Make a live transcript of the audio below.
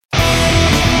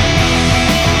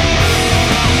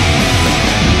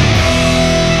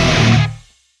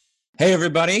Hey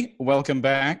everybody, welcome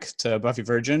back to Buffy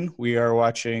Virgin. We are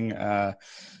watching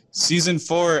season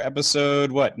 4,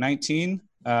 episode 19?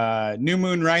 New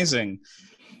Moon Rising.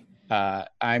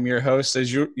 I'm your host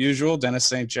as usual, Dennis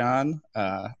St. John,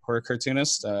 horror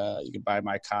cartoonist. You can buy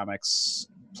my comics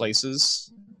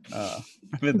places. The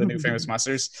New Famous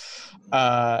Monsters.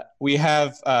 We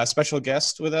have a special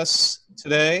guest with us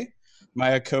today,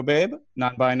 Maya Kobabe,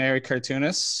 non-binary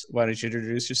cartoonist. Why don't you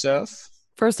introduce yourself?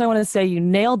 First, I want to say you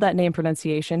nailed that name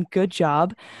pronunciation. Good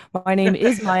job. My name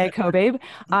is Maya Kobabe.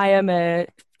 I am a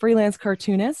freelance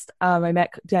cartoonist. I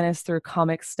met Dennis through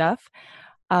comic stuff.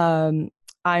 I'm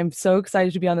so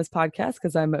excited to be on this podcast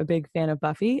because I'm a big fan of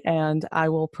Buffy, and I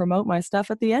will promote my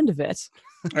stuff at the end of it.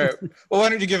 All right. Well, why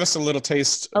don't you give us a little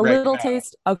taste? A little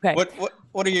taste? Okay.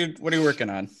 What are you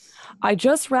working on? I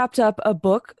just wrapped up a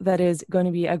book that is going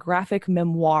to be a graphic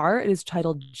memoir. It is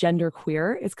titled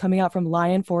Genderqueer. It's coming out from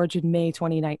Lion Forge in May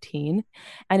 2019.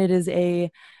 And it is a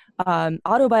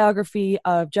autobiography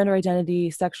of gender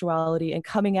identity, sexuality, and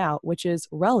coming out, which is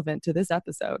relevant to this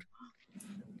episode.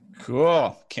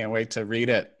 Cool. Can't wait to read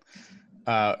it.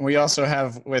 We also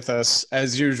have with us,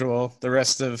 as usual, the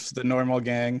rest of the normal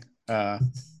gang. Why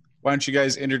don't you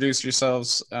guys introduce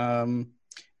yourselves in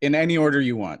any order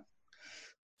you want?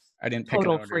 I didn't pick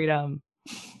Total freedom.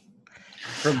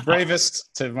 From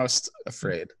bravest to most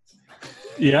afraid.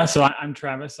 Yeah, so I'm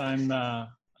Travis. I'm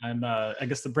I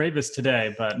guess the bravest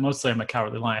today, but mostly I'm a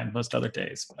cowardly lion most other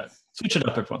days. But switch it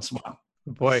up every once in a while.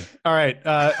 Boy. All right.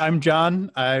 I'm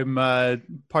John. I'm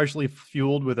partially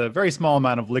fueled with a very small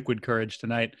amount of liquid courage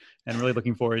tonight, and really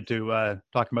looking forward to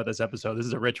talking about this episode. This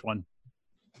is a rich one.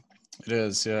 It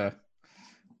is, yeah.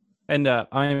 And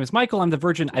my name is Michael. I'm the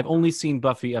Virgin. I've only seen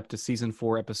Buffy up to season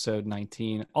 4, episode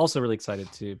 19. Also really excited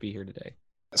to be here today.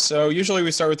 So usually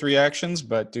we start with reactions,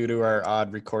 but due to our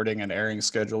odd recording and airing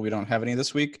schedule, we don't have any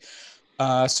this week.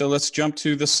 So let's jump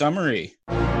to the summary.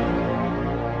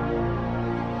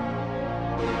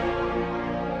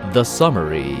 The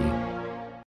summary.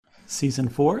 Season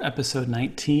 4, episode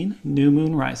 19, New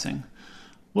Moon Rising.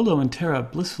 Willow and Tara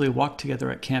blissfully walk together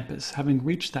at campus, having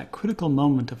reached that critical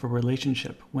moment of a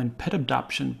relationship when pet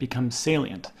adoption becomes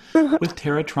salient, with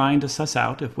Tara trying to suss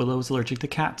out if Willow is allergic to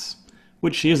cats,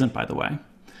 which she isn't, by the way.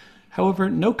 However,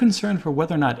 no concern for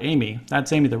whether or not Amy,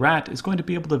 that's Amy the rat, is going to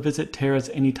be able to visit Tara's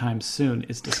anytime soon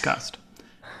is discussed.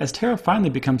 As Tara finally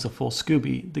becomes a full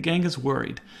Scooby, the gang is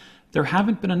worried. There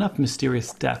haven't been enough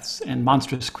mysterious deaths and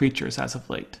monstrous creatures as of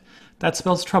late. That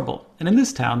spells trouble, and in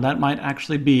this town, that might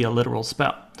actually be a literal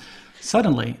spell.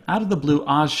 Suddenly, out of the blue,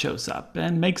 Oz shows up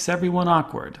and makes everyone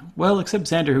awkward. Well, except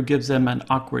Xander, who gives them an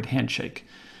awkward handshake.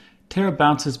 Tara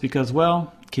bounces because,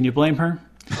 well, can you blame her?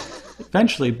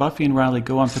 Eventually, Buffy and Riley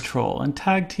go on patrol and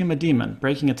tag team a demon,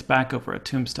 breaking its back over a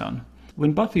tombstone.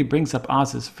 When Buffy brings up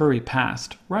Oz's furry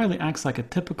past, Riley acts like a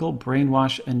typical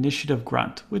brainwash initiative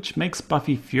grunt, which makes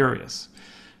Buffy furious.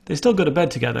 They still go to bed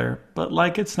together, but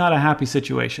like it's not a happy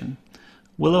situation.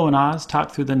 Willow and Oz talk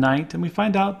through the night, and we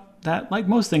find out that, like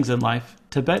most things in life,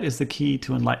 Tibet is the key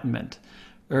to enlightenment.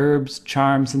 Herbs,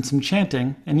 charms, and some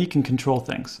chanting, and he can control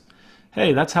things.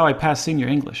 Hey, that's how I passed senior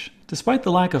English. Despite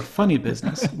the lack of funny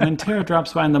business, when Tara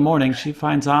drops by in the morning, she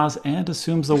finds Oz and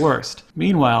assumes the worst.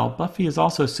 Meanwhile, Buffy is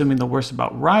also assuming the worst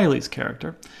about Riley's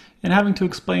character, and having to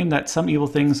explain that some evil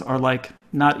things are, like,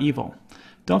 not evil.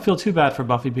 Don't feel too bad for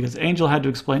Buffy because Angel had to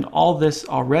explain all this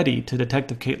already to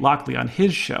Detective Kate Lockley on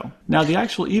his show. Now, the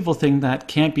actual evil thing that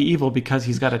can't be evil because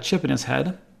he's got a chip in his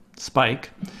head,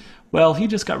 Spike, well, he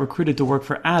just got recruited to work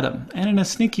for Adam, and in a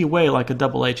sneaky way like a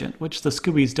double agent, which the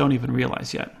Scoobies don't even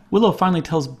realize yet. Willow finally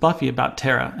tells Buffy about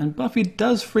Tara, and Buffy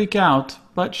does freak out,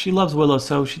 but she loves Willow,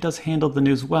 so she does handle the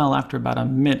news well after about a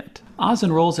minute. Oz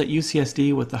enrolls at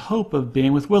UCSD with the hope of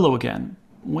being with Willow again,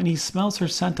 when he smells her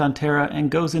scent on Tara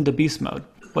and goes into beast mode.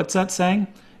 What's that saying?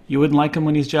 You wouldn't like him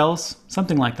when he's jealous?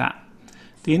 Something like that.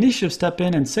 The Initiative step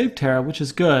in and save Tara, which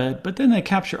is good, but then they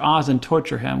capture Oz and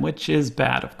torture him, which is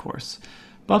bad, of course.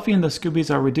 Buffy and the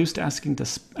Scoobies are reduced to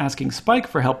asking Spike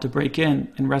for help to break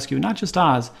in and rescue not just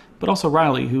Oz, but also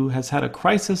Riley, who has had a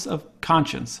crisis of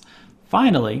conscience.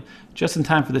 Finally, just in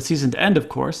time for the season to end, of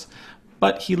course,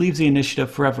 but he leaves the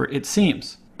Initiative forever, it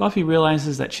seems. Buffy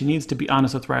realizes that she needs to be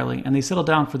honest with Riley, and they settle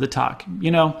down for the talk. You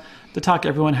know, the talk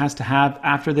everyone has to have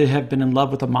after they have been in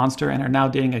love with a monster and are now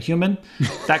dating a human.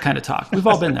 That kind of talk. We've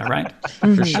all been there, right?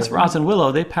 For sure. As for Oz and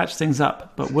Willow, they patch things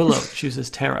up, but Willow chooses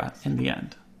Tara in the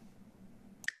end.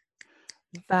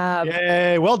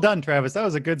 Yay, well done, Travis. That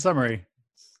was a good summary.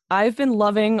 I've been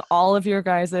loving all of your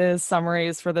guys'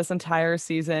 summaries for this entire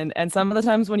season. And some of the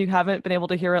times when you haven't been able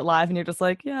to hear it live and you're just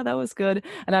like, yeah, that was good.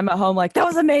 And I'm at home like, that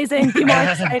was amazing. Be more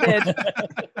excited.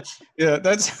 Yeah,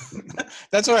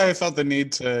 that's why I felt the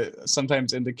need to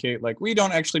sometimes indicate like we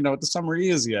don't actually know what the summary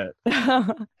is yet.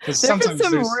 There's been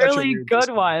some really good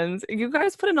ones. You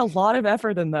guys put in a lot of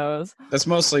effort in those. That's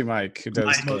mostly Mike who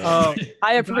does.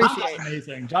 I appreciate.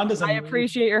 Amazing. John does. I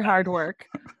appreciate your hard work.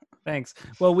 Thanks.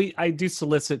 Well, I do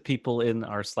solicit people in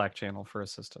our Slack channel for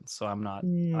assistance, so I'm not.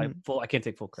 I can't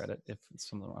take full credit if it's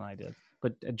some of the one I did,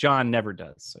 but John never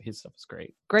does, so his stuff is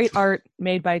great. Great art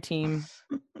made by team.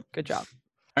 Good job.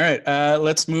 All right,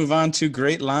 let's move on to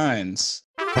great lines.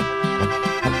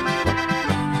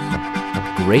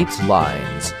 Great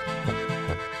lines.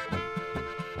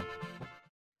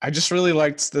 I just really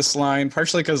liked this line,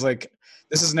 partially because like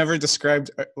this is never described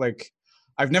like.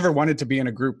 I've never wanted to be in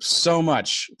a group so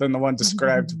much than the one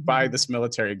described by this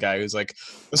military guy who's like,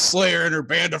 the Slayer and her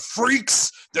band of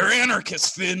freaks, they're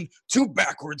anarchists, Finn, too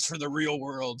backwards for the real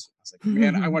world. I was like,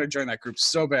 man, I want to join that group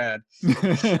so bad.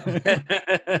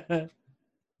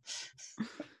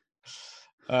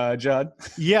 John?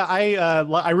 Yeah,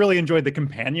 I really enjoyed the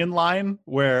companion line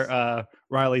where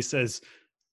Riley says,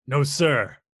 "No,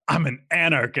 sir, I'm an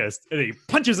anarchist," and he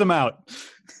punches him out.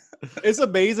 It's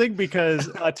amazing because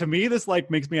to me, this like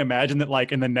makes me imagine that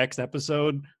like in the next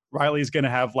episode, Riley's gonna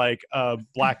have like a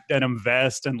black denim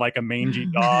vest and like a mangy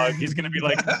dog. He's gonna be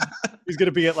like, he's gonna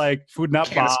be at like Food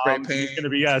Not Bomb. He's gonna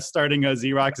be starting a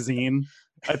Xerox zine.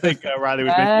 I think Riley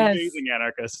would be an amazing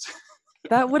anarchist.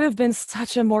 That would have been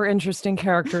such a more interesting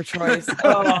character choice.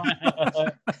 Oh.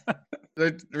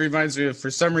 That reminds me of,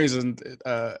 for some reason,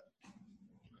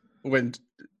 when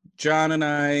John and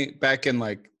I, back in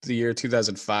like the year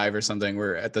 2005 or something,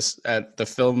 were at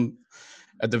the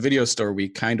video store we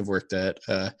kind of worked at.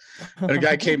 And a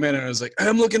guy came in and was like,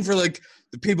 "I'm looking for like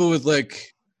the people with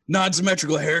like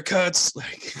non-symmetrical haircuts.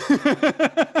 Like,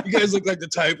 you guys look like the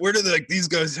type. Where do like these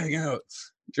guys hang out?"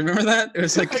 Do you remember that? It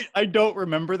was like I don't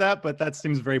remember that, but that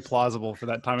seems very plausible for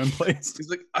that time and place. He's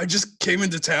like, "I just came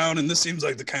into town and this seems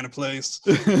like the kind of place."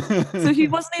 So he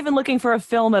wasn't even looking for a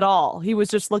film at all. He was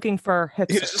just looking for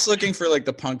hipsters. He was just looking for like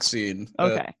the punk scene.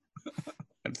 Okay.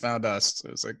 And found us.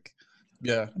 It was like,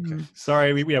 yeah. Okay.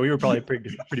 Sorry, we were probably a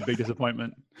pretty big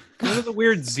disappointment. Go to the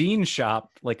weird zine shop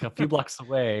like a few blocks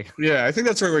away. Yeah, I think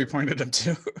that's where we pointed him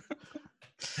to.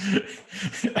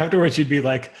 Afterwards, you'd be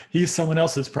like, "He's someone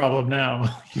else's problem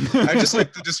now." I just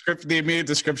like the immediate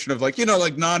description of like, you know,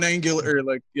 like non-angular or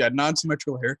like, yeah,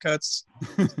 non-symmetrical haircuts.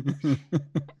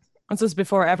 This was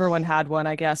before everyone had one,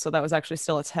 I guess. So that was actually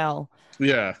still a tell.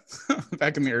 Yeah,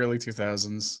 back in the early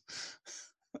 2000s.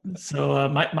 So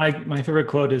my favorite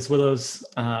quote is Willow's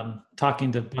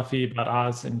talking to Buffy about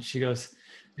Oz, and she goes,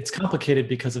 "It's complicated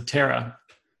because of Tara,"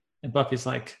 and Buffy's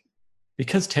like,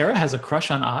 "Because Tara has a crush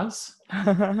on Oz?"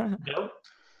 Nope.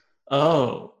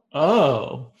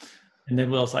 Oh. And then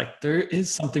Will's like, "There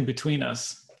is something between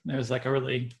us." And there's like a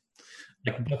really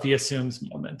like Buffy assumes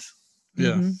moment.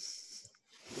 Yeah. Mm-hmm.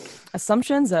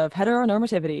 Assumptions of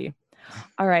heteronormativity.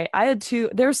 All right, I had two.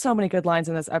 There's so many good lines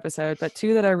in this episode, but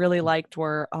two that I really liked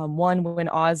were one when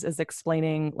Oz is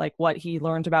explaining like what he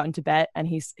learned about in Tibet, and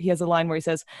he has a line where he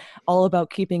says, "All about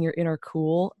keeping your inner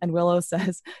cool," and Willow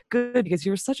says, "Good, because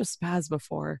you were such a spaz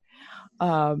before."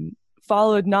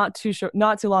 Followed not too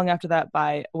long after that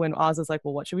by when Oz is like,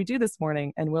 "Well, what should we do this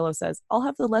morning?" And Willow says, "I'll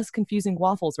have the less confusing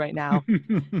waffles right now."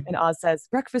 And Oz says,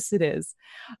 "Breakfast it is."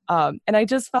 And I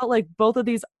just felt like both of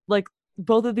these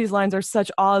lines are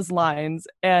such Oz lines,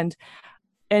 and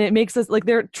it makes us like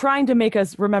they're trying to make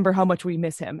us remember how much we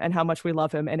miss him and how much we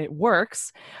love him, and it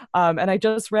works. And I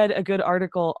just read a good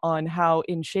article on how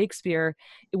in Shakespeare,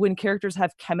 when characters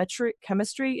have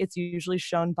chemistry, it's usually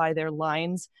shown by their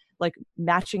lines like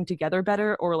matching together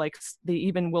better, or like they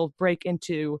even will break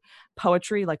into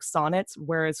poetry like sonnets,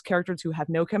 whereas characters who have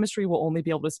no chemistry will only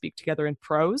be able to speak together in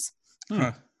prose.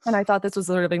 Huh. And I thought this was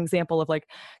sort of an example of like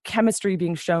chemistry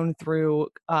being shown through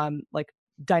like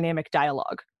dynamic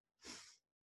dialogue.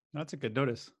 That's a good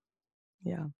notice.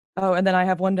 Yeah. Oh, and then I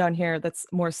have one down here that's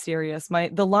more serious.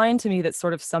 The line to me that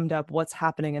sort of summed up what's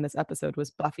happening in this episode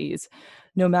was Buffy's.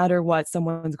 "No matter what,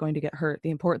 someone's going to get hurt.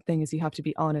 The important thing is you have to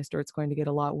be honest or it's going to get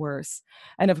a lot worse."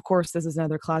 And of course, this is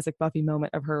another classic Buffy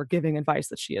moment of her giving advice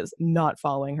that she is not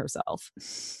following herself.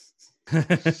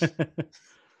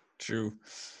 True.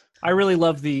 I really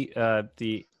love the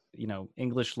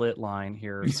English lit line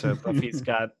here. So Buffy's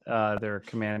got their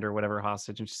commander, whatever,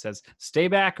 hostage, and she says, "Stay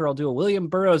back or I'll do a William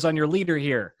Burroughs on your leader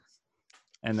here."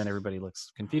 And then everybody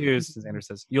looks confused. And Xander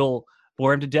says, "You'll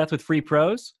bore him to death with free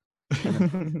prose?"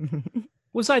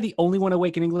 Was I the only one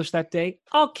awake in English that day?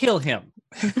 I'll kill him.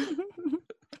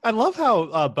 I love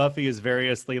how Buffy is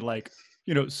variously like,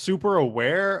 super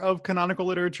aware of canonical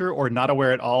literature or not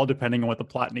aware at all, depending on what the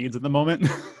plot needs at the moment.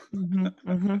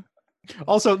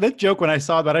 Also, that joke, when I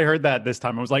saw that, I heard that this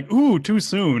time, I was like, ooh, too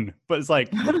soon. But it's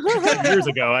like 10 years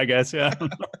ago, I guess. Yeah.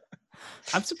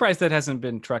 I'm surprised that hasn't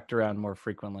been trucked around more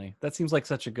frequently. That seems like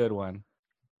such a good one.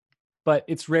 But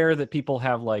it's rare that people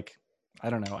have like, I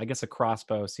don't know, I guess a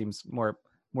crossbow seems more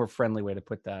friendly way to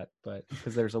put that, but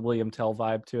because there's a William Tell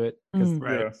vibe to it.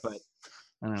 Right. But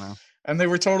I don't know. And they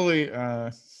were totally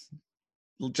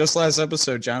just last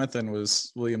episode, Jonathan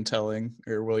was William Telling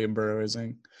or William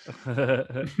Burroughsing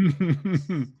the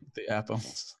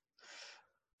apples.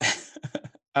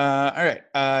 All right.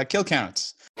 Kill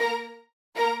counts.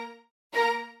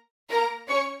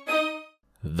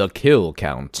 The kill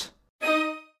count.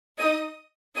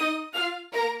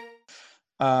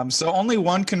 So only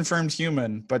one confirmed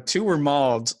human, but 2 were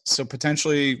mauled, so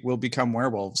potentially will become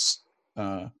werewolves.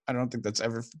 I don't think that's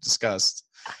ever discussed.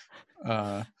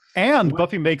 And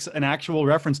Buffy makes an actual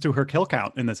reference to her kill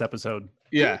count in this episode.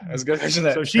 Yeah, I was going to mention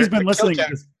that. So she's been listening to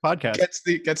this podcast.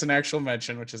 Gets an actual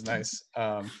mention, which is nice.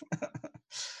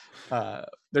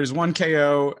 There's 1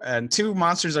 KO and 2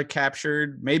 monsters are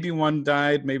captured. Maybe 1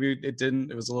 died, maybe it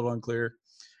didn't. It was a little unclear.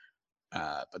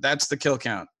 But that's the kill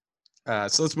count.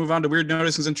 So let's move on to weird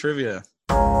noticings and trivia.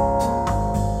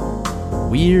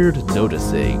 Weird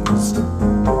noticings.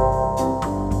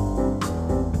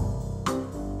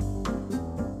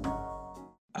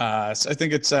 So I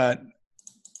think it's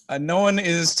no one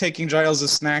is taking Giles'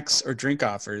 snacks or drink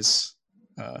offers.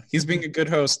 He's being a good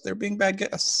host. They're being bad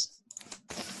guests.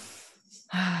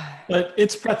 But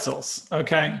it's pretzels,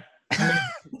 okay?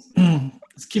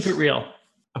 Let's keep it real.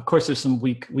 Of course, there's some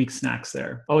weak snacks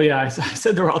there. Oh yeah, I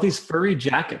said there were all these furry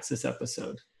jackets this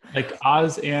episode. Like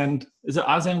Oz and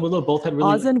Willow both had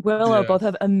really. Oz and Willow both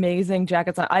have amazing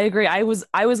jackets on. I agree. I was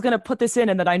gonna put this in,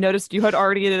 and then I noticed you had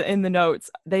already in the notes.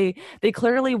 They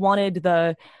clearly wanted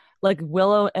the like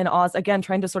Willow and Oz again,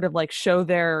 trying to sort of like show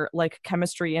their like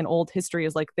chemistry and old history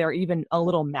is like they're even a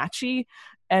little matchy.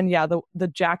 And yeah, the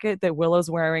jacket that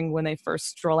Willow's wearing when they first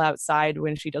stroll outside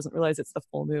when she doesn't realize it's the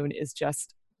full moon is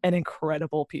just an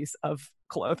incredible piece of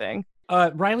clothing.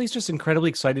 Riley's just incredibly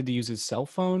excited to use his cell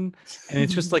phone, and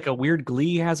it's just like a weird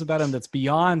glee he has about him that's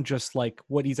beyond just like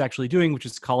what he's actually doing, which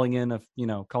is calling the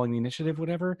initiative,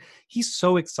 whatever. He's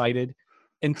so excited.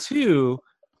 And 2,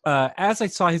 as I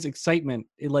saw his excitement,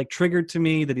 it like triggered to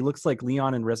me that he looks like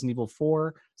Leon in Resident Evil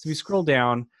 4. So if you scroll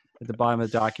down at the bottom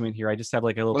of the document here, I just have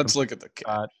like a little. Let's look at the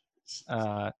cat.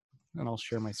 And I'll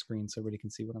share my screen so everybody can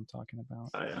see what I'm talking about.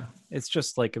 Oh yeah, it's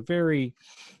just like a very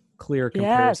clear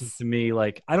comparison to me.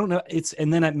 Like I don't know,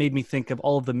 and then it made me think of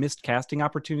all of the missed casting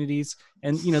opportunities.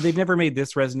 And they've never made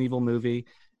this Resident Evil movie,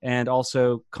 and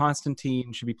also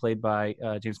Constantine should be played by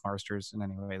James Marsters. And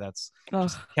anyway, that's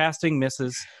just casting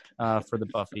misses for the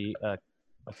Buffy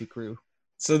crew.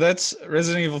 So that's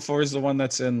Resident Evil 4 is the one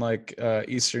that's in like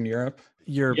Eastern Europe.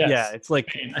 Yes. Yeah, it's like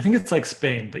Spain. I think it's like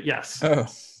Spain, but yes. Oh.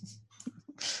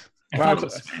 I thought it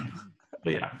was Spain.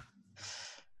 But yeah.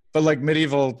 But like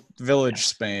medieval village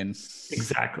Spain.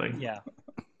 Exactly. Yeah.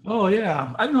 Oh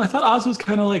yeah. I don't know. I thought Oz was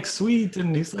kind of like sweet,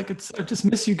 and he's like, I just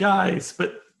miss you guys.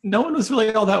 But no one was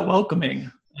really all that welcoming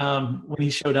when he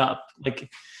showed up. Like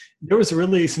there was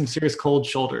really some serious cold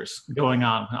shoulders going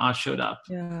on when Oz showed up.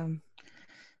 Yeah.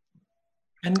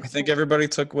 And I think everybody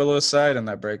took Willow's side in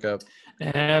that breakup.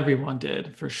 Everyone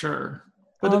did, for sure.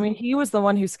 But Well, I mean, he was the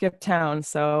one who skipped town,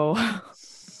 so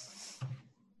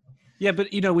yeah, but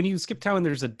when you skip town,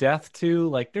 there's a death too.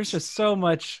 Like there's just so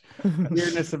much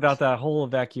weirdness about that whole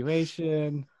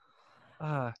evacuation.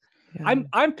 yeah.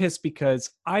 I'm pissed because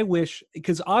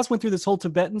Oz went through this whole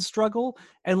Tibetan struggle,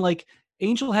 and like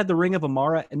Angel had the Ring of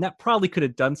Amara, and that probably could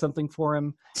have done something for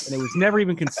him, and it was never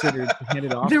even considered to hand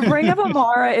it off. The Ring of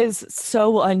Amara is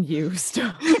so unused.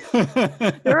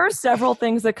 There are several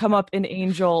things that come up in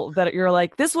Angel that you're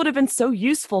like, this would have been so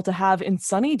useful to have in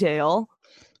Sunnydale.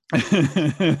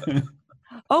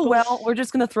 Oh well, we're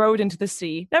just gonna throw it into the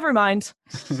sea. Never mind.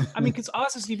 I mean, because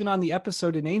Oz isn't even on the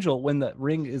episode in Angel when the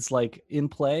ring is like in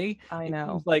play. I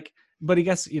know. Like, but I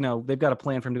guess they've got a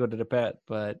plan for him to go to Tibet.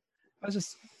 But I was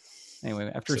just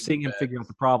anyway after seeing him figure out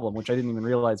the problem, which I didn't even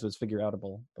realize was figure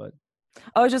outable. But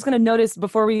I was just gonna notice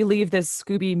before we leave this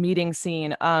Scooby meeting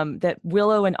scene, that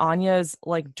Willow and Anya's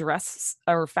like dress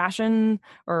or fashion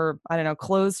or I don't know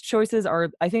clothes choices are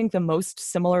I think the most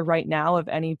similar right now of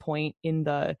any point in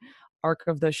the arc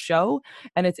of the show.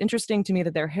 And it's interesting to me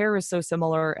that their hair is so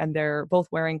similar and they're both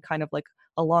wearing kind of like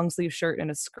a long sleeve shirt and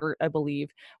a skirt, I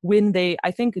believe, when they,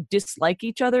 I think, dislike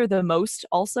each other the most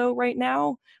also right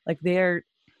now. Like they're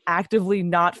actively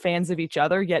not fans of each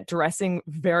other, yet dressing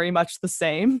very much the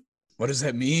same. What does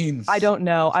that mean? I don't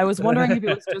know. I was wondering if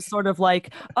it was just sort of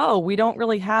like, oh, we don't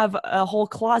really have a whole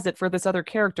closet for this other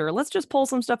character. Let's just pull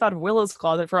some stuff out of Willow's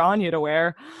closet for Anya to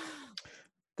wear.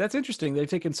 That's interesting. They've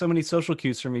taken so many social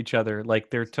cues from each other. Like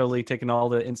they're totally taking all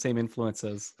the same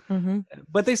influences. Mm-hmm.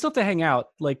 But they still have to hang out.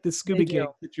 Like this They Scooby do. Gang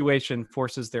situation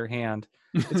forces their hand.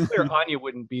 It's clear Anya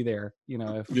wouldn't be there,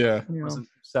 if Yeah. she wasn't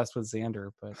obsessed with Xander.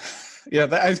 But Yeah,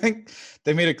 I think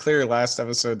they made it clear last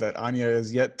episode that Anya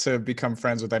is yet to become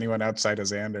friends with anyone outside of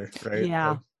Xander, right?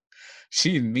 Yeah. Like,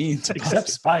 she mean to Except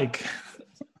Buffy. Spike.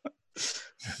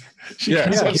 Yeah, can't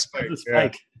except get Spike, rid of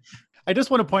yeah. I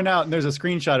just want to point out, and there's a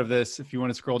screenshot of this if you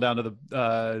want to scroll down to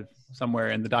the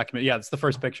somewhere in the document. Yeah, it's the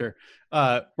first picture.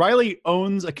 Riley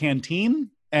owns a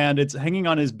canteen, and it's hanging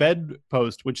on his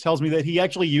bedpost, which tells me that he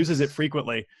actually uses it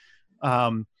frequently.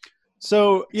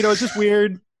 So, it's just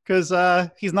weird because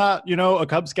he's not, a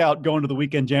Cub Scout going to the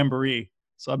weekend jamboree.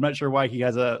 So I'm not sure why he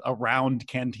has a round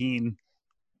canteen.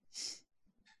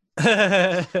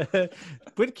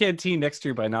 put canteen next to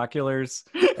your binoculars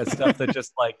and stuff that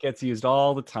just like gets used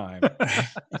all the time.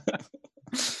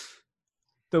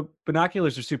 The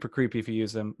binoculars are super creepy if you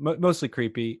use them. Mostly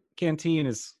creepy. Canteen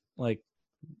is like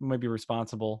might be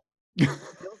responsible.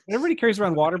 Everybody carries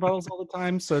around water bottles all the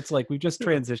time, so it's like we've just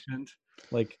transitioned.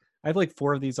 Like I have like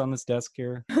 4 of these on this desk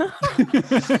here.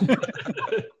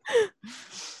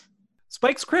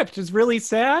 Spike's crypt is really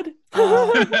sad.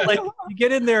 Like you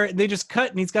get in there, they just cut,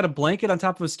 and he's got a blanket on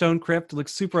top of a stone crypt. It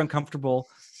looks super uncomfortable.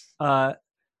 I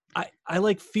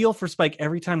like feel for Spike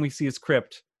every time we see his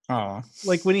crypt. Aw.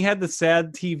 Like when he had the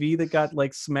sad TV that got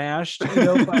like smashed,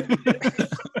 but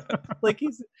like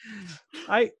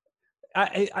I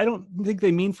don't think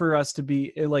they mean for us to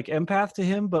be like empath to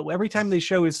him, but every time they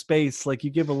show his space, like you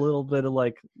give a little bit of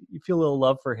like, you feel a little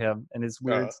love for him and his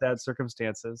weird, sad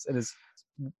circumstances and his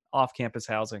off-campus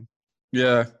housing.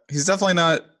 Yeah, he's definitely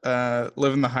not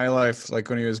living the high life like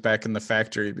when he was back in the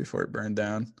factory before it burned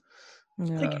down.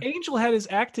 Yeah. Like Angel had his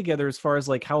act together as far as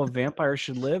like how a vampire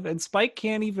should live, and Spike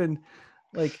can't even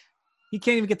he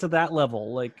can't even get to that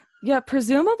level. Like, Yeah,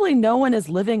 presumably no one is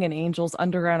living in Angel's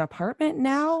underground apartment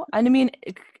now. And I mean,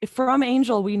 from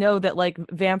Angel, we know that like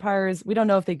vampires, we don't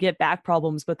know if they get back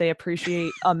problems, but they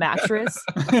appreciate a mattress,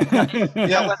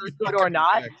 Yeah, whether good or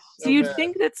not. So you'd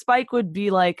think that Spike would be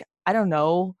like, I don't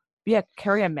know,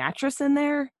 carry a mattress in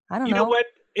there? I don't know. you know what?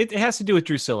 It has to do with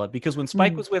Drusilla, because when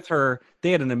Spike was with her,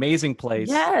 they had an amazing place.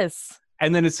 Yes.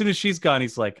 And then as soon as she's gone,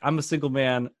 he's like, I'm a single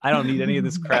man. I don't need any of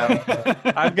this crowd.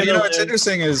 I'm gonna what's live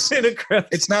interesting is in a crypt.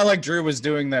 it's not like Drew was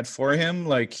doing that for him.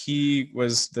 Like he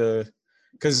was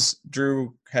because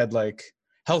Drew had like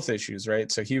health issues,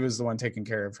 right? So he was the one taking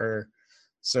care of her.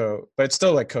 So, but it's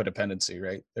still like codependency,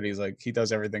 right? That he's like, he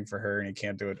does everything for her and he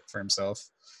can't do it for himself.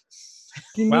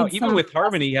 Wow, even with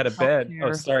Harmony, he had a bed. Oh,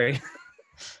 healthcare. sorry.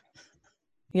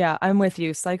 Yeah, I'm with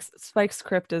you. Spike's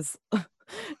crypt is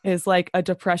like a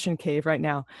depression cave right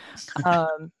now.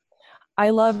 I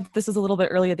love, this is a little bit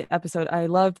early in the episode, I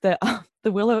loved that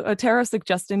the Willow Tara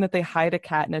suggesting that they hide a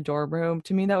cat in a dorm room.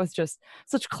 To me, that was just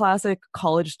such classic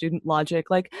college student logic.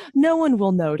 Like, no one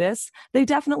will notice. They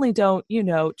definitely don't,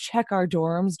 check our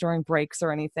dorms during breaks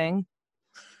or anything.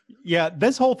 Yeah,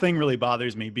 this whole thing really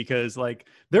bothers me because like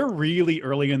they're really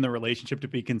early in the relationship to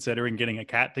be considering getting a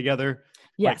cat together.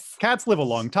 Yes. Like, cats live a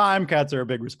long time. Cats are a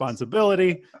big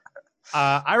responsibility.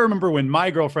 I remember when my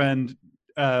girlfriend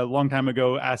a long time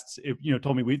ago asked if,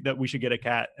 told me that we should get a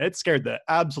cat. It scared the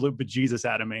absolute bejesus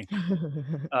out of me.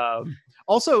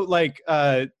 Also, like,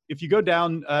 if you go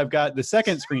down, I've got the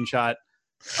second screenshot.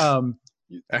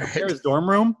 Tara's dorm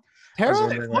room. Tara,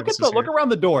 look around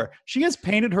the door. She has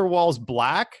painted her walls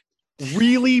black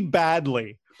really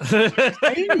badly.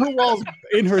 Painting her walls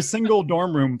in her single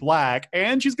dorm room black,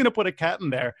 and she's gonna put a cat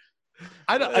in there.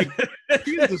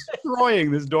 She's destroying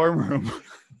this dorm room.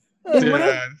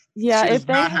 Yeah, she if does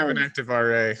they not have an active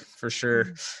RA for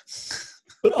sure.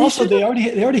 But also, they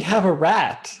already have a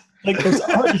rat. Like there's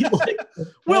already like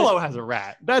Willow has a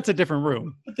rat. That's a different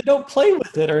room. but they don't play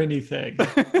with it or anything.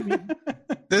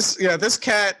 This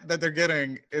cat that they're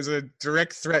getting is a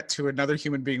direct threat to another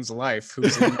human being's life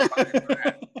who's in the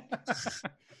rat.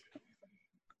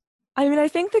 I mean, I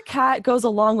think the cat goes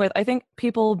along with, I think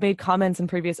people made comments in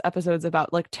previous episodes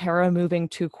about like Tara moving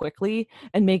too quickly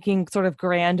and making sort of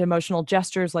grand emotional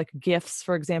gestures like gifts,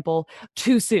 for example,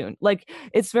 too soon. Like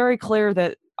it's very clear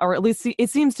that, or at least it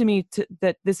seems to me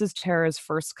that this is Tara's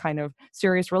first kind of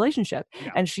serious relationship.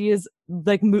 Yeah. And she is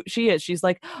like, she's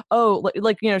like, oh,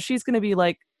 like, she's going to be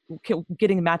like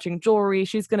getting matching jewelry.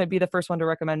 She's going to be the first one to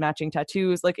recommend matching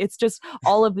tattoos. Like, it's just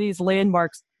all of these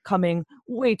landmarks coming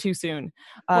way too soon.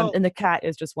 And the cat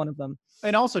is just one of them.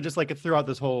 And also just like throughout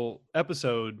this whole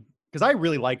episode, because I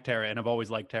really like Tara and I've always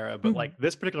liked Tara, but like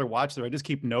this particular watch through, I just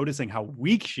keep noticing how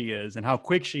weak she is and how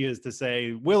quick she is to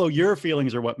say, Willow, your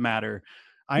feelings are what matter.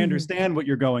 I understand what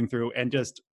you're going through, and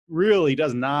just really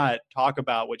does not talk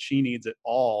about what she needs at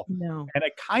all. No. And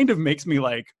it kind of makes me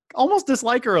like almost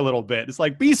dislike her a little bit. It's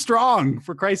like, be strong,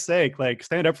 for Christ's sake, like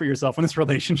stand up for yourself in this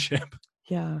relationship.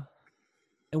 Yeah.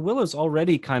 And Willow's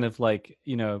already kind of like,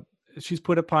 she's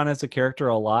put upon as a character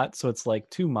a lot. So it's like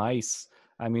two mice.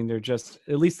 I mean, they're just,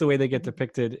 at least the way they get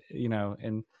depicted,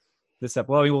 in this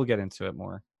episode. Well, we will get into it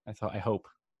more. I hope.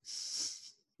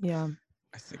 Yeah.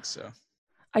 I think so.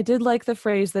 I did like the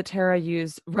phrase that Tara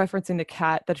used referencing the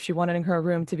cat, that she wanted in her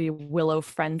room to be Willow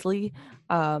friendly.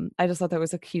 I just thought that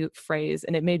was a cute phrase,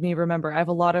 and it made me remember I have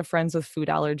a lot of friends with food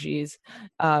allergies.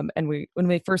 And when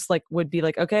we first would be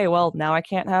like, okay, well, now I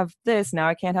can't have this, now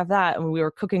I can't have that. And when we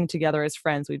were cooking together as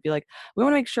friends, we'd be like, we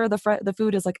want to make sure the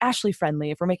food is like Ashley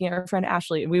friendly. If we're making our friend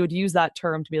Ashley, and we would use that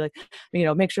term to be like,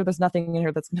 make sure there's nothing in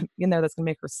there that's going to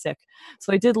make her sick.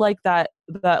 So I did like that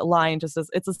line, just as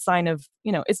it's a sign of,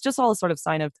 it's just all a sort of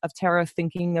sign of Tara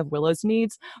thinking of Willow's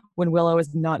needs when Willow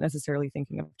is not necessarily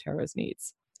thinking of Tara's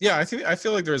needs. Yeah, I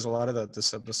feel like there's a lot of that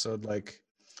this episode,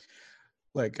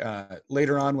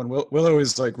 later on when Willow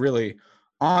is like really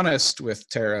honest with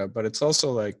Tara, but it's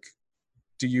also like,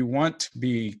 do you want to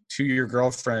be to your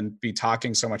girlfriend be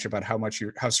talking so much about how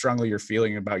strongly you're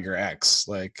feeling about your ex?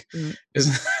 Like,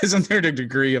 isn't there a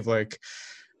degree of like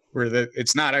where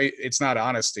it's not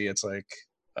honesty, it's like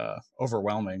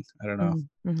overwhelming. I don't know.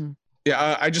 Mm-hmm.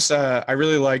 Yeah, I just I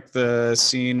really like the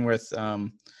scene with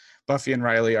Buffy and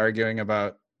Riley arguing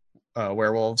about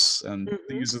werewolves and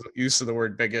the use of the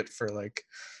word bigot for like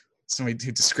somebody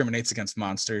who discriminates against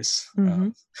monsters.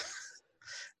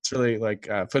 It's really like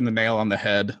putting the nail on the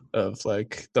head of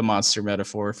like the monster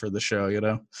metaphor for the show,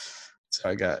 So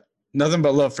I got nothing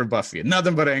but love for Buffy and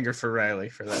nothing but anger for Riley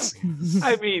for that scene.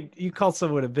 I mean, you call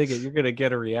someone a bigot, you're gonna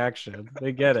get a reaction.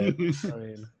 They get it. I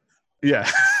mean, yeah,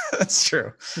 that's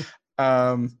true.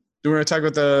 Do we want to talk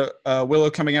about the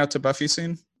Willow coming out to Buffy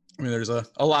scene? I mean, there's a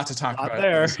lot to talk about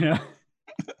there. Yeah.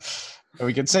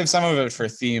 We can save some of it for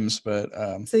themes, but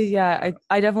so yeah,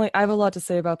 I definitely have a lot to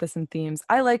say about this in themes.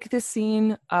 I like this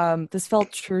scene. This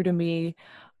felt true to me.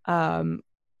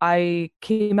 I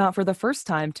came out for the first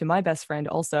time to my best friend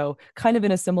also, kind of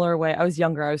in a similar way. I was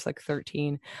younger, I was like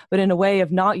 13, but in a way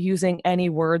of not using any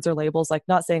words or labels, like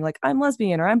not saying like I'm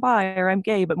lesbian or I'm bi or I'm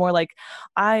gay, but more like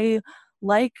I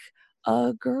like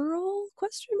a girl ?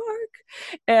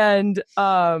 And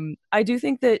I do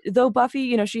think that though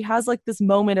Buffy, she has like this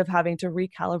moment of having to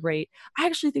recalibrate, I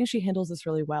actually think she handles this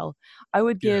really well. I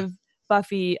would give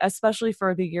Buffy, especially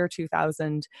for the year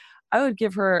 2000, I would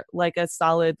give her like a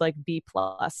solid like B+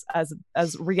 as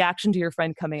reaction to your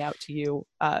friend coming out to you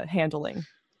handling.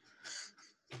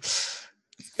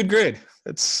 Good grade.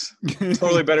 That's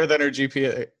totally better than her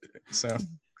GPA. So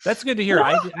that's good to hear.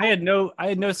 I had no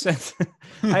sense.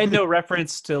 I had no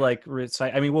reference to like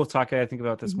recite. I mean, we'll talk, I think,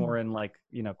 about this more in like,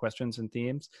 questions and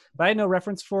themes, but I had no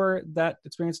reference for that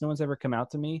experience. No one's ever come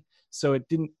out to me. So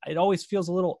it always feels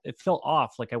it felt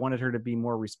off. Like I wanted her to be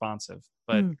more responsive,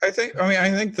 but I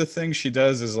think the thing she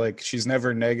does is like, she's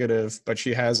never negative, but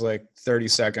she has like 30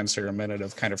 seconds or a minute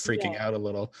of kind of freaking out a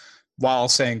little while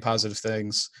saying positive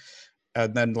things.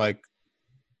 And then like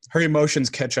her emotions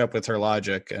catch up with her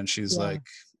logic and she's like,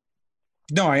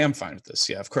 no, I am fine with this.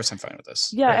 Yeah, of course I'm fine with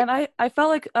this. Yeah, right. And I felt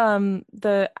like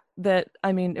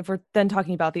if we're then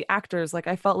talking about the actors, like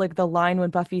I felt like the line when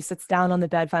Buffy sits down on the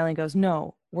bed finally goes,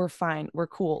 no, we're fine, we're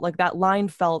cool. Like that line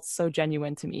felt so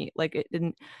genuine to me. Like it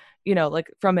didn't, like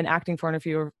from an acting point of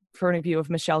view of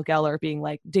Michelle Gellar being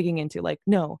like digging into like,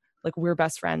 no, like we're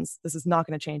best friends. This is not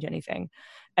going to change anything.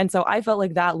 And so I felt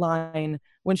like that line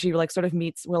when she like sort of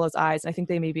meets Willow's eyes, and I think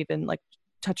they maybe even like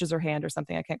touches her hand or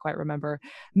something, I can't quite remember,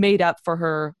 made up for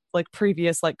her like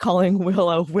previous like calling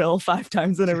Willow Will 5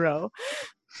 times in a row.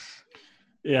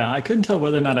 Yeah, I couldn't tell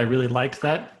whether or not I really liked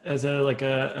that as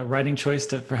a writing choice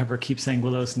for have her keep saying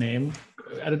Willow's name.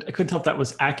 I couldn't tell if that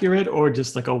was accurate or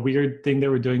just like a weird thing they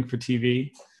were doing for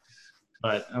TV.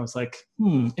 But I was like,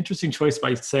 interesting choice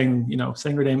by saying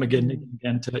her name again and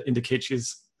again to indicate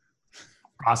she's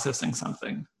processing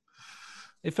something.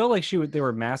 It felt like they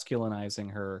were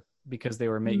masculinizing her because they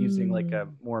were using like a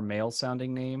more male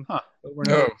sounding name. So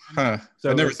I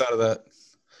never thought of that.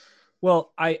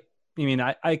 Well,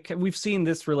 we've seen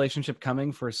this relationship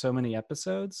coming for so many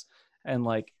episodes, and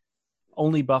like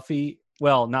only Buffy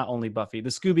well, not only Buffy,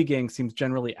 the Scooby Gang seems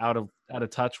generally out of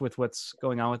touch with what's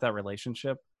going on with that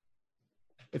relationship.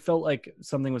 It felt like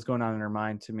something was going on in her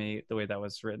mind to me, the way that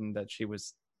was written, that she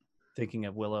was thinking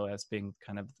of Willow as being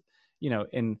kind of,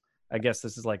 in, I guess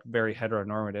this is like very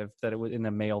heteronormative, that it was in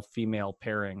a male-female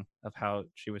pairing of how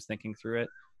she was thinking through it.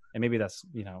 And maybe that's,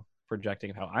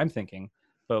 projecting how I'm thinking,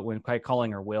 but when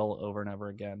calling her Will over and over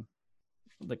again,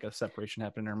 like a separation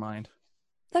happened in her mind.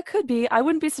 That could be. I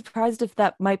wouldn't be surprised if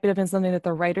that might have been something that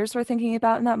the writers were thinking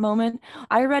about in that moment.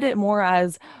 I read it more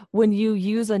as when you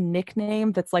use a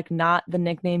nickname that's like not the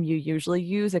nickname you usually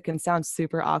use, it can sound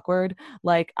super awkward.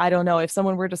 Like, I don't know, if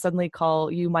someone were to suddenly call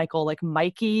you Michael like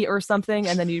Mikey or something,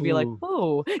 and then you'd be like,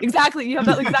 oh, exactly. You have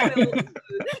that exactly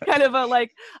kind of a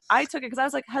like, I took it because I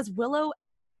was like,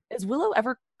 is Willow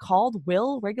ever called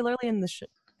Will regularly in the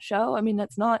show? I mean,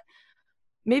 that's not,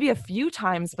 maybe a few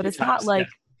times, but it's not like,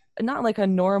 not like a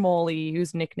normally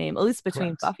used nickname, at least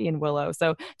between Buffy and Willow.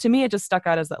 So to me, it just stuck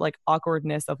out as that like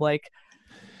awkwardness of like,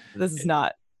 this is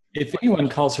not. If anyone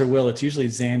calls her Will, it's usually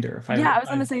Xander. I was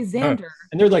going to say Xander.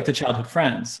 And they're like the childhood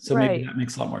friends. So maybe that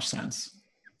makes a lot more sense.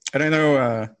 And I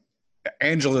know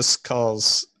Angelus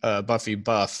calls Buffy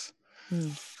Buff.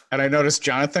 And I noticed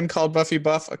Jonathan called Buffy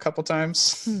Buff a couple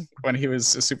times when he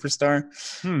was a superstar.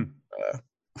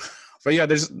 But yeah,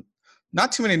 there's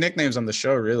not too many nicknames on the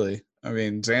show, really. I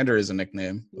mean, Xander is a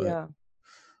nickname. But... Yeah.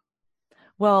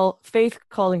 Well, Faith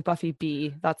calling Buffy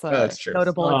B, that's a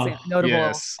notable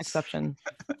exception.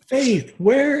 Faith,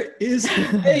 where is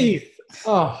Faith?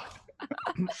 Oh.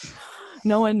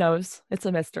 No one knows. It's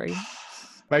a mystery.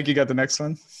 Mike, you got the next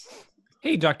one?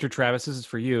 Hey, Dr. Travis, this is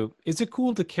for you. Is it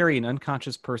cool to carry an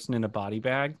unconscious person in a body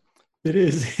bag? It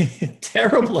is a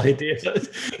terrible idea.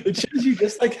 It shows you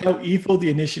just like how evil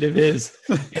the initiative is.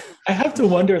 I have to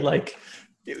wonder, like,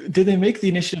 did they make the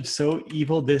initiative so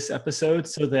evil this episode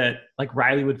so that like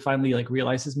Riley would finally like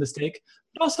realize his mistake?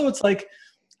 But also it's like,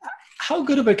 how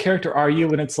good of a character are you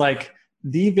when it's like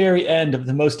the very end of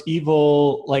the most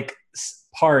evil like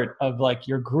part of like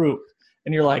your group,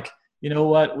 and you're like, you know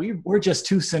what, we're just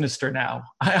too sinister now.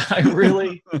 I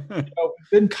really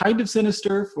been kind of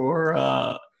sinister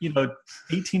for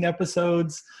 18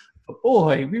 episodes. But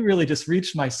boy, we really just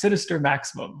reached my sinister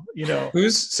maximum,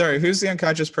 Who's the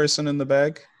unconscious person in the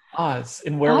bag? Oz,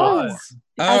 in werewolf.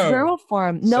 As werewolf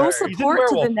form. No support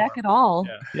to the neck at all.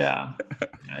 Yeah.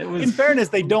 It was, in fairness,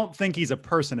 they don't think he's a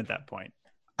person at that point.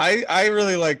 I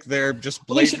really like their just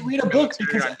they should read a book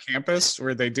because on campus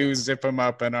where they do zip them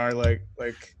up and are like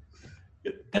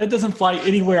that doesn't fly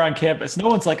anywhere on campus. No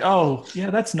one's like, oh yeah,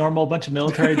 that's normal, bunch of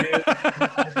military dudes.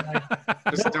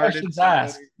 No questions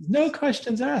asked. No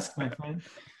questions asked, my friend.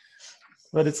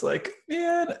 But it's like,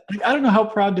 man, I don't know how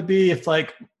proud to be if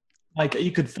like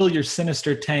you could fill your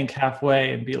sinister tank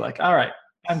halfway and be like, all right,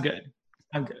 I'm good.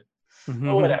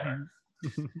 Or whatever.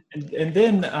 and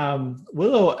then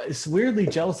Willow is weirdly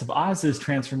jealous of Oz's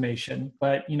transformation,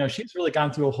 but she's really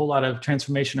gone through a whole lot of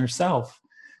transformation herself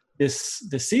this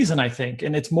season, I think.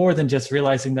 And it's more than just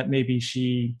realizing that maybe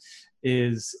she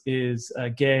is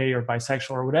gay or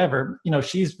bisexual or whatever.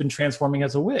 She's been transforming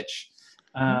as a witch.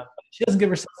 She doesn't give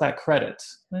herself that credit,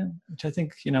 which I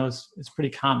think is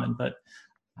pretty common. But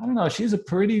I don't know, she's a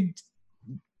pretty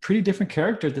different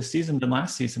character this season than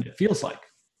last season, it feels like.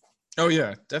 Oh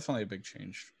yeah, definitely a big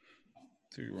change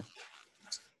too,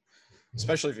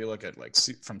 especially if you look at like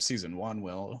from season 1.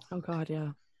 Will. Oh god,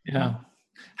 yeah.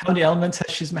 How many elements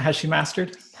has she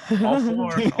mastered? All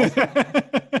 4.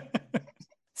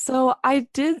 So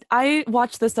I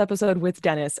watched this episode with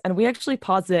Dennis, and we actually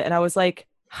paused it, and I was like,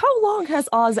 how long has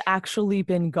Oz actually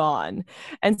been gone?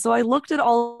 And so I looked at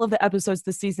all of the episodes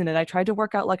this season, and I tried to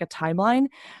work out like a timeline.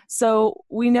 So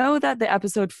we know that the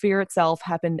episode Fear Itself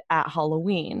happened at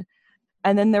Halloween.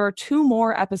 And then there are 2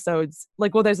 more episodes.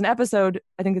 There's an episode,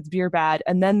 I think it's Beer Bad,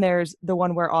 and then there's the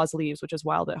one where Oz leaves, which is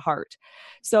Wild at Heart.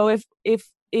 So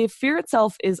if Fear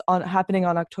Itself is happening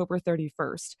on October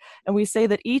 31st, and we say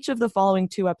that each of the following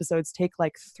 2 episodes take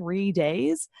like 3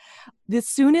 days, the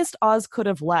soonest Oz could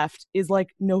have left is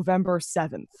like November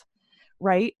 7th.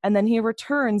 Right? And then he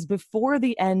returns before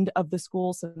the end of the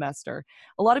school semester.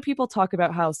 A lot of people talk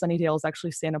about how Sunnydale is actually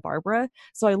Santa Barbara.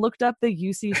 So I looked up the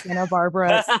UC Santa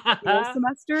Barbara school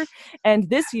semester. And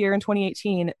this year in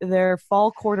 2018, their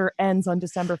fall quarter ends on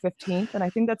December 15th. And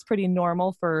I think that's pretty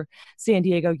normal for San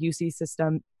Diego UC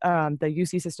system, the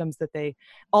UC systems that they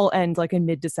all end like in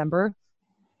mid-December.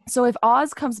 So if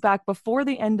Oz comes back before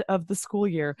the end of the school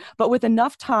year, but with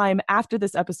enough time after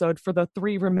this episode for the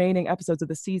 3 remaining episodes of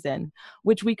the season,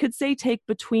 which we could say take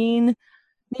between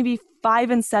maybe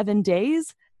 5 and 7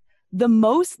 days, the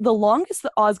longest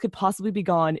that Oz could possibly be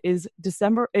gone is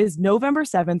November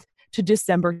 7th to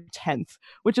December 10th,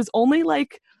 which is only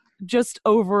like just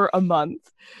over a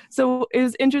month. So it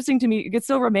was interesting to me. It gets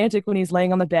so romantic when he's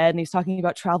laying on the bed and he's talking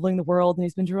about traveling the world, and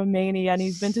he's been to Romania and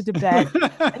he's been to Tibet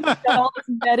and he's done all this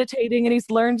meditating and he's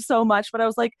learned so much. But I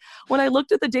was like, when I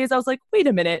looked at the days, I was like, wait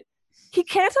a minute. He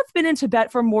can't have been in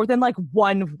Tibet for more than like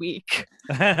 1 week,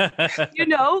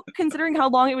 considering how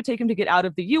long it would take him to get out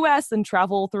of the US and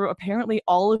travel through apparently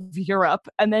all of Europe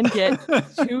and then get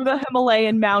to the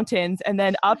Himalayan mountains and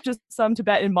then up to some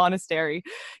Tibetan monastery.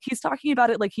 He's talking about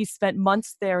it like he spent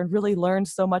months there and really learned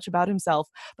so much about himself.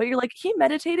 But you're like, he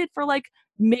meditated for like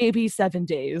maybe 7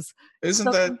 days.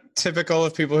 Isn't that typical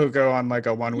of people who go on like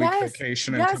a 1 week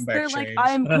vacation and come back they're changed?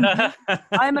 like,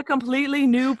 I'm a completely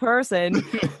new person.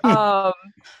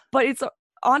 But it's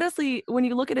honestly, when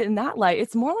you look at it in that light,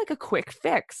 it's more like a quick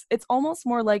fix. It's almost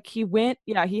more like he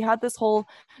had this whole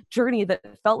journey that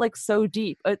felt like so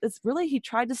deep. It's really, he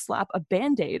tried to slap a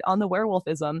Band-Aid on the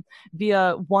werewolfism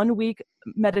via 1 week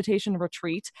meditation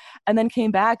retreat and then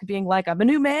came back being like, I'm a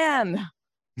new man.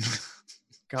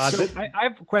 God, so I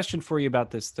have a question for you about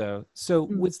this, though. So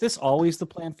was this always the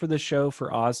plan for the show,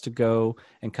 for Oz to go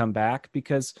and come back?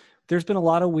 Because there's been a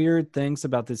lot of weird things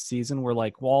about this season where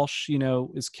like Walsh,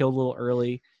 is killed a little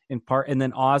early in part. And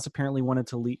then Oz apparently wanted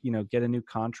to, get a new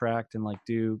contract and like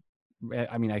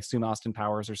I assume Austin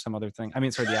Powers or some other thing.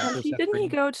 The actor. Didn't he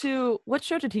go to, what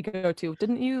show did he go to?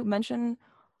 Didn't you mention?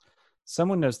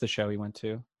 Someone knows the show he went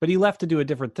to, but he left to do a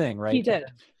different thing, right? He did.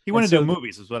 He wanted to do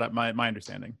movies is what my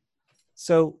understanding.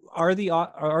 So are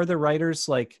the writers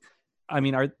like,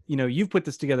 you've put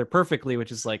this together perfectly,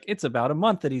 which is like, it's about a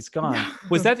month that he's gone.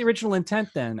 Was that the original intent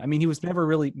then? He was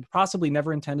possibly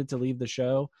never intended to leave the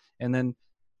show.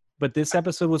 But this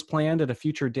episode was planned at a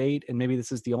future date. And maybe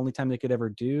this is the only time they could ever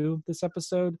do this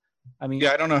episode. I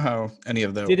don't know how any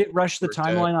of those. Did it rush the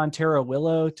timeline on Tara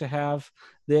Willow to have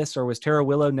this, or was Tara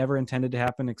Willow never intended to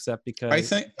happen except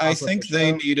because I think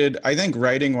they needed,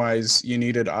 writing wise, you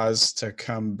needed Oz to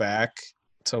come back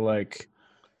to like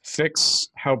fix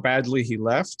how badly he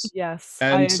left. Yes.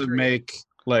 And to make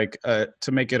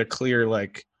it a clear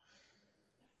like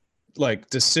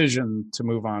decision to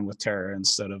move on with Tara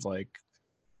instead of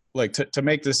to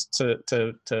make this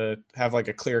to have like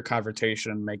a clear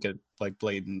confrontation, make it like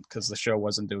blatant, because the show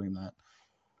wasn't doing that.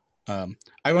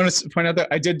 I want to point out that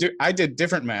I did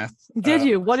different math. Did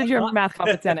you? What did your math come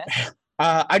with, Dennis?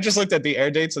 I just looked at the air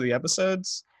dates of the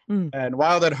episodes, and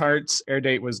Wild at Heart's air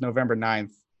date was November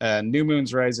 9th. New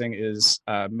Moon's Rising is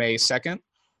May 2nd.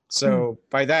 So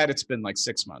by that, it's been like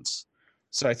 6 months.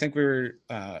 So I think we were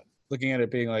looking at it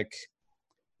being like,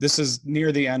 this is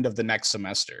near the end of the next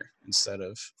semester instead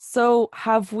of. So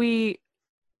have we?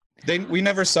 We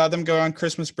never saw them go on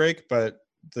Christmas break, but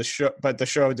the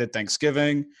show did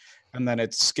Thanksgiving, and then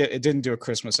it didn't do a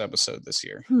Christmas episode this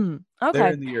year. Okay,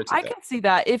 they're in the year today. I can see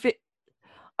that.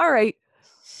 All right,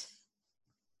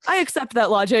 I accept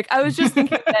that logic. I was just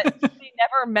thinking that they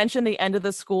never mentioned the end of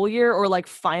the school year or like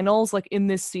finals, like in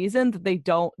this season,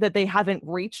 that they haven't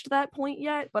reached that point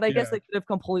yet. But I guess they could have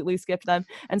completely skipped them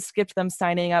and skipped them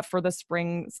signing up for the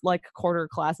spring like quarter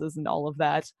classes and all of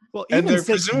that. Well, and they're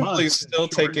presumably still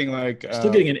taking like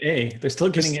still getting an A. They're still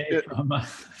getting A from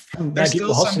Maggie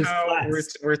Walsh's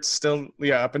class. We're still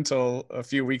up until a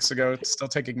few weeks ago still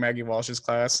taking Maggie Walsh's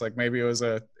class. Like maybe it was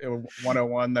a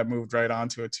 101 that moved right on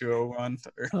to a 201.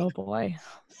 Oh boy.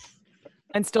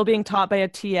 And still being taught by a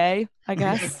TA, I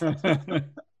guess. I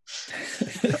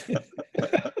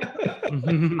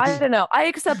don't know. I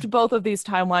accept both of these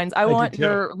timelines. I want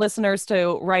your listeners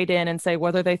to write in and say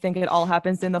whether they think it all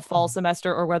happens in the fall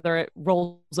semester or whether it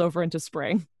rolls over into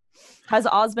spring. Has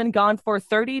Oz been gone for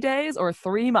 30 days or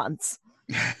 3 months?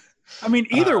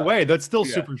 Either way, that's still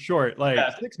super short.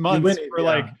 6 months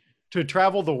for to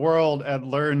travel the world and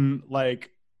learn like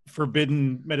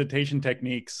forbidden meditation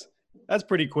techniques. That's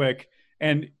pretty quick.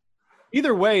 And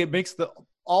either way, it makes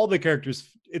all the characters,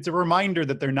 it's a reminder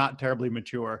that they're not terribly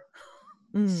mature.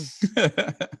 And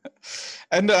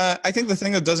I think the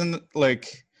thing that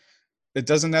it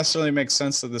doesn't necessarily make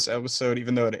sense that this episode,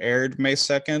 even though it aired May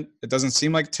 2nd, it doesn't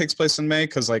seem like it takes place in May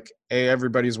because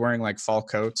everybody's wearing like fall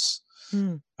coats.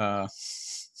 They're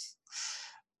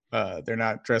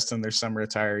not dressed in their summer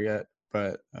attire yet,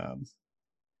 but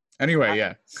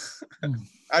anyway,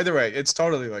 either way, it's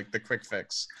totally like the quick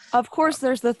fix. Of course,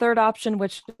 there's the third option,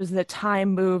 which is that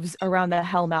time moves around the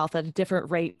Hellmouth at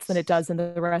different rates than it does in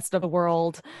the rest of the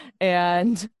world.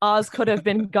 And Oz could have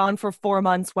been gone for 4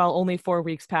 months while only 4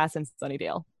 weeks pass in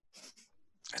Sunnydale.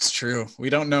 It's true. We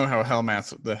don't know how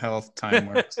the hell time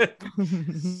works.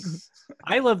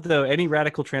 I love though any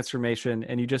radical transformation,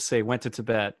 and you just say went to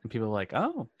Tibet, and people are like,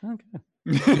 "Oh, okay."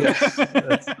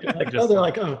 They're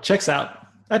like, "Oh, checks out.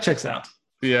 That checks out."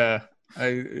 Yeah,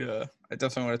 I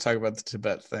definitely want to talk about the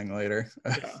Tibet thing later.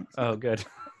 Oh, good.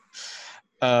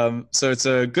 So it's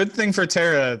a good thing for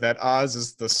Tara that Oz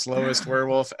is the slowest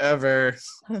werewolf ever.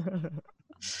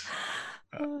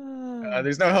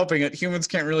 There's no helping it. Humans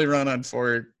can't really run on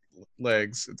 4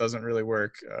 legs. It doesn't really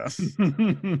work.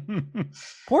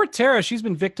 Poor Tara, she's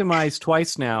been victimized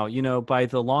twice now, by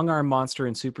the long arm monster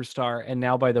in Superstar and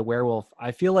now by the werewolf.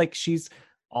 I feel like she's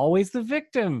always the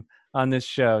victim on this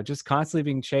show, just constantly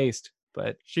being chased.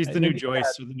 But she's the new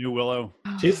Joyce or the new Willow.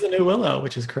 She's the new Willow,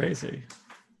 which is crazy.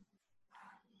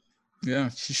 Yeah,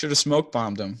 she should have smoke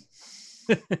bombed him.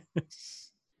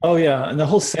 Oh yeah, and the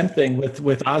whole scent thing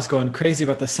with Oz going crazy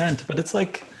about the scent, but it's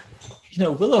like,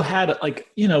 Willow had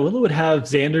Willow would have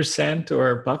Xander's scent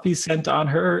or Buffy's scent on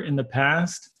her in the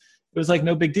past. It was like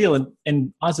no big deal,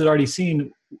 and Oz had already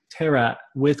seen Tara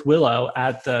with Willow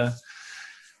at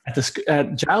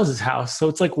Giles's house. So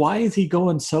it's like, why is he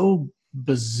going so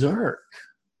berserk?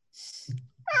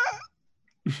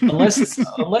 unless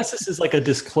this is like a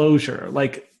disclosure,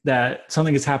 like that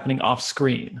something is happening off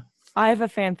screen. I have a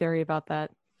fan theory about that.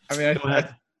 I mean, Go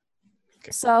ahead.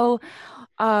 So,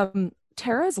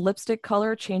 Tara's lipstick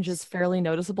color changes fairly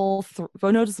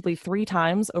noticeably 3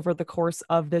 times over the course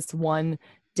of this one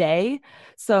day.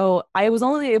 So I was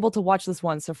only able to watch this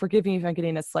once, so forgive me if I'm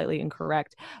getting this slightly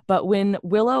incorrect. But when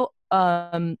Willow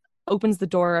opens the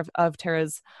door of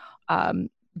Tara's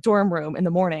dorm room in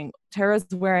the morning, Tara's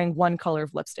wearing one color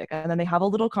of lipstick, and then they have a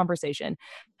little conversation.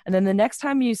 And then the next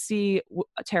time you see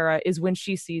Tara is when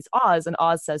she sees Oz, and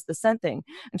Oz says the scent thing,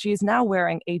 and she is now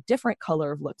wearing a different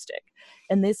color of lipstick.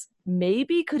 And this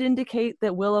maybe could indicate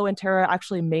that Willow and Tara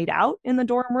actually made out in the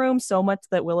dorm room so much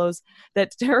that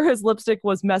Tara's lipstick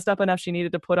was messed up enough she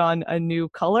needed to put on a new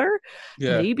color.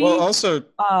 Yeah. Maybe. Well, also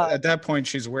at that point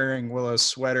she's wearing Willow's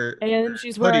sweater, and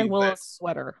she's wearing Willow's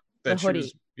sweater, the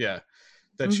hoodie.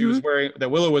 She was wearing, that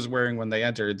Willow was wearing when they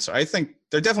entered. So I think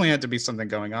there definitely had to be something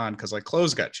going on because like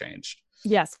clothes got changed.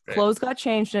 Yes, right? Clothes got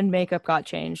changed and makeup got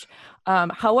changed.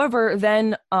 However,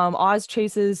 then Oz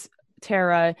chases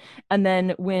Tara, and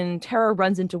then when Tara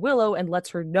runs into Willow and lets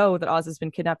her know that Oz has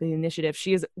been kidnapped in the initiative,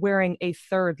 she is wearing a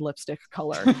third lipstick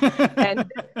color. And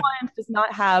this one does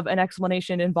not have an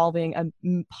explanation involving a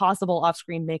possible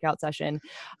off-screen makeout session.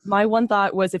 My one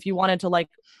thought was, if you wanted to like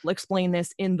explain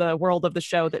this in the world of the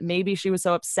show, that maybe she was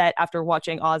so upset after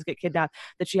watching Oz get kidnapped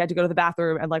that she had to go to the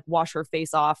bathroom and like wash her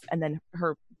face off, and then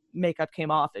her makeup came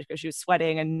off because she was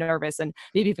sweating and nervous and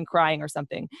maybe even crying or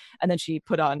something, and then she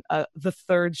put on the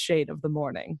third shade of the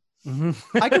morning.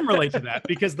 I can relate to that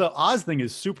because the Oz thing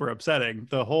is super upsetting.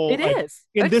 The whole is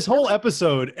in this whole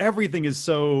episode, everything is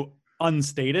so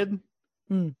unstated.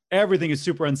 Everything is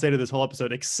super unstated this whole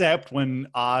episode, except when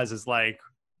Oz is like,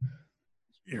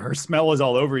 her smell is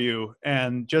all over you,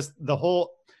 and just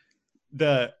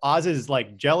the Oz's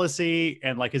like jealousy,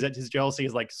 and like his jealousy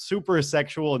is like super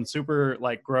sexual and super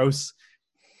like gross,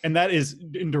 and that is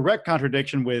in direct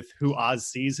contradiction with who Oz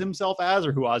sees himself as,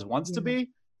 or who Oz wants to be.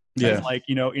 As like,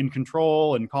 in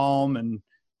control and calm, and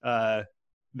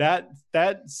that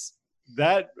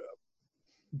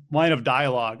line of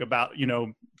dialogue about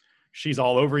she's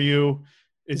all over you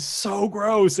is so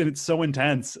gross, and it's so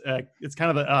intense. It's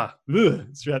kind of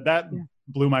that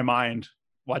blew my mind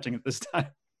watching it this time.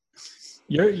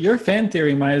 Your fan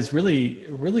theory, Maya, is really,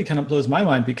 really kind of blows my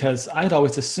mind, because I had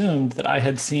always assumed that I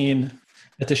had seen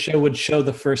that the show would show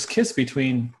the first kiss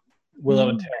between Willow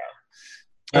and Tara.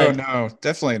 Oh no,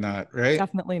 definitely not, right?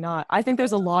 Definitely not. I think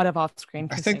there's a lot of off-screen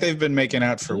kissing. I think they've been making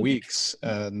out for weeks,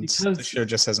 and the show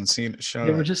just hasn't shown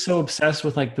They were just so obsessed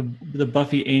with like the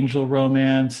Buffy Angel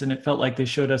romance, and it felt like they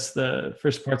showed us the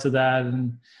first parts of that.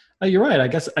 And you're right. I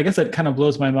guess it kind of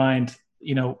blows my mind,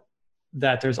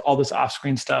 that there's all this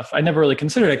off-screen stuff. I never really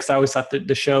considered it because I always thought that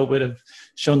the show would have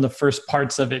shown the first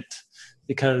parts of it,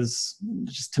 because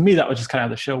just to me that was just kind of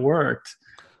how the show worked.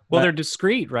 Well, they're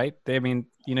discreet, right?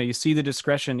 You see the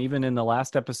discretion even in the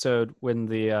last episode when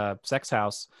the sex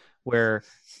house, where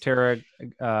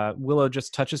Willow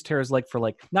just touches Tara's leg for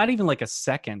like not even like a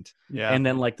second, and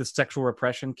then like the sexual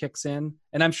repression kicks in.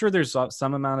 And I'm sure there's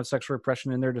some amount of sexual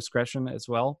repression in their discretion as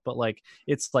well, but like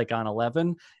it's like on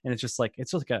 11, and it's just like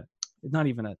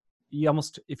you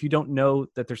almost, if you don't know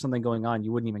that there's something going on,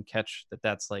 you wouldn't even catch that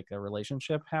that's like a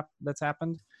relationship that's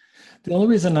happened. The only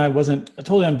reason I wasn't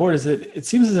totally on board is that it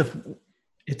seems as if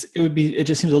it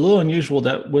just seems a little unusual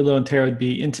that Willow and Tara would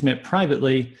be intimate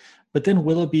privately, but then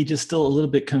Willow be just still a little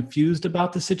bit confused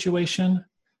about the situation.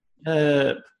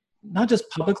 not just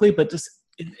publicly, but just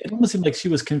it almost seemed like she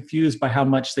was confused by how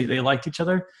much they liked each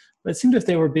other. But it seemed if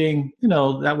they were being,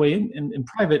 that way in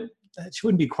private, she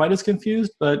wouldn't be quite as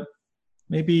confused. But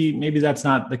maybe that's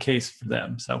not the case for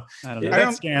them. So I don't know. I That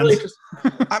don't- scans. I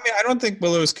mean, I don't think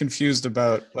Willow is confused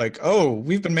about like, oh,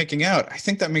 we've been making out. I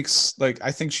think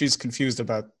I think she's confused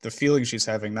about the feeling she's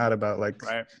having, not about like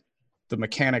Right. the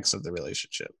mechanics of the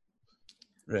relationship.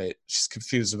 Right. She's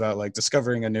confused about like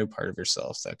discovering a new part of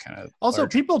yourself. That kind of Also,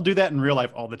 people do that in real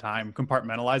life all the time.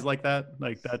 Compartmentalize like that.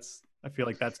 Like I feel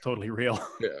like that's totally real.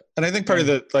 Yeah. And I think part of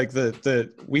the like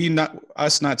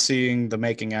us not seeing the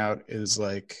making out is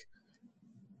like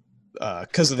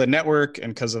because of the network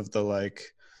and because of the like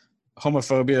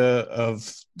homophobia of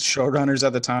showrunners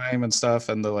at the time and stuff,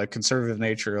 and the like conservative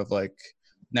nature of like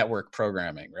network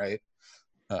programming, right?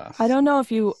 I don't know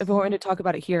if we're going to talk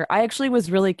about it here. I actually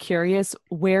was really curious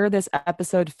where this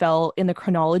episode fell in the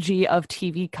chronology of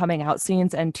TV coming out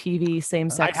scenes and TV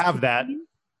same-sex. I have that.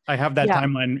 I have that Yeah.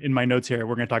 timeline in my notes here.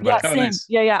 We're going to talk Yeah, about it. Oh, same. nice.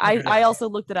 Yeah. I also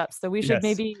looked it up. So we should Yes.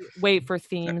 maybe wait for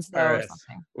themes though All or right.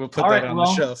 something. We'll put All that right, on well-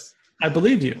 the shelf. I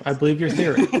believe you. I believe your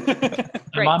theory. I'm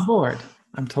Great. on board.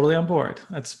 I'm totally on board.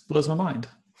 That blows my mind.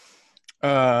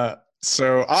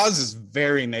 So Oz is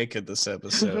very naked this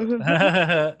episode.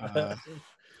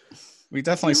 We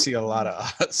definitely see a lot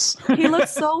of Oz. He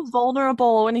looks so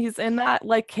vulnerable when he's in that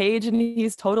like cage and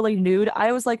he's totally nude.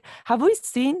 I was like, have we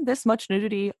seen this much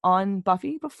nudity on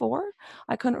Buffy before?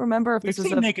 I couldn't remember if We've this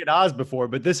is seen Naked Oz before,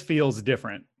 but this feels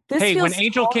different. this Hey, when feels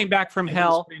Angel so- came back from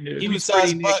hell, he was saw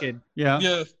his pretty butt. naked.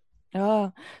 Yeah. Yeah.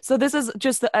 So this is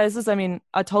just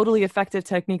a totally effective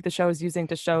technique the show is using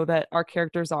to show that our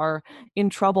characters are in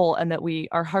trouble and that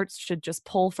our hearts should just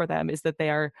pull for them, is that they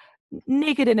are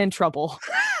naked and in trouble.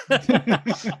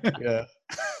 Yeah.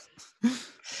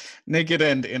 Naked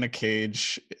and in a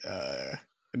cage,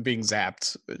 and being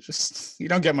zapped. You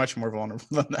don't get much more vulnerable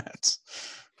than that.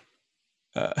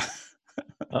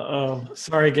 Uh-oh.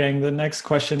 Sorry, gang. The next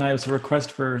question, I have a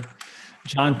request for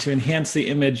John to enhance the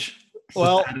image.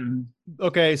 Well,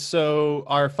 okay, so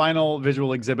our final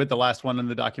visual exhibit, the last one in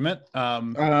the document.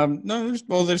 No,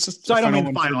 there's just. So I don't mean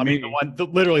one the for final. I mean me.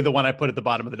 literally the one I put at the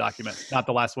bottom of the document, not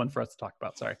the last one for us to talk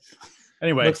about. Sorry.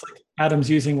 Anyway, Looks like Adam's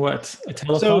using what? A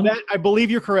telephone? so that I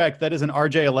believe you're correct. That is an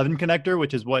RJ11 connector,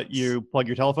 which is what you plug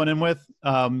your telephone in with.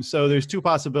 So there's two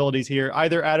possibilities here.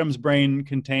 Either Adam's brain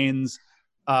contains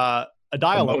a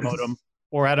dial-up modem,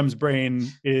 or Adam's brain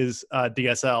is a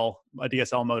DSL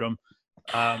modem.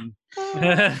 I'd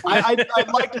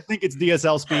like to think it's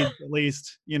DSL speed at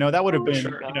least. That would have been,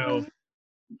 Sure.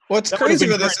 What's that would've crazy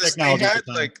been with this current is technology at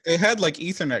the time. they had like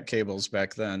Ethernet cables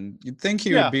back then. You'd think he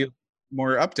Yeah. would be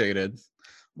more updated.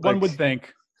 one Like, would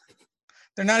think.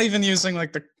 they're not even using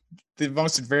like the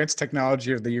most advanced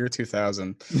technology of the year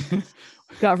 2000.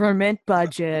 Government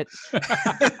budget.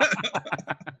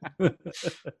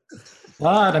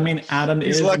 But I mean, Adam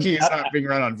He's is lucky he's not being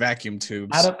run on vacuum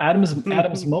tubes.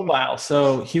 Adam's mobile,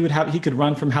 so he could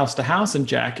run from house to house and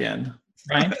jack in,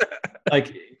 right?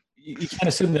 Like you can't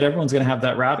assume that everyone's going to have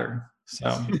that router. So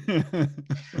I'm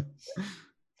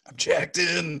jacked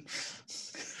in.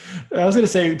 I was going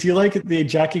to say, do you like the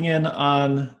jacking in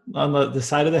on the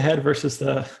side of the head versus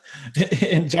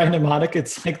in Gynamonic?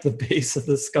 It's like the base of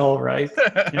the skull, right?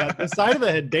 Yeah, the side of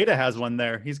the head. Data has one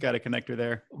there. He's got a connector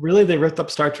there. Really, they ripped up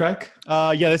Star Trek.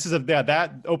 Yeah, this is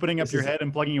that opening up This your is- head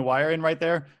and plugging your wire in right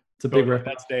there. It's a big Totally, rip.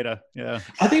 that's Data. Yeah.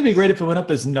 I think it'd be great if it went up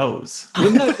his nose.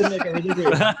 Wouldn't that have been like a really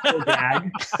great visual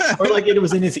gag? Or like it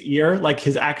was in his ear, like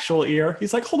his actual ear.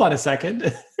 He's like, hold on a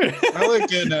second. I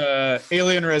like in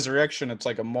Alien Resurrection, it's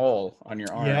like a mole on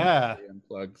your arm. Yeah. that you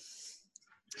unplug.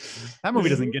 That movie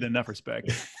doesn't get enough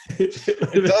respect.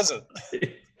 It doesn't.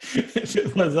 If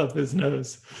it was up his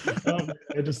nose. I'm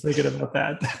just thinking about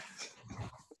that.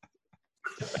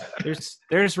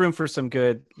 There's room for some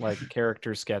good like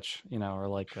character sketch, or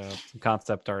like some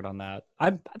concept art on that.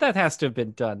 That has to have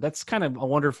been done. That's kind of a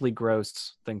wonderfully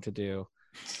gross thing to do.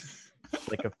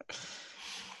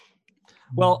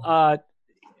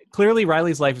 Clearly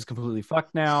Riley's life is completely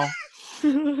fucked now.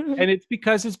 And it's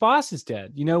because his boss is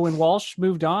dead. When Walsh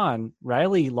moved on,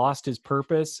 Riley lost his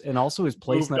purpose and also his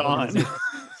place in Moved that on.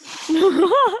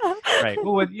 organization. Right.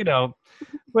 Well,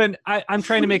 when I'm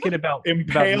trying to make it about me.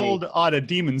 Impaled on a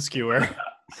demon skewer.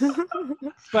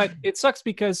 But it sucks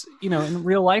because, in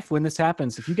real life, when this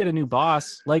happens, if you get a new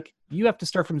boss, like you have to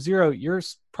start from zero, you're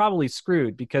probably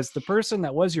screwed because the person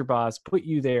that was your boss put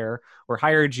you there or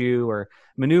hired you or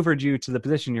maneuvered you to the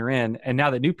position you're in. And now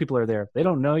that new people are there, they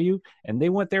don't know you and they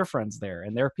want their friends there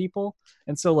and their people.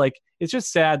 And so like, it's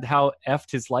just sad how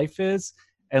effed his life is.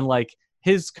 And like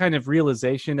his kind of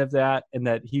realization of that and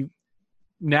that he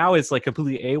now is like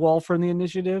completely AWOL from the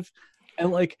initiative.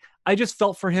 And like, I just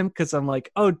felt for him because I'm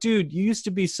like, oh, dude, you used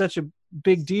to be such a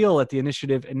big deal at the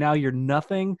initiative, and now you're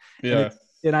nothing. Yeah.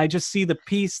 And I just see the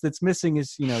piece that's missing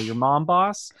is, your mom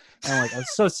boss. And I'm like, I'm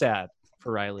so sad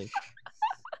for Riley.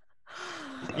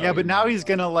 Yeah, but now he's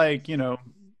gonna like,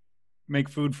 make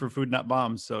food for Food Not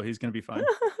Bombs, so he's gonna be fine.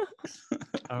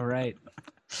 All right.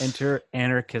 Enter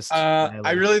anarchist. I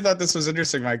Riley. really thought this was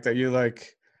interesting, Mike, that you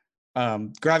like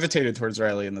gravitated towards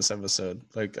Riley in this episode.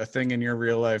 Like a thing in your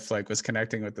real life like was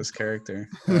connecting with this character.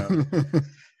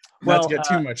 Not to get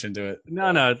too much into it.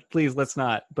 No, please, let's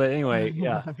not. But anyway,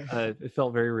 yeah, it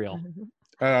felt very real.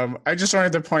 I just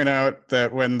wanted to point out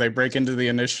that when they break into the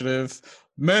initiative,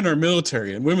 men are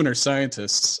military and women are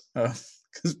scientists.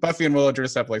 Because Buffy and Willow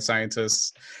dress up like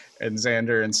scientists, and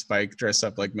Xander and Spike dress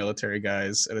up like military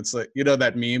guys. And it's like,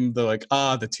 that meme, the like,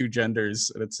 the two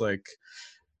genders. And it's like,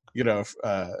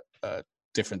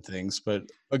 different things. But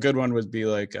a good one would be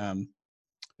like, in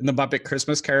the Muppet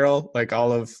Christmas Carol, like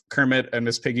all of Kermit and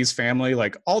Miss Piggy's family,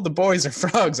 like all the boys are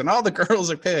frogs and all the girls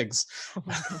are pigs.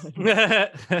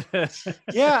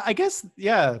 Yeah, I guess,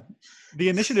 the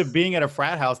initiative being at a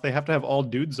frat house, they have to have all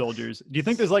dude soldiers. Do you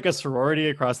think there's like a sorority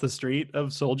across the street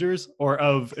of soldiers or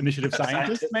of initiative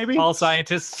scientists, maybe? All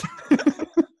scientists.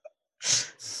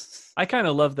 I kind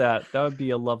of love that. That would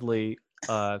be a lovely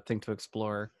thing to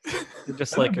explore.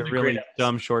 Just like a really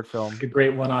dumb short film. A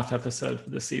great one-off episode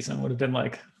for this season would have been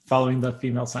like following the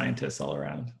female scientists all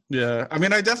around. Yeah, I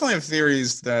mean, I definitely have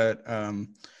theories that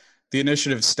the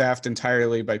initiative staffed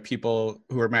entirely by people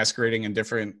who are masquerading in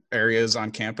different areas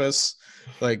on campus.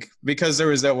 Like, because there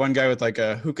was that one guy with like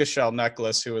a hookah shell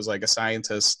necklace who was like a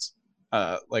scientist,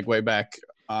 like way back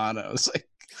on. I was like,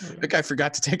 that guy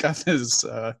forgot to take off his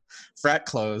frat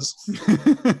clothes.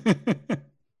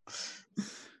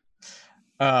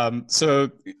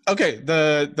 So, okay,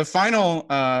 the final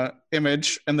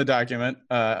image in the document,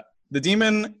 the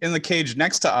demon in the cage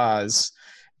next to Oz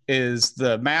is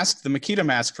the mask, the Makita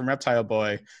mask from Reptile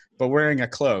Boy, but wearing a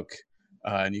cloak.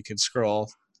 And you can scroll.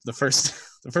 The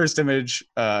first image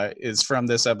is from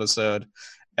this episode,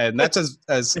 and that's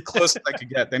as close as I could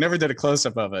get. They never did a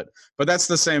close-up of it, but that's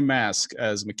the same mask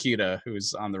as Makita,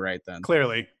 who's on the right then.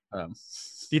 Clearly. Do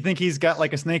you think he's got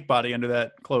like a snake body under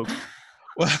that cloak?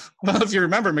 Well, if you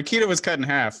remember, Makita was cut in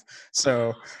half,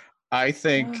 so I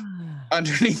think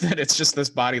underneath it, it's just this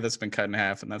body that's been cut in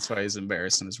half, and that's why he's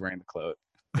embarrassed and is wearing the cloak.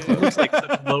 It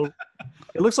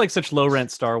looks like such low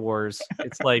rent Star Wars.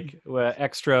 It's like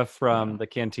extra from the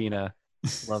cantina.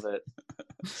 Love it.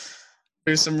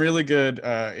 There's some really good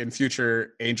in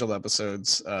future Angel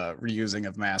episodes reusing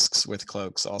of masks with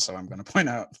cloaks. Also, I'm going to point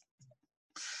out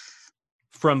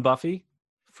from Buffy.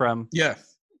 Yeah,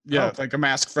 like a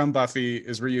mask from Buffy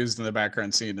is reused in the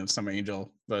background scene of some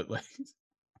Angel, but like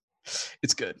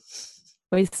it's good.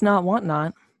 Waste not, want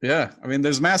not. Yeah, I mean,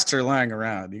 there's masks are lying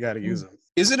around. You got to use them.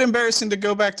 Is it embarrassing to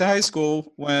go back to high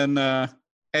school when A,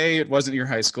 it wasn't your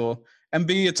high school, and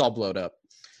B, it's all blowed up?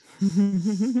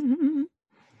 Just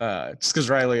because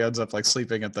Riley ends up like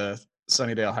sleeping at the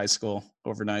Sunnydale High School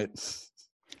overnight.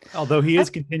 Although he is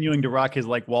continuing to rock his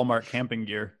like Walmart camping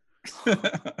gear.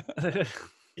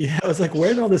 Yeah, I was like, where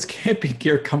did all this camping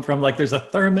gear come from? Like, there's a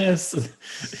thermos.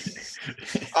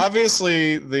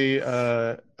 Obviously, you've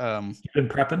been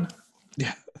prepping?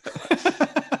 Yeah.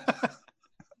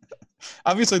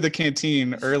 Obviously, the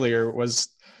canteen earlier was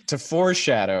to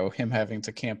foreshadow him having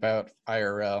to camp out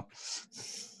IRL.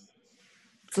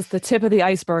 It's just the tip of the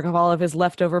iceberg of all of his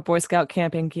leftover Boy Scout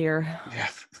camping gear. Yeah.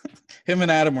 Him and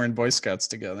Adam were in Boy Scouts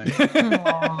together.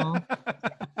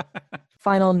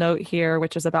 Final note here,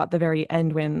 which is about the very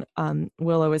end when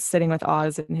Willow is sitting with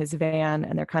Oz in his van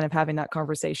and they're kind of having that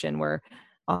conversation where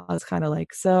Oz kind of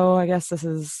like, so I guess this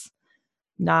is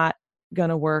not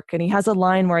gonna work. And he has a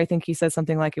line where I think he says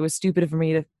something like, it was stupid of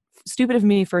me to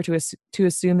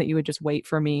assume that you would just wait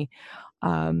for me.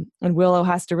 And Willow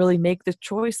has to really make the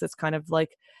choice that's kind of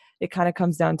like, it kind of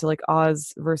comes down to like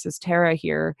Oz versus Tara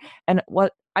here. And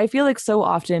what I feel like so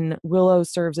often Willow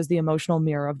serves as the emotional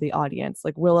mirror of the audience.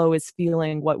 Like Willow is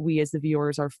feeling what we as the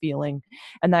viewers are feeling.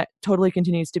 And that totally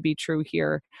continues to be true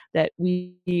here, that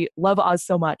we love Oz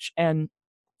so much, and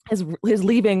his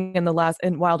leaving in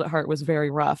Wild at Heart was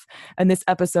very rough. And this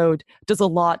episode does a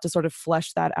lot to sort of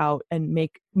flesh that out and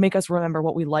make us remember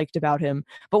what we liked about him.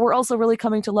 But we're also really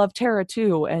coming to love Tara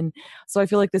too. And so I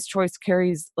feel like this choice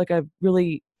carries like a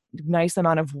really nice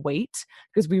amount of weight,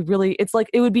 because it's like,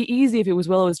 it would be easy if it was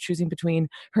Willow is choosing between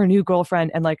her new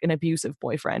girlfriend and like an abusive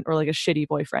boyfriend or like a shitty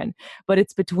boyfriend, but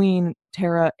it's between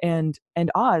Tara and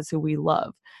Oz, who we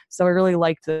love. So I really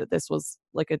liked that this was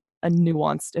like a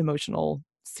nuanced emotional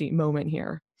moment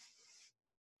here.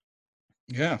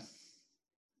 Yeah.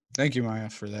 Thank you, Maya,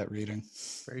 for that reading.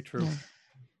 Very true. Yeah.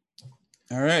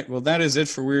 All right. Well, that is it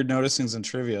for weird noticings and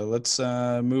trivia. Let's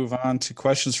move on to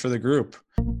questions for the group.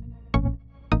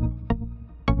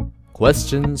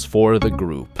 Questions for the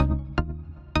group.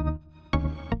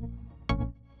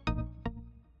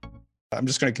 I'm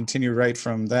just going to continue right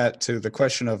from that to the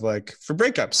question of like, for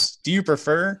breakups, do you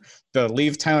prefer to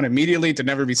leave town immediately to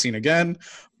never be seen again,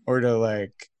 or to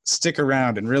like stick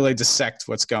around and really dissect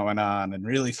what's going on and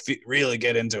really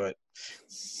get into it?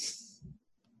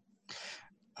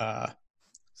 I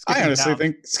Skipping honestly town.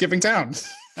 think skipping town.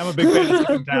 I'm a big fan of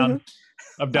skipping town.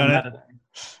 I've done it.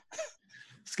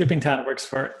 Skipping town works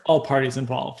for all parties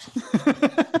involved.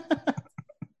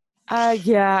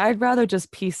 Yeah, I'd rather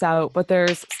just peace out, but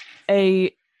there's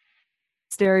a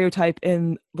stereotype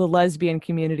in the lesbian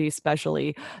community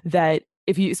especially that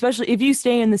especially if you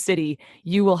stay in the city,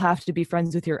 you will have to be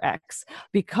friends with your ex,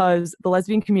 because the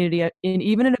lesbian community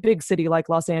even in a big city like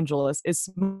Los Angeles is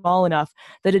small enough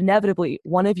that inevitably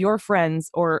one of your friends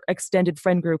or extended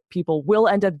friend group people will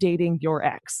end up dating your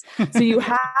ex. So you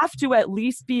have to at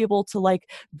least be able to like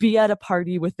be at a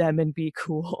party with them and be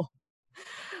cool.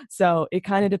 So it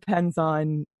kind of depends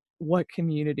on what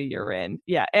community you're in.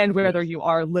 Yeah. And whether you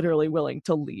are literally willing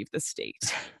to leave the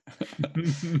state.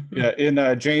 Yeah.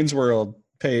 In Jane's World,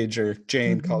 Paige or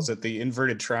Jane calls it the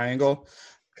inverted triangle,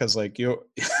 because like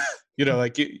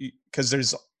because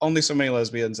there's only so many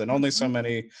lesbians and only so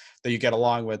many that you get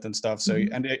along with and stuff. So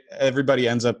everybody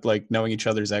ends up like knowing each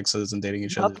other's exes and dating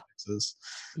each other's exes.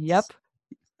 Yep.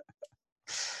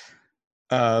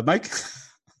 Mike?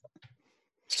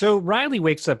 So Riley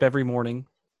wakes up every morning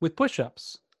with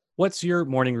push-ups. What's your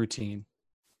morning routine?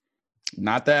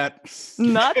 Not that.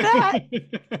 Not that.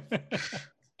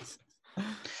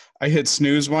 I hit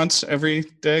snooze once every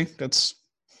day. That's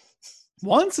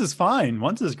Once is fine.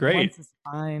 Once is great. Once is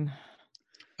fine.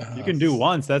 You can do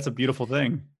once. That's a beautiful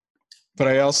thing. But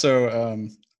I also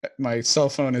my cell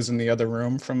phone is in the other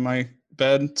room from my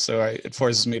bed, so it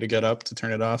forces me to get up to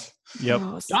turn it off. Yep.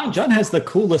 Oh, John has the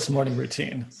coolest morning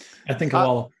routine, I think, of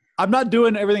all. I'm not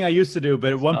doing everything I used to do,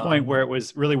 but at one point where it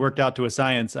was really worked out to a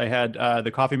science, I had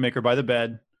the coffee maker by the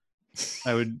bed.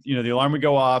 I would, the alarm would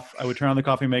go off. I would turn on the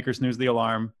coffee maker, snooze the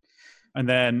alarm, and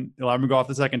then the alarm would go off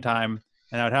the second time.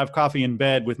 And I would have coffee in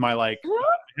bed with my I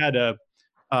had a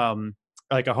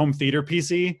home theater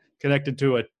PC connected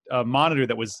to a monitor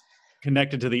that was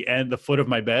connected to the foot of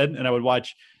my bed, and I would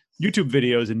watch YouTube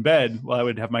videos in bed while I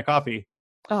would have my coffee.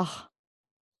 Oh,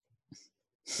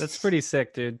 That's pretty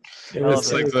sick, dude.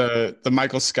 It's like the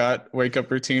Michael Scott wake up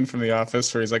routine from The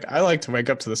Office, where he's like, I like to wake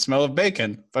up to the smell of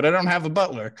bacon, but I don't have a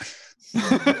butler. So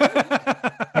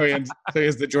he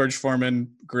has the George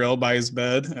Foreman grill by his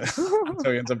bed.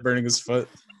 So he ends up burning his foot.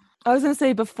 I was going to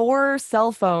say, before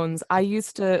cell phones,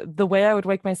 the way I would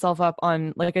wake myself up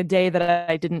on like a day that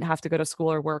I didn't have to go to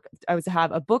school or work, I would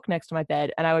have a book next to my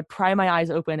bed and I would pry my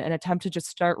eyes open and attempt to just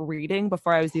start reading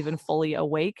before I was even fully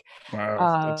awake.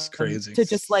 Wow, that's crazy. To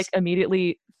just like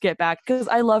immediately get back, because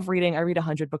I love reading. I read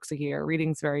 100 books a year.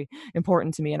 Reading's very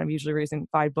important to me, and I'm usually reading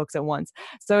 5 books at once.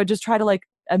 So I just try to like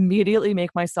immediately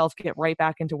make myself get right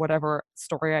back into whatever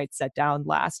story I'd set down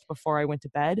last before I went to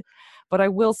bed. But I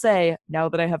will say, now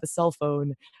that I have a cell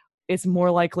phone, it's more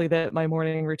likely that my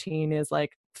morning routine is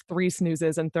like 3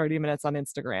 snoozes and 30 minutes on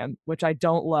Instagram, which I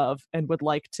don't love and would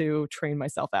like to train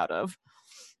myself out of.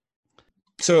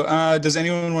 So does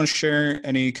anyone want to share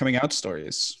any coming out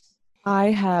stories?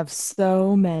 I have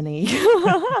so many.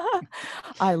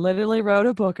 I literally wrote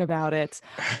a book about it.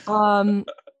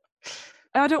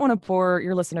 I don't want to bore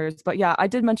your listeners, but yeah, I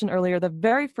did mention earlier the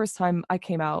very first time I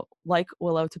came out like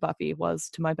Willow to Buffy was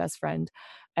to my best friend.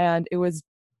 And it was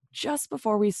just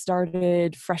before we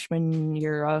started freshman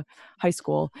year high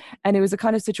school. And it was a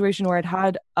kind of situation where I'd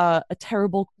had a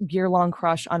terrible year-long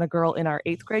crush on a girl in our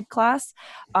 8th grade class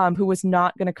who was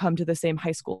not going to come to the same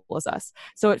high school as us.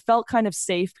 So it felt kind of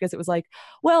safe because it was like,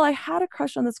 well, I had a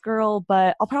crush on this girl,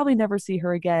 but I'll probably never see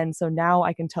her again. So now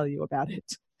I can tell you about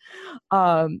it.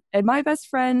 And my best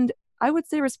friend, I would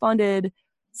say, responded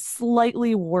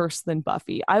slightly worse than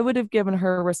Buffy. I would have given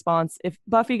her a response. If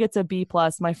Buffy gets a B+,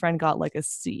 my friend got like a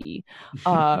C,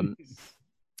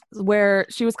 where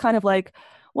she was kind of like,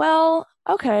 well,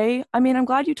 okay. I mean, I'm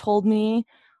glad you told me.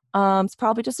 It's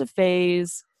probably just a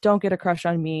phase. Don't get a crush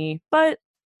on me. But,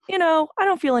 I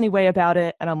don't feel any way about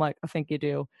it. And I'm like, I think you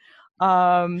do.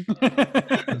 But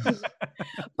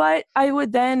I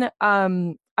would then,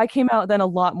 I came out then a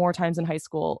lot more times in high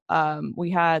school.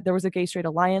 There was a gay straight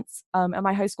alliance at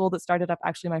my high school that started up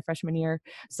actually my freshman year.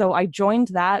 So I joined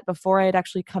that before I had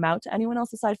actually come out to anyone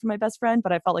else aside from my best friend,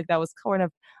 but I felt like that was kind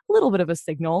of a little bit of a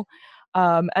signal.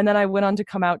 And then I went on to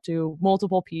come out to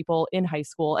multiple people in high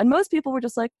school, and most people were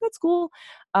just like, that's cool.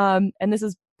 And this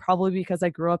is probably because I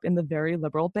grew up in the very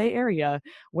liberal Bay Area,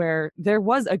 where there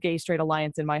was a gay straight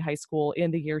alliance in my high school in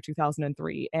the year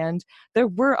 2003. And there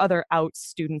were other out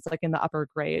students like in the upper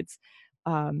grades.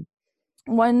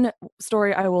 One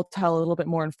story I will tell a little bit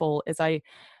more in full is I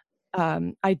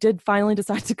did finally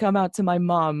decide to come out to my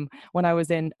mom when I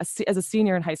was as a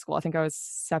senior in high school. I think I was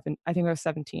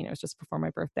 17. It was just before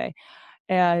my birthday.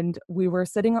 And we were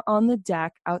sitting on the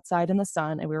deck outside in the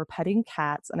sun, and we were petting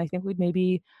cats. And I think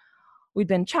we'd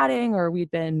been chatting or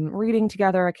we'd been reading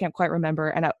together. I can't quite remember.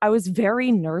 And I was very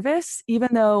nervous, even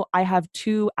though I have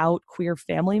 2 out queer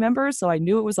family members. So I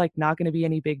knew it was like not going to be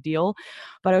any big deal.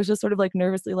 But I was just sort of like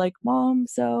nervously like, Mom,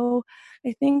 so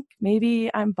I think maybe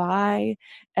I'm bi.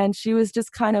 And she was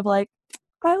just kind of like,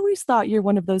 I always thought you're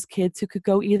one of those kids who could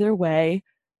go either way.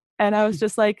 And I was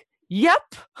just like,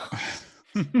 yep.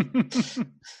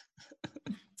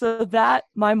 So that,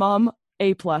 my mom,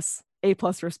 A+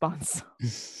 response.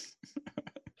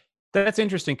 That's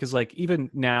interesting because like even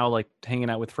now, like hanging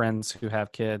out with friends who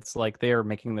have kids, like they are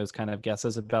making those kind of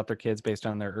guesses about their kids based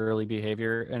on their early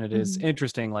behavior. And it is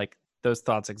interesting, like those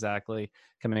thoughts exactly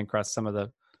coming across some of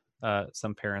the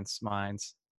some parents'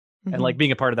 minds. And like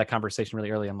being a part of that conversation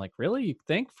really early. I'm like, really? You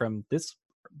think from this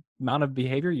amount of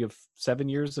behavior, you have 7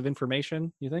 years of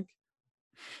information, you think?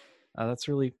 That's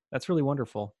really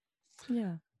wonderful.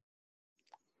 Yeah.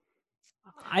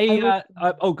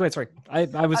 Oh, go ahead. Sorry.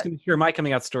 I was going to share my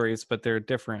coming out stories, but they're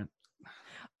different.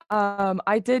 I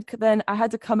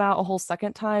had to come out a whole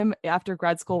second time after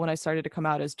grad school when I started to come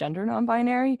out as gender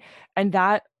non-binary. And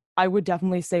that I would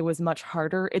definitely say was much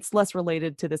harder. It's less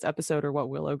related to this episode or what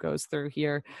Willow goes through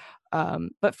here.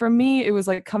 But for me, it was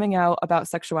like coming out about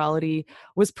sexuality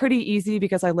was pretty easy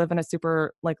because I live in a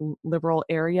super like liberal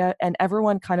area, and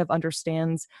everyone kind of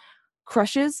understands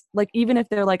crushes. Like even if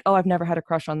they're like, oh, I've never had a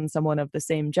crush on someone of the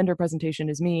same gender presentation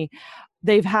as me,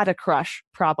 they've had a crush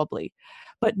probably.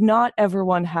 But not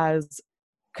everyone has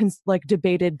like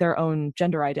debated their own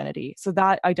gender identity. So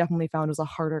that I definitely found was a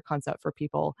harder concept for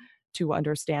people to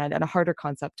understand and a harder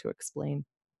concept to explain.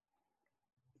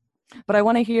 But I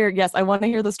want to hear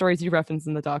the stories you referenced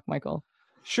in the doc, Michael.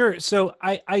 Sure. So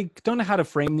I don't know how to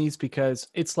frame these because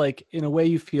it's like in a way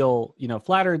you feel,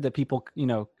 flattered that people,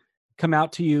 come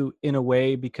out to you in a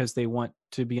way because they want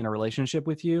to be in a relationship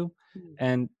with you.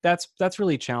 And that's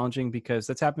really challenging because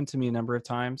that's happened to me a number of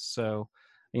times. So,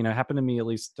 it happened to me at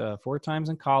least 4 times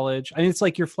in college. I mean, it's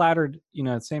like you're flattered,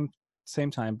 at the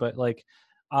same time, but like,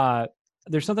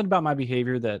 there's something about my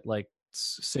behavior that like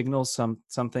signals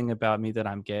something about me that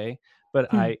I'm gay,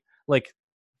 but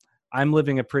I'm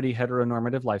living a pretty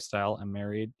heteronormative lifestyle. I'm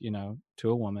married, to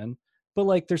a woman, but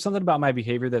like, there's something about my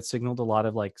behavior that signaled a lot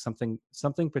of like something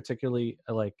particularly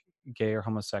like gay or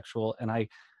homosexual. And I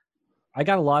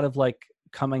got a lot of like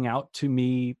coming out to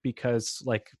me because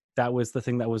like, that was the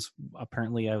thing that was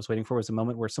apparently I was waiting for, was a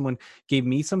moment where someone gave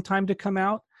me some time to come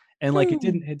out. And like, it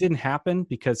didn't happen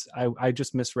because I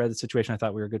just misread the situation. I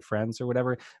thought we were good friends or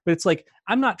whatever, but it's like,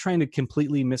 I'm not trying to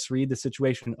completely misread the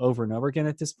situation over and over again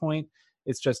at this point.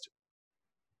 It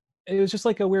was just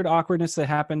like a weird awkwardness that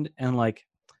happened. And like,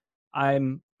 I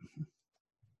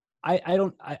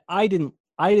didn't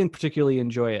particularly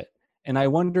enjoy it. And I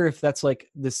wonder if that's like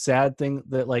this sad thing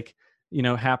that like,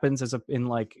 happens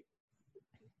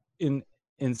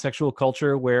in sexual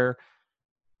culture where,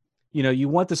 you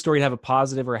want the story to have a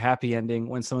positive or a happy ending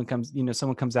when someone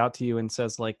comes out to you and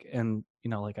says like, and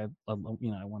like, I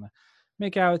want to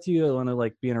make out with you. I want to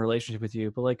like be in a relationship with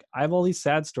you. But like, I have all these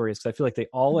sad stories because I feel like they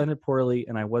all ended poorly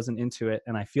and I wasn't into it.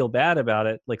 And I feel bad about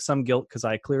it. Like some guilt because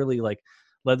I clearly like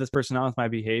led this person on with my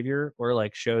behavior or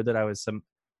like showed that I was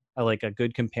like a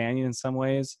good companion in some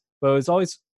ways. But it was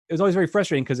always very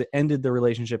frustrating because it ended the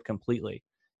relationship completely,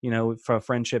 for a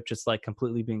friendship just like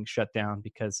completely being shut down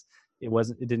because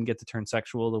it didn't get to turn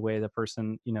sexual the way the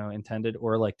person, intended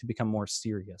or like to become more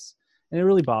serious. And it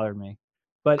really bothered me.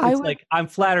 But like, I'm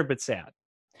flattered but sad.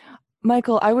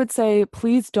 Michael, I would say,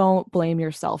 please don't blame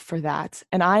yourself for that.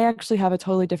 And I actually have a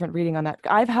totally different reading on that.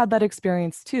 I've had that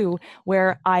experience too,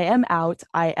 where I am out,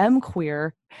 I am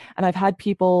queer, and I've had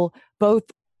people, both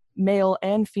male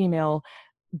and female,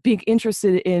 be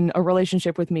interested in a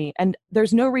relationship with me. And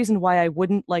there's no reason why I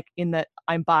wouldn't, like, in that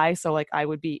I'm bi, so like I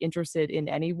would be interested in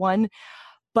anyone,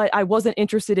 but I wasn't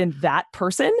interested in that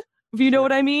person, if you know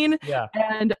what I mean. Yeah.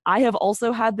 And I have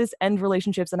also had this end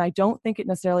relationships, and I don't think it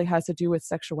necessarily has to do with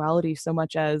sexuality so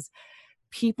much as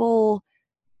people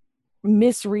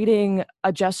misreading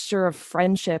a gesture of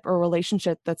friendship or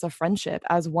relationship that's a friendship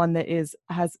as one that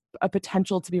has a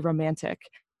potential to be romantic.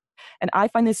 And I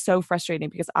find this so frustrating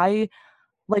because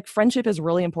friendship is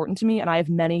really important to me, and I have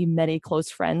many, many close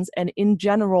friends. And in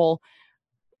general,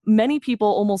 many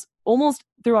people almost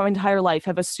throughout my entire life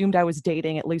have assumed I was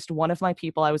dating at least one of my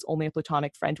people I was only a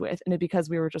platonic friend with. And because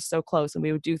we were just so close, and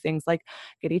we would do things like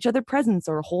get each other presents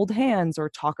or hold hands or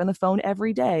talk on the phone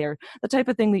every day, or the type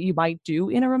of thing that you might do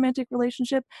in a romantic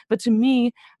relationship. But to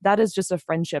me, that is just a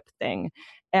friendship thing.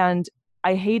 And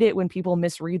I hate it when people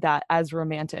misread that as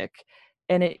romantic.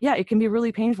 And it can be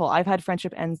really painful. I've had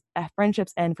friendships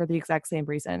end for the exact same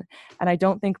reason. And I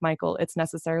don't think, Michael, it's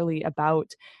necessarily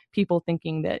about people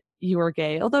thinking that you are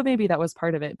gay, although maybe that was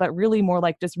part of it, but really more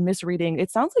like just misreading.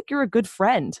 It sounds like you're a good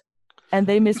friend, and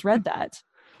they misread that.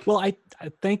 Well, I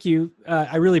thank you.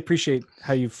 I really appreciate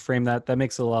how you frame that. That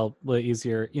makes it a little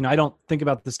easier. I don't think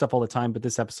about this stuff all the time, but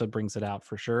this episode brings it out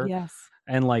for sure. Yes.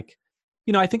 And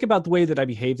I think about the way that I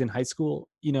behaved in high school,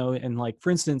 and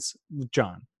for instance,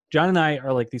 John and I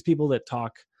are like these people that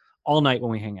talk all night when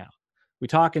we hang out. We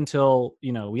talk until,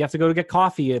 we have to go to get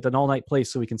coffee at an all-night place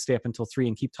so we can stay up until 3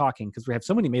 and keep talking because we have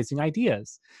so many amazing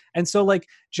ideas. And so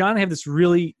John and I have this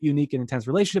really unique and intense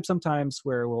relationship sometimes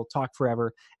where we'll talk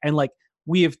forever. And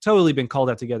we have totally been called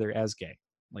out together as gay.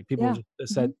 People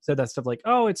just said that stuff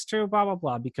oh, it's true, blah, blah,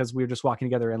 blah, because we were just walking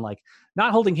together and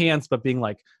not holding hands, but being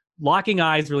locking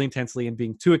eyes really intensely and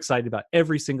being too excited about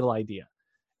every single idea.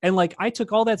 And I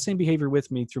took all that same behavior with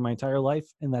me through my entire life.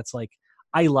 And that's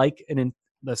I like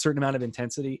a certain amount of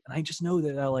intensity. And I just know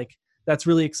that that's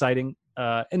really exciting.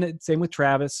 And same with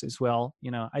Travis as well.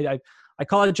 I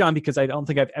call it John because I don't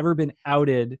think I've ever been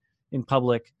outed in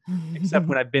public except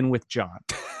when I've been with John.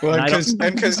 Well,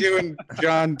 because you and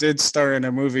John did star in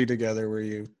a movie together where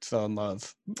you fell in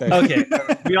love. Okay.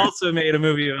 We also made a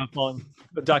movie a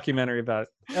documentary about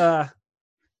it.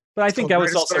 But I think that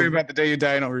was also story about the day you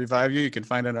die and I'll revive you. You can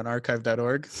find it on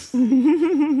archive.org.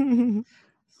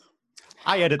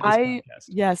 I edit this podcast.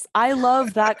 Yes, I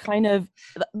love that kind of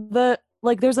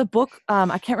there's a book,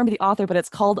 I can't remember the author, but it's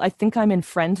called I Think I'm in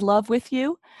Friend Love with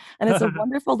You. And it's a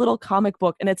wonderful little comic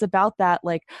book. And it's about that.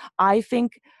 I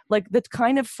think the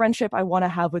kind of friendship I want to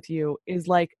have with you is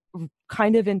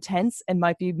kind of intense and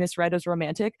might be misread as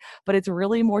romantic, but it's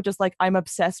really more just I'm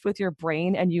obsessed with your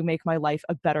brain and you make my life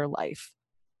a better life.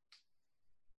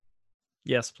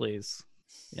 Yes, please.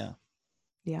 Yeah.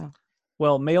 Yeah.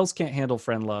 Well, males can't handle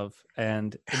friend love,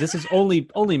 and this is only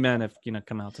men have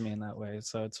come out to me in that way.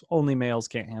 So it's only males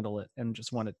can't handle it and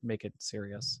just want to make it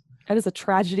serious. It is a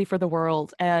tragedy for the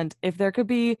world, and if there could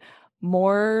be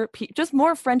more just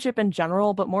more friendship in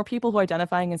general, but more people who are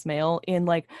identifying as male in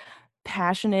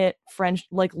passionate friend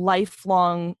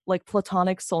lifelong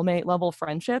platonic soulmate level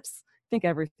friendships, I think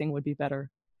everything would be better.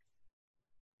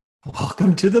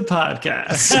 Welcome to the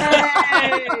podcast.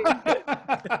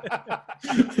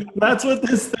 That's what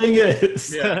this thing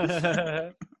is.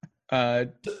 Yeah.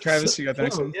 Travis, you got the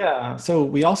next one? Yeah. So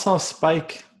we all saw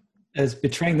Spike as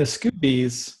betraying the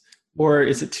Scoobies, or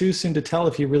is it too soon to tell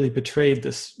if he really betrayed the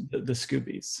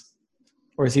Scoobies?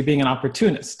 Or is he being an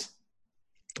opportunist?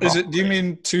 Do you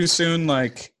mean too soon,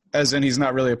 as in he's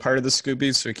not really a part of the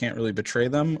Scoobies, so he can't really betray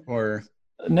them? Or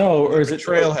no, or is it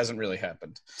betrayal hasn't really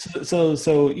happened? So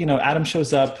Adam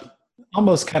shows up,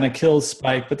 almost kind of kills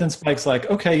Spike, but then Spike's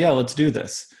okay, yeah, let's do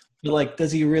this. But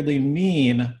does he really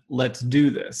mean let's do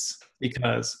this?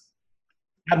 Because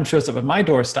Adam shows up at my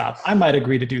doorstep, I might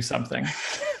agree to do something.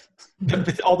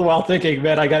 All the while thinking,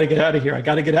 man, I got to get out of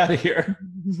here.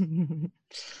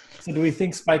 So do we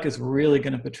think Spike is really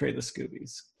going to betray the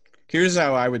Scoobies? Here's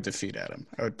how I would defeat Adam.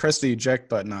 I would press the eject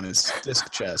button on his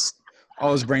disc chest.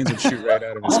 All his brains would shoot right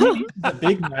out of his head. A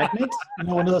big magnet,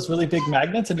 one of those really big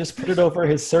magnets, and just put it over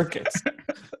his circuits.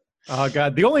 Oh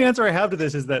God! The only answer I have to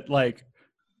this is that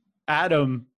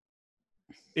Adam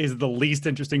is the least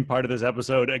interesting part of this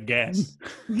episode again.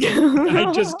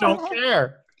 I just don't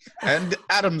care. And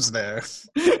Adam's there.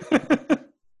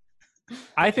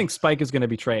 I think Spike is going to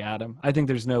betray Adam. I think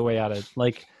there's no way out of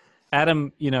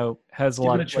Adam, has a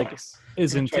lot of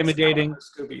is intimidating.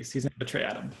 Scoobies. He's going to betray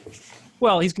Adam.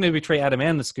 Well, he's going to betray Adam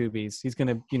and the Scoobies. He's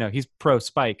going to, he's pro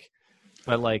Spike,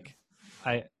 but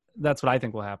that's what I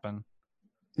think will happen.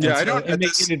 Yeah, and it may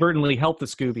inadvertently help the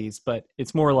Scoobies, but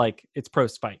it's more it's pro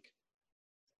Spike.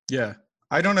 Yeah,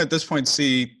 I don't at this point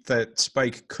see that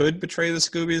Spike could betray the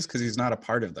Scoobies because he's not a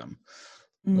part of them.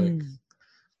 When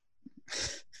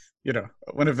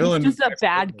a villain, he's just a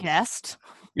bad guest.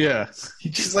 Yeah,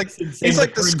 he's like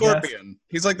the scorpion.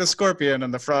 He's like the scorpion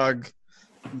and the frog.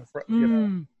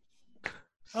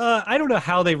 I don't know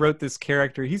how they wrote this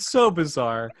character. He's so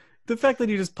bizarre. The fact that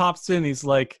he just pops in, he's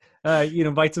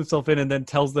invites himself in and then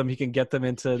tells them he can get them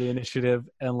into the initiative,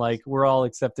 and we're all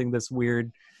accepting this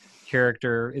weird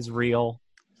character is real.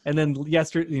 And then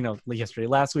last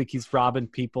week he's robbing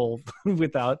people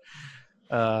without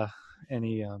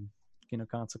any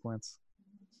consequence.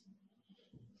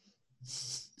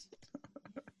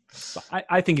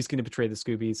 I think he's going to betray the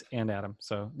Scoobies and Adam.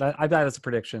 So that is a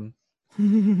prediction.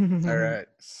 All right.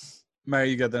 Maya,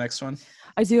 you got the next one?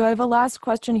 I do. I have a last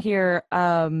question here,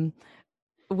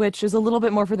 which is a little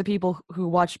bit more for the people who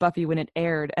watched Buffy when it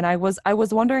aired. And I was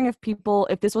wondering if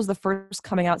this was the first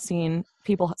coming out scene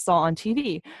people saw on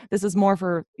TV. This is more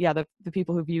for, the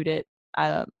people who viewed it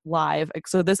live.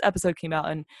 So this episode came out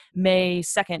on May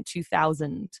 2nd,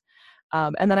 2000.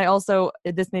 And then I also,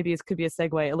 could be a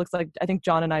segue. It looks like, I think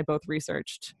John and I both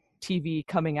researched TV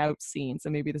coming out scene. So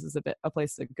maybe this is a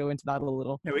place to go into that a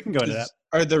little. Yeah, we can go into that.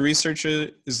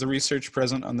 Is the research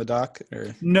present on the doc?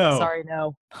 Or? No. Sorry,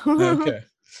 no. Okay.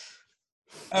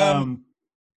 Oh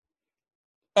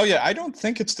yeah, I don't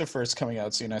think it's the first coming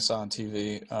out scene I saw on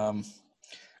TV.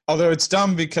 Although it's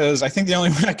dumb because I think the only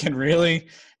one I can really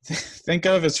think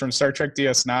of is from Star Trek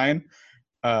DS9,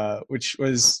 which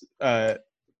was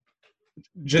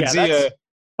Jadzia. That's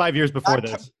 5 years before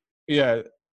this.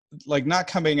 Like not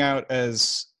coming out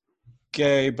as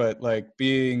gay, but like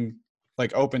being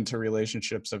like open to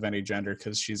relationships of any gender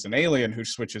because she's an alien who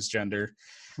switches gender.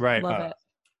 Right. Love it.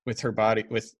 With their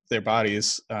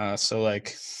bodies. So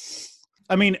like,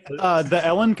 I mean, the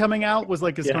Ellen coming out was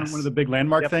like kind of one of the big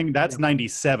landmark thing. That's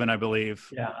 97, I believe.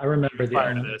 Yeah, I remember the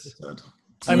prior to Ellen this. episode.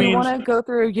 Do you want to go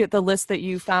through the list that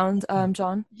you found,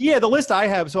 John? Yeah, the list I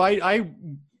have. So I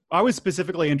was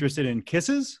specifically interested in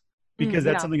kisses because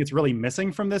that's something that's really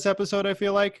missing from this episode, I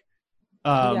feel like.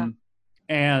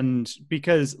 And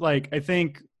because like, I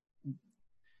think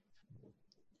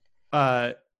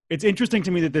it's interesting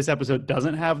to me that this episode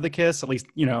doesn't have the kiss, at least,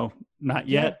 not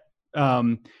yet.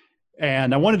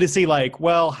 And I wanted to see like,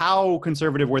 well, how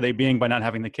conservative were they being by not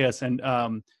having the kiss? And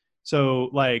so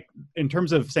like in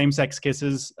terms of same-sex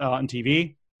kisses on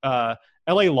TV, LA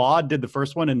Law did the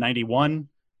first one in 91.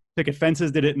 Picket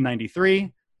Fences did it in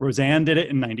 93. Roseanne did it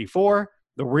in 94.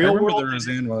 The Real World the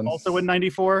Roseanne one. Also in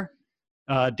 94.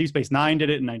 Deep Space Nine did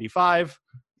it in 95.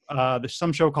 There's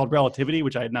some show called Relativity,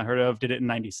 which I had not heard of, did it in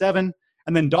 97.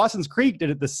 And then Dawson's Creek did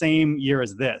it the same year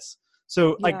as this.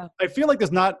 So like, I feel like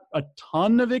there's not a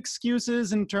ton of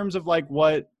excuses in terms of like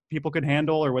what people could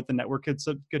handle or what the network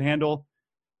could handle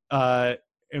of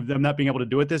them not being able to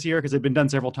do it this year because they've been done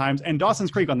several times. And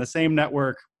Dawson's Creek on the same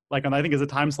network, like on I think is a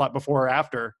time slot before or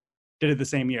after, did it the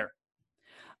same year.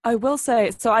 I will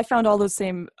say, so I found all those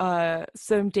same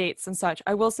dates and such.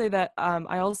 I will say that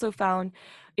I also found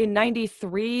in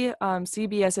 93,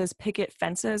 CBS's Picket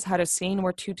Fences had a scene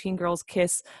where two teen girls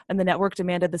kiss and the network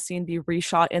demanded the scene be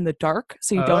reshot in the dark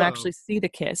so you don't actually see the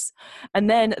kiss. And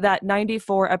then that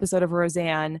 94 episode of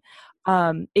Roseanne,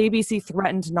 ABC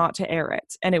threatened not to air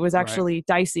it. And it was actually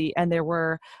dicey. And there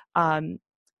were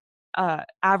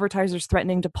advertisers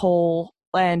threatening to pull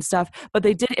and stuff, but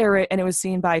they did air it and it was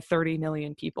seen by 30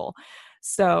 million people.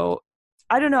 So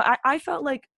I don't know. I felt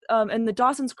like, and the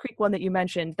Dawson's Creek one that you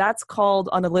mentioned, that's called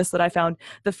on a list that I found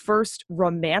the first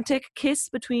romantic kiss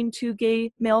between two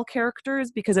gay male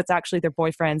characters because it's actually their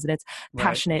boyfriends and it's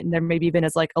passionate and there maybe even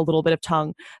is like a little bit of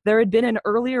tongue. There had been an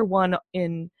earlier one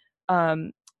in,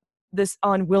 this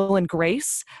on Will and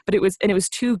Grace, but it was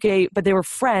two gay, but they were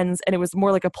friends and it was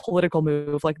more like a political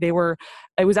move. Like it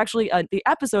was actually, the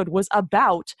episode was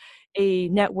about a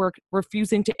network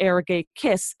refusing to air a gay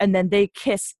kiss and then they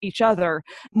kiss each other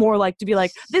more like to be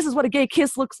like, this is what a gay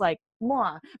kiss looks like.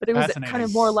 Mwah. But it was kind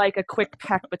of more like a quick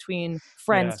peck between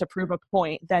friends to prove a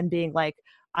point than being like,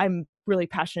 I'm really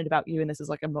passionate about you and this is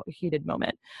like a heated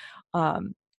moment.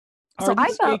 Are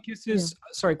these gay kisses?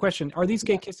 Sorry, question. Are these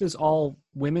gay kisses all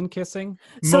women kissing?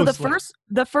 So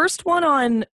the first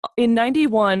one in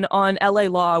 91 on LA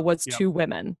Law was two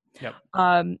women. Yep.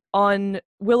 On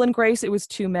Will and Grace, it was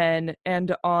two men,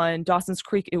 and on Dawson's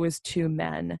Creek, it was two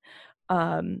men.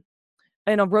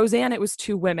 And on Roseanne, it was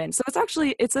two women. So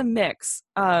it's a mix.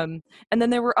 And then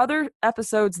there were other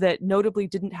episodes that notably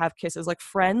didn't have kisses. Like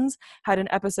Friends had an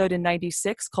episode in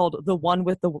 96 called The One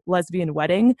with the Lesbian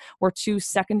Wedding, where two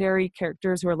secondary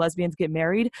characters who are lesbians get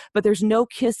married, but there's no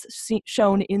kiss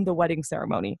shown in the wedding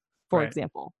ceremony, for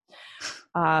example.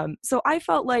 So I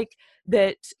felt like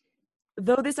that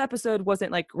though this episode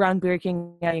wasn't like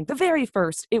groundbreaking, the very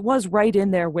first, it was right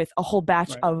in there with a whole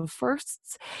batch of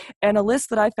firsts. And a list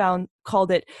that I found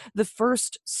called it the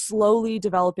first slowly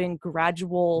developing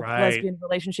gradual Right. lesbian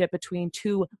relationship between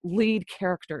two lead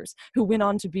characters who went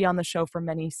on to be on the show for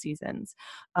many seasons.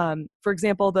 For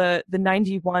example, the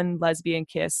 91 lesbian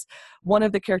kiss, one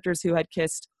of the characters who had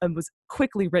kissed was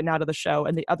quickly written out of the show,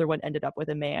 and the other one ended up with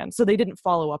a man. So they didn't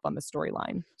follow up on the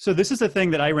storyline. So this is the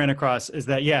thing that I ran across is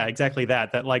that, yeah, exactly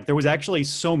that like there was actually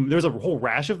there's a whole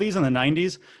rash of these in the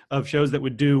 90s of shows that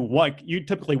would do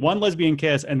typically one lesbian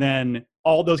kiss, and then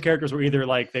all those characters were either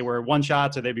like they were one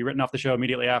shots or they'd be written off the show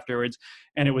immediately afterwards.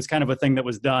 And it was kind of a thing that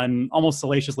was done almost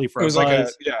salaciously for It was a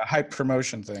buzz. like a hype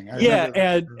promotion thing. I Yeah,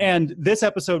 remember that. and this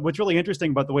episode, what's really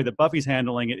interesting about the way that Buffy's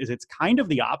handling it is it's kind of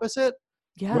the opposite,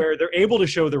 Yeah. where they're able to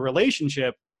show the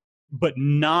relationship, but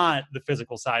not the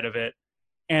physical side of it.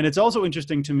 And it's also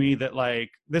interesting to me that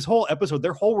like this whole episode,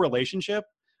 their whole relationship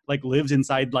like lives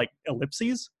inside like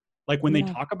ellipses. Like when they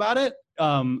Yeah. talk about it,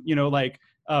 you know, like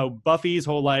Buffy's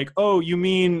whole like, oh, you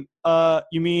mean, oh,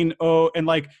 and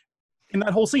like in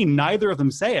that whole scene, neither of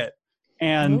them say it.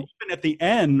 And Nope. even at the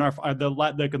end,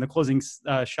 the closing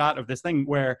shot of this thing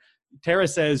where Tara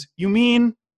says, you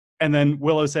mean, and then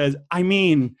Willow says, I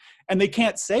mean, and they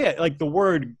can't say it. Like the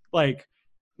word,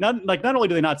 not only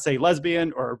do they not say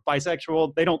lesbian or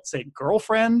bisexual, they don't say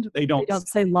girlfriend. They don't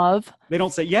say love. They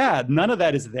don't say, yeah, none of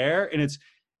that is there. And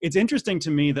it's interesting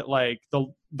to me that like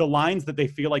the lines that they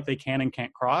feel like they can and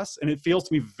can't cross. And it feels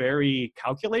to me very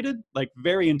calculated, like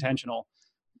very intentional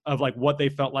of like what they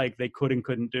felt like they could and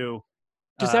couldn't do.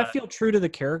 Does that feel true to the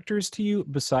characters to you,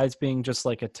 besides being just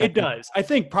like a It technical? does. I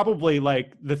think probably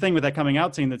like the thing with that coming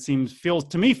out scene that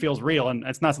feels real, and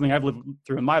it's not something I've lived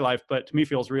through in my life, but to me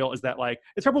feels real, is that like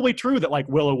it's probably true that like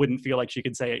Willow wouldn't feel like she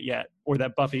could say it yet, or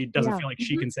that Buffy doesn't Yeah. feel like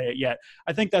she can say it yet.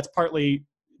 I think that's partly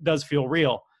does feel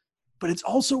real. But it's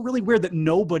also really weird that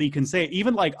nobody can say it.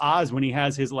 Even like Oz, when he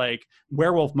has his like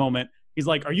werewolf moment, he's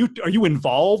like, are you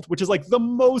involved? Which is like the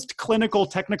most clinical,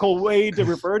 technical way to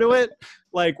refer to it.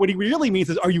 Like what he really means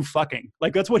is, are you fucking?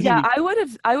 Like that's what he means. I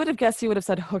would have guessed he would have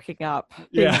said hooking up.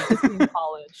 Yeah. In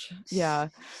college. Yeah.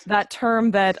 That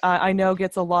term that I know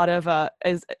gets a lot of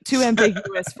is too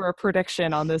ambiguous for a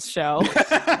prediction on this show.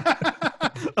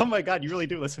 Oh my God, you really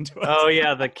do listen to us. Oh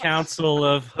yeah, the council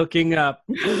of hooking up.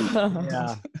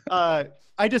 Yeah.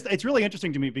 It's really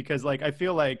interesting to me because like I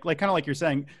feel like kind of like you're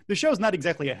saying, the show's not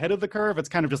exactly ahead of the curve. It's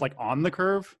kind of just like on the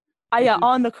curve. Yeah,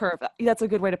 on the curve. That's a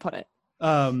good way to put it.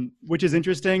 Which is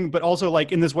interesting, but also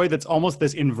like in this way that's almost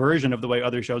this inversion of the way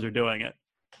other shows are doing it,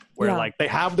 where Yeah. like they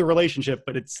have the relationship,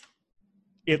 but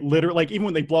it literally, like even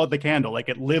when they blow out the candle, like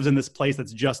it lives in this place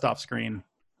that's just off screen.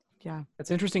 Yeah. It's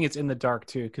interesting it's in the dark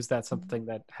too, because that's something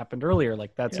that happened earlier.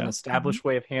 Like that's an Yeah. established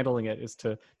way of handling it, is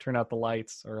to turn out the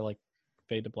lights or like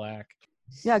fade to black.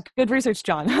 Yeah, good research,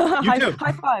 John. too.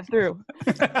 High five through.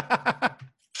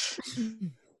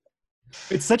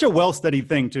 It's such a well-studied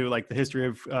thing too, like the history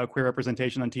of queer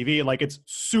representation on TV. Like it's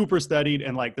super studied,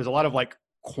 and like there's a lot of like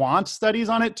quant studies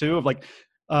on it too, of like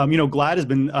GLAAD has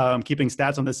been keeping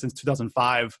stats on this since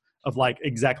 2005 of like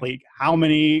exactly how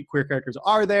many queer characters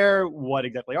are there, what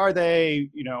exactly are they,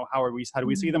 how do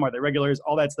we see them, are they regulars,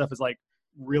 all that stuff is like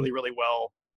really, really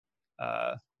well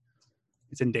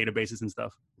it's in databases and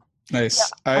stuff.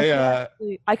 Nice. I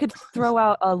could throw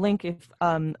out a link if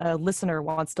a listener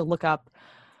wants to look up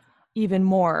even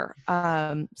more.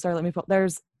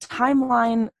 There's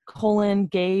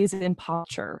timeline:gays in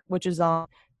popculture, which is on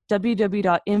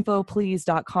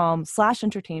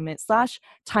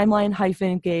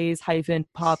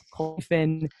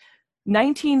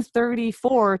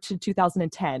www.infoplease.com/entertainment/timeline-gays-pop-1934 to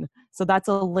 2010. So that's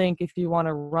a link if you want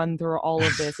to run through all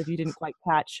of this. If you didn't quite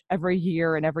catch every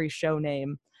year and every show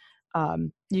name,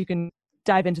 you can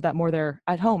dive into that more there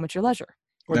at home at your leisure.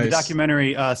 Or the Nice.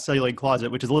 documentary Celluloid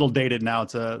Closet, which is a little dated now.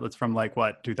 It's from like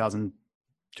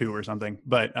 2002 or something,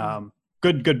 but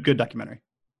good documentary.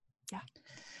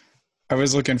 I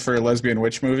was looking for lesbian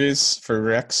witch movies for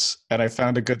Rex, and I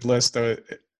found a good list. The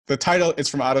title, it's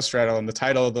from Autostraddle, and the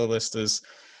title of the list is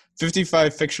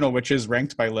 55 fictional witches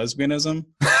ranked by lesbianism.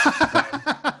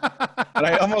 And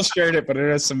I almost shared it, but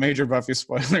it has some major Buffy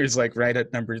spoilers, like right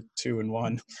at number 2 and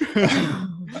 1.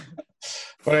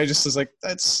 But I just was like,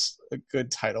 that's a good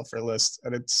title for a list,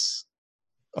 and it's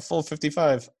a full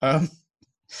 55. Glad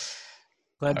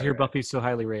to hear right. Buffy's so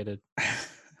highly rated.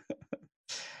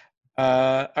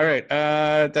 All right,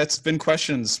 that's been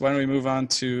questions. Why don't we move on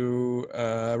to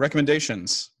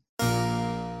recommendations?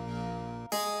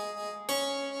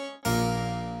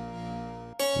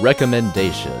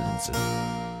 Recommendations.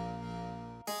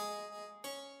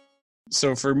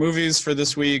 So for movies for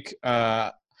this week,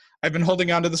 I've been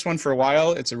holding on to this one for a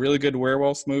while. It's a really good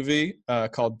werewolf movie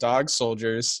called Dog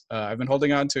Soldiers. I've been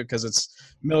holding on to it because it's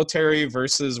military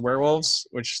versus werewolves,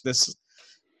 which this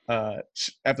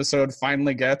episode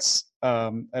finally gets.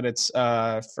 And it's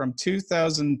from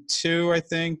 2002, I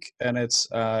think, and it's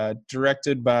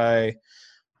directed by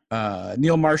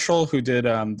Neil Marshall, who did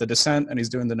The Descent, and he's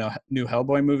doing the new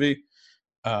Hellboy movie.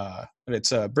 And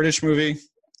it's a British movie.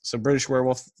 So British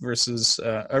werewolf versus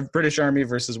British Army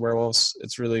versus werewolves.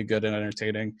 It's really good and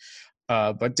entertaining.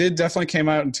 But definitely came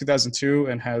out in 2002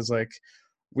 and has like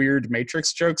weird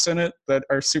Matrix jokes in it that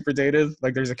are super dated.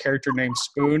 Like there's a character named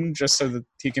Spoon just so that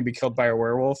he can be killed by a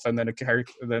werewolf, and then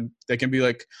then they can be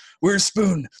like, "Where's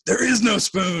Spoon? There is no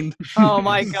Spoon." Oh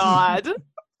my god.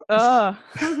 Wow.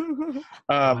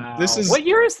 This is What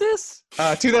year is this?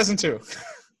 2002.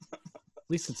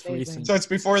 At least it's Amazing. recent. So it's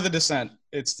before The Descent.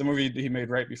 It's the movie he made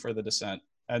right before The Descent.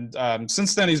 And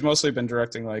since then, he's mostly been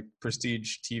directing like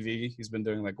prestige TV. He's been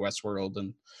doing like Westworld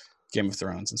and Game of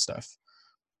Thrones and stuff.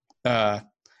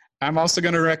 I'm also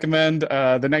going to recommend the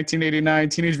 1989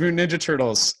 Teenage Mutant Ninja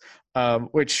Turtles,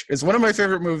 which is one of my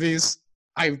favorite movies.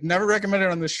 I've never recommended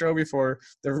it on this show before.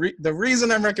 The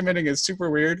reason I'm recommending it is super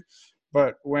weird,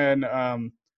 but when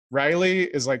Riley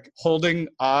is like holding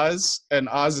Oz, and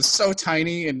Oz is so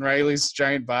tiny in Riley's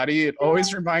giant body, it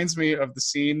always reminds me of the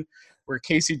scene where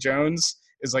Casey Jones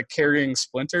is like carrying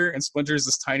Splinter, and Splinter is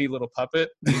this tiny little puppet.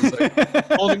 And he's like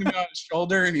holding him on his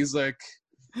shoulder, and he's like,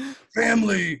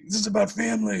 "Family, this is about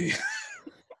family."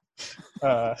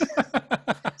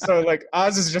 So like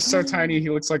Oz is just so tiny, he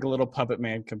looks like a little puppet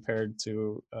man compared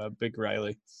to Big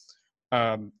Riley.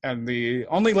 And the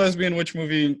only lesbian witch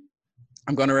movie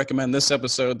I'm going to recommend this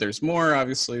episode, there's more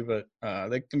obviously, but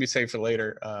they can be saved for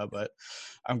later. But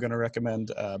I'm going to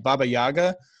recommend Baba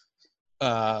Yaga,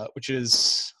 which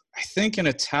is, I think, an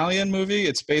Italian movie.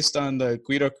 It's based on the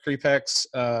Guido Crepex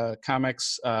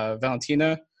comics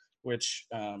Valentina, which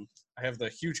I have the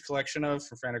huge collection of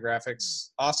for Fantagraphics.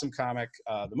 Awesome comic.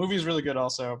 The movie is really good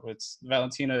also.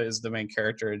 Valentina is the main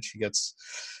character, and she gets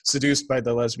seduced by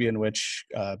the lesbian witch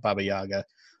Baba Yaga.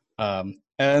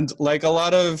 And like a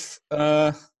lot of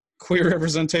queer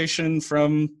representation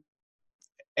from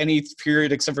any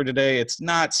period except for today, it's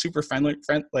not super friendly.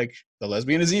 Like the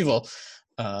lesbian is evil.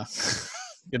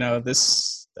 You know, it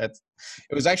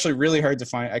was actually really hard to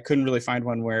find. I couldn't really find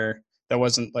one where that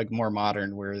wasn't like more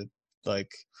modern, where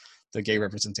like the gay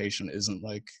representation isn't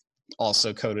like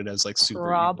also coded as like super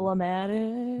Problematic.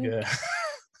 evil. Yeah.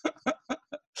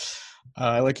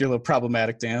 I like your little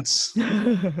problematic dance.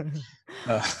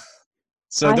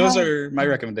 So those are my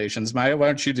recommendations. Maya, why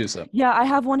don't you do some? Yeah, I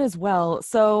have one as well.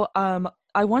 So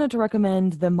I wanted to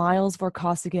recommend the Miles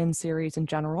Vorkosigan series in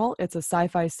general. It's a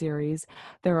sci-fi series.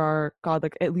 There are,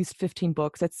 like at least 15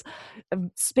 books. It's a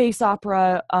space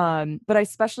opera, but I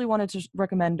especially wanted to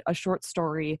recommend a short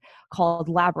story called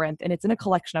Labyrinth, and it's in a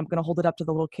collection. I'm going to hold it up to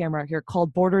the little camera here,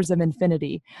 called Borders of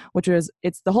Infinity,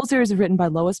 it's the whole series is written by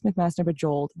Lois McMaster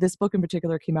Bujold. This book in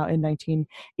particular came out in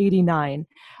 1989.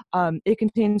 It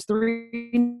contains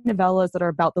 3 novellas that are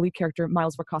about the lead character,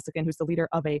 Miles Vorkosigan, who's the leader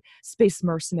of a space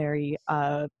mercenary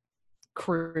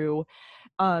crew.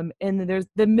 And then there's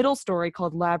the middle story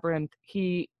called Labyrinth.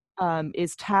 He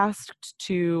is tasked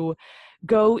to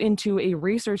go into a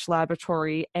research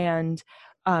laboratory and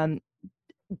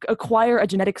acquire a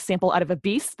genetic sample out of a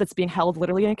beast that's being held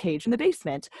literally in a cage in the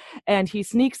basement. And he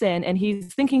sneaks in, and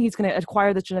he's thinking he's going to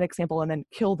acquire the genetic sample and then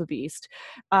kill the beast.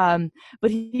 But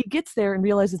he gets there and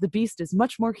realizes the beast is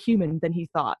much more human than he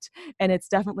thought. And it's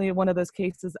definitely one of those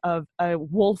cases of a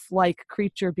wolf-like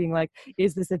creature being like,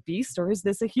 is this a beast or is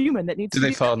this a human that needs to be... Do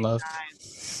they fall in love?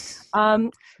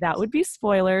 That would be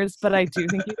spoilers, but I do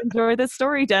think you'd enjoy this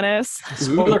story, Dennis.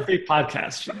 Spoiler-free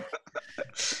podcast.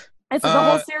 The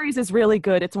whole series is really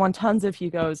good. It's won tons of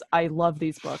Hugos. I love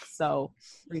these books, so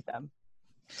read them.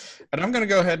 And I'm going to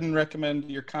go ahead and recommend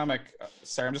your comic.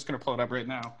 Sorry, I'm just going to pull it up right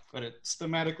now, but it's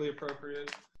thematically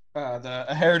appropriate.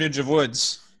 A Heritage of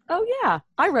Woods. Oh, yeah.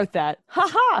 I wrote that.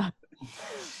 Ha-ha!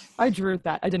 I drew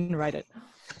that. I didn't write it.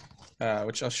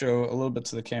 Which I'll show a little bit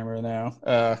to the camera now.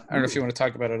 I don't know if you want to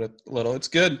talk about it a little. It's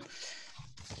good.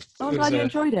 Oh, I'm glad you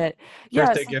enjoyed it.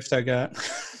 Birthday gift I got.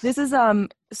 This is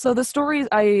so the story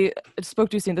I spoke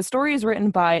to soon. The story is written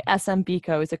by S.M.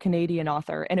 Biko, who's a Canadian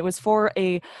author, and it was for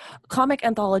a comic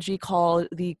anthology called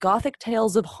The Gothic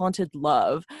Tales of Haunted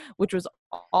Love, which was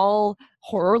all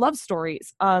horror love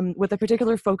stories, with a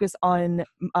particular focus on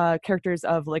characters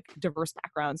of like diverse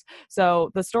backgrounds.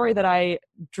 So the story that I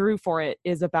drew for it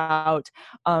is about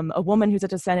a woman who's a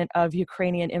descendant of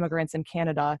Ukrainian immigrants in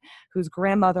Canada, whose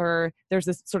grandmother, there's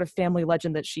this sort of family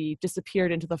legend that she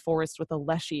disappeared into the forest with a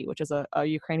leshy, which is a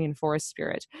Ukrainian forest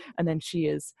spirit, and then she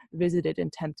is visited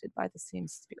and tempted by the same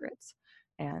spirits.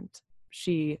 And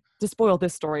she, to spoil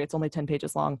this story, it's only 10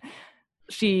 pages long,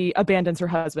 she abandons her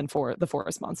husband for the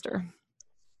forest monster.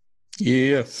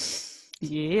 Yeah.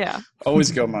 Yeah.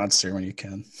 Always go monster when you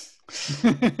can.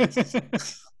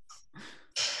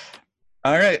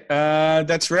 All right.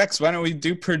 That's Rex. Why don't we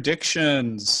do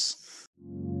predictions?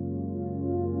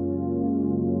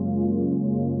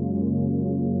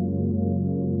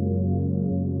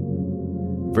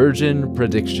 Virgin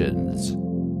predictions.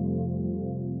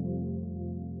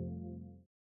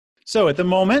 So at the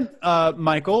moment,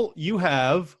 Michael, you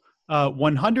have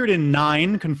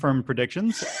 109 confirmed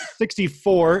predictions,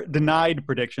 64 denied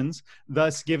predictions,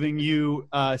 thus giving you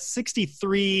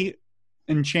 63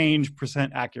 and change %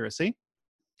 accuracy.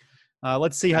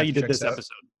 Let's see how you did this episode.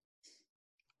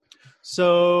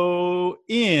 So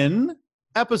in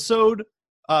episode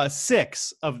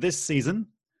 6 of this season,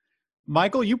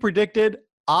 Michael, you predicted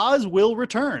Oz will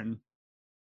return.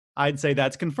 I'd say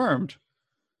that's confirmed.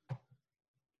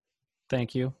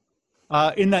 Thank you.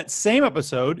 In that same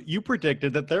episode, you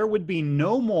predicted that there would be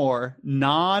no more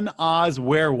non-Oz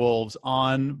werewolves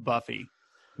on Buffy.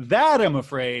 That, I'm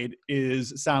afraid,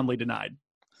 is soundly denied.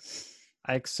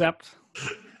 I accept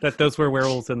that those were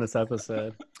werewolves in this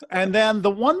episode. And then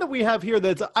the one that we have here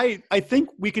that's, I think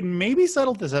we can maybe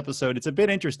settle this episode. It's a bit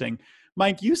interesting.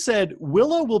 Mike, you said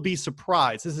Willow will be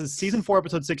surprised. This is season 4,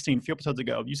 episode 16, a few episodes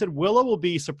ago. You said Willow will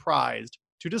be surprised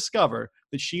to discover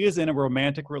that she is in a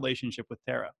romantic relationship with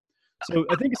Tara. So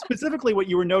I think specifically what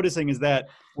you were noticing is that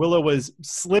Willow was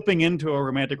slipping into a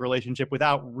romantic relationship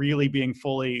without really being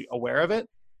fully aware of it.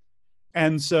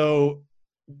 And so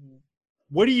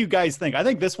what do you guys think? I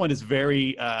think this one is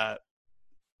very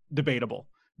debatable.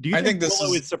 Do you think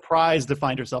Willow is surprised to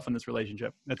find herself in this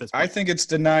relationship at this point? I think it's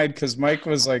denied because Mike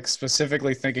was like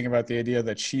specifically thinking about the idea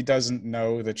that she doesn't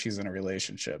know that she's in a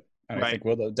relationship. And I think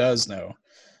Willow does know.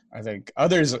 I think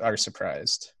others are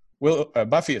surprised.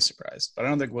 Buffy is surprised, but I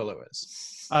don't think Willow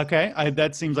is. Okay,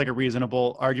 that seems like a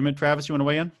reasonable argument. Travis, you want to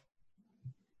weigh in?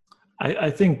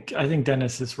 I think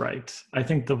Dennis is right. I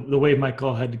think the way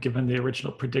Michael had given the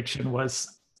original prediction was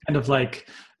kind of like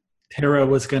Tara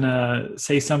was gonna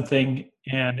say something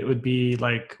and it would be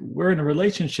like, we're in a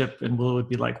relationship, and Willow would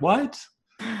be like, what?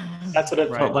 That's what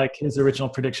it felt like his original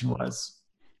prediction was.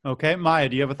 Okay, Maya,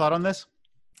 do you have a thought on this?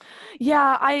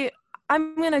 Yeah,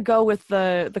 I'm going to go with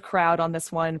the crowd on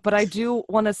this one, but I do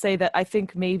want to say that I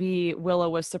think maybe Willow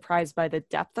was surprised by the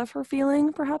depth of her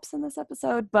feeling perhaps in this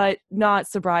episode, but not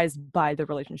surprised by the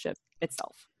relationship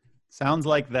itself. Sounds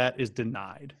like that is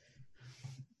denied.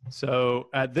 So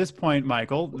at this point,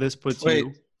 Michael, this puts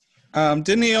you... doesn't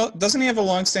he have a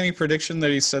long-standing prediction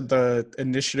that he said the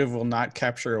initiative will not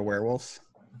capture a werewolf?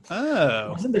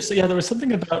 Oh. Wasn't there, there was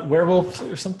something about werewolves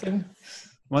or something?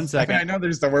 1 second. I know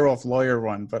there's the werewolf lawyer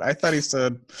one, but I thought he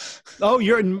said... Oh,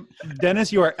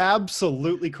 Dennis, you are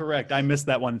absolutely correct. I missed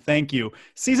that one. Thank you.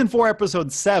 Season 4,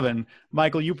 episode 7,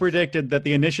 Michael, you predicted that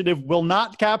the initiative will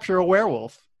not capture a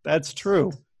werewolf. That's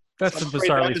true. That's a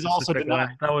bizarrely specific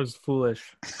one. That was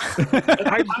foolish.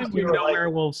 I think we know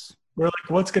werewolves. We're like,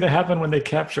 what's going to happen when they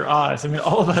capture Oz? I mean,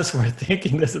 all of us were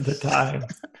thinking this at the time.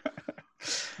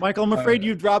 Michael, I'm afraid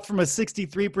you dropped from a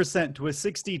 63% to a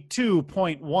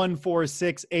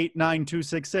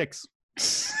 62.146892666.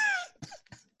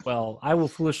 Well, I will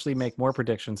foolishly make more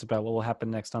predictions about what will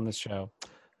happen next on this show.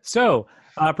 So,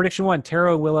 prediction 1,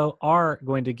 Tara and Willow are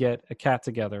going to get a cat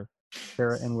together.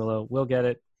 Tara and Willow will get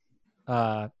it.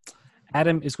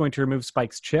 Adam is going to remove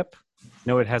Spike's chip.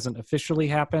 No, it hasn't officially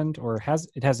happened, or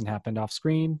it hasn't happened off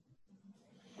screen.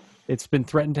 It's been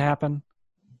threatened to happen.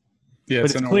 Yeah,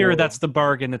 but it's clear that's the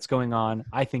bargain that's going on.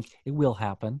 I think it will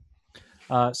happen.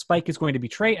 Spike is going to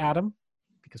betray Adam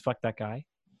because fuck that guy.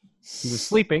 He was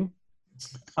sleeping.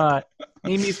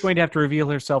 Amy is going to have to reveal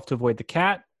herself to avoid the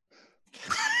cat.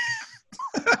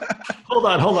 Hold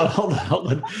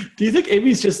on. Do you think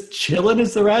Amy's just chilling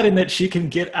as the rat and that she can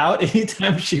get out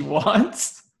anytime she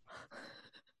wants?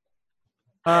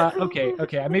 Okay.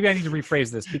 Maybe I need to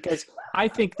rephrase this because I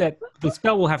think that the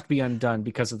spell will have to be undone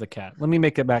because of the cat. Let me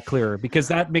make it back clearer because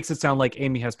that makes it sound like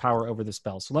Amy has power over the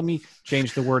spell. So let me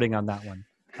change the wording on that one.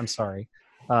 I'm sorry.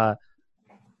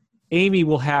 Amy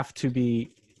will need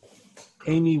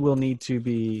to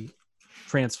be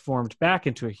transformed back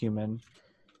into a human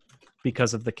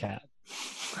because of the cat.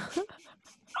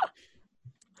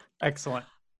 Excellent.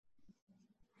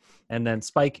 And then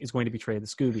Spike is going to betray the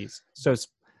Scoobies. So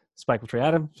Spike will betray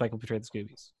Adam. Spike will betray the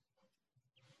Scoobies.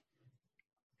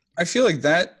 I feel like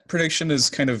that prediction is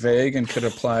kind of vague and could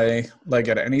apply like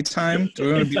at any time. Do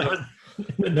we want to be like, in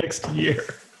the next year?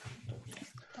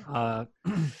 Do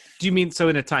you mean so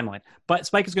in a timeline? But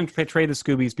Spike is going to betray the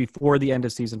Scoobies before the end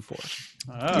of season 4.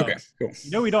 Oh. okay, cool.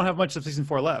 You know we don't have much of season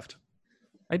 4 left.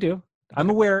 I do. I'm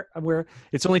aware.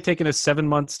 It's only taken us 7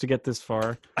 months to get this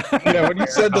far. Yeah, when you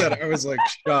said that, I was like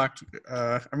shocked.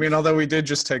 I mean, although we did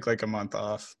just take like a month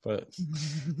off, but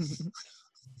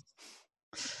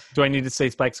Do I need to say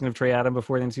Spike's going to betray Adam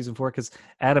before the end of season 4? Because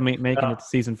Adam ain't making it to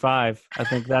season 5. I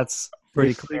think that's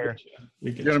pretty clear.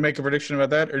 you want to make a prediction about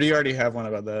that, or do you already have one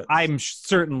about that? I'm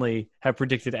certainly have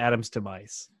predicted Adam's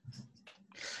demise.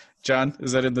 John,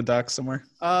 is that in the doc somewhere?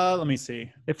 Let me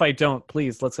see. If I don't,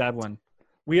 please let's add one.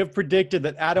 We have predicted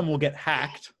that Adam will get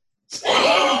hacked.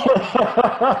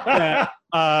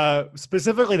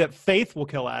 Specifically that Faith will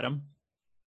kill Adam.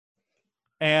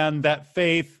 And that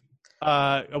Faith,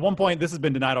 at one point, this has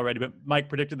been denied already, but Mike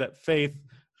predicted that Faith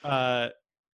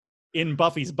in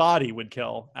Buffy's body would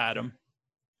kill Adam.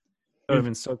 That would have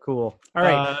been so cool. All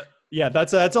right. Yeah,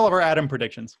 that's all of our Adam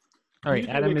predictions. All right.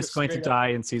 Adam is going to die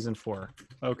in season 4.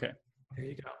 Okay. There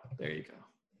you go. There you go.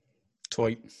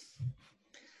 Toy.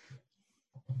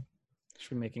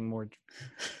 Should be making more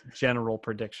general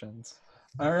predictions.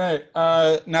 All right.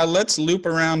 Now let's loop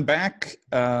around back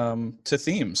to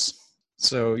themes.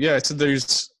 So yeah, so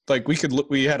there's like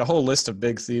we had a whole list of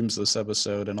big themes this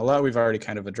episode, and a lot we've already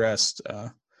kind of addressed.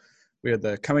 We had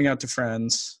the coming out to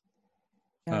friends.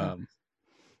 Yeah.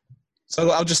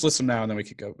 So I'll just list them now, and then we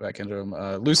could go back into them.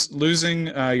 Losing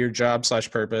your job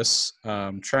 / purpose,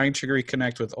 trying to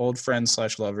reconnect with old friends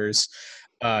 / lovers,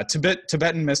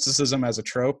 Tibetan mysticism as a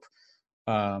trope.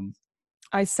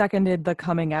 I seconded the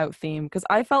coming out theme because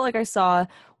I felt like I saw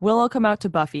Willow come out to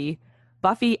Buffy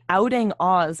outing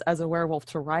Oz as a werewolf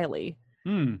to Riley,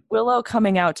 Willow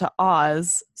coming out to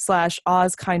Oz /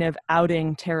 Oz kind of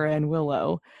outing Tara and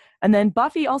Willow, and then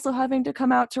Buffy also having to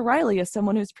come out to Riley as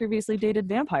someone who's previously dated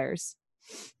vampires.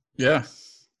 Yeah,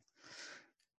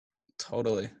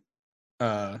 totally.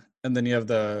 And then you have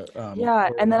the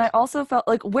and then I also felt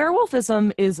like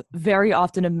werewolfism is very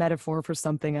often a metaphor for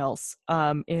something else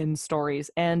in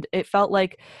stories, and it felt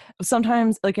like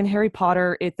sometimes, like in Harry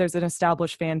Potter, there's an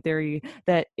established fan theory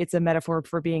that it's a metaphor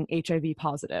for being HIV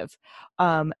positive,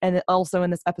 and also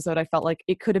in this episode, I felt like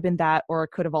it could have been that, or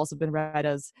it could have also been read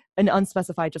as an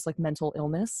unspecified, just like mental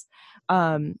illness.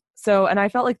 So, and I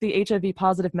felt like the HIV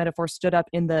positive metaphor stood up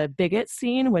in the bigot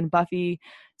scene when Buffy,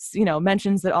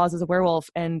 mentions that Oz is a werewolf,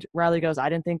 and Riley goes, I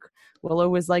didn't think Willow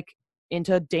was like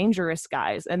into dangerous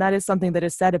guys. And that is something that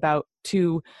is said about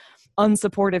to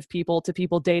unsupportive people, to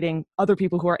people dating other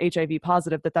people who are HIV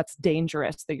positive, that's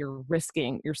dangerous, that you're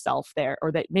risking yourself there,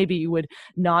 or that maybe you would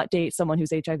not date someone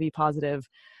who's HIV positive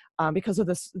because of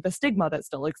the stigma that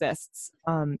still exists.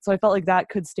 So I felt like that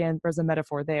could stand as a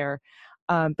metaphor there.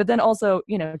 But then also,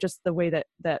 just the way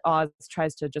that Oz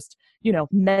tries to just,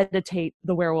 meditate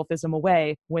the werewolfism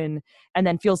away and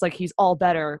then feels like he's all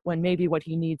better when maybe what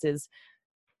he needs is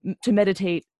to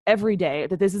meditate every day,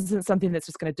 that this isn't something that's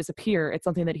just going to disappear. It's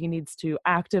something that he needs to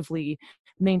actively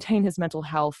maintain his mental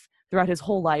health throughout his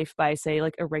whole life by, say,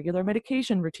 like a regular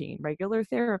medication routine, regular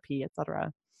therapy,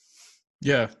 etc.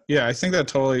 Yeah. I think that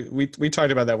totally. We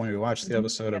talked about that when we watched the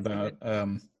episode about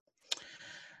him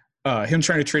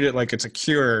trying to treat it like it's a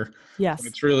cure. Yes,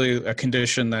 it's really a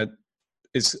condition that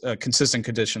is a consistent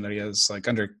condition that he has like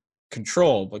under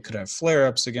control, but could have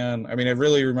flare-ups again. I mean, it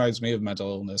really reminds me of mental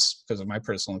illness because of my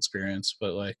personal experience.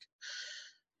 But like,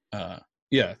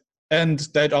 and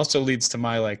that also leads to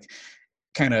my like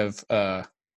kind of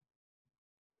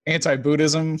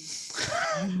anti-Buddhism,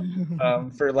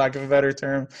 for lack of a better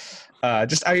term. I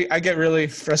get really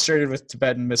frustrated with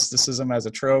Tibetan mysticism as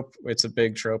a trope. It's a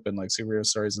big trope in like superhero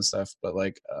stories and stuff, but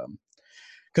like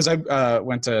because I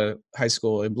went to high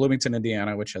school in Bloomington,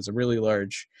 Indiana, which has a really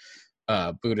large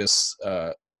Buddhist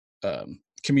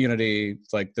community.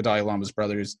 Like the Dalai Lama's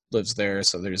brothers lives there,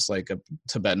 so there's like a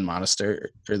Tibetan monastery,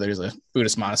 or there's a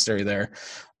Buddhist monastery there.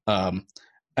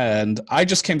 And I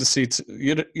just came to see,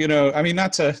 I mean,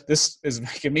 this is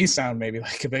making me sound maybe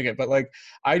like a bigot, but like,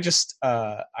 I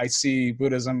see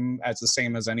Buddhism as the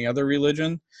same as any other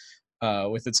religion,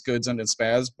 with its goods and its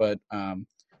bads. But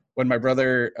when my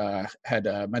brother had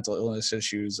mental illness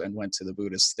issues and went to the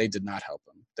Buddhists, they did not help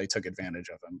him. They took advantage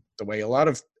of him the way a lot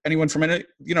of anyone from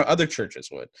other churches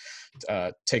would,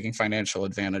 taking financial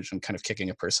advantage and kind of kicking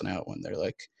a person out when they're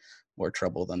like more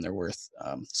trouble than they're worth.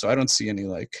 So I don't see any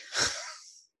like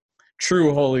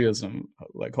true holyism,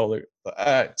 like holy.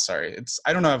 Sorry,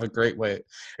 I don't know. I have a great way.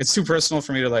 It's too personal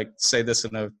for me to like say this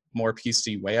in a more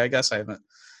PC way. I guess I haven't.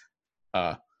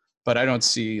 But I don't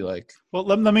see like. Well,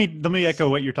 let me echo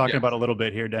what you're talking Yeah. about a little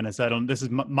bit here, Dennis. This is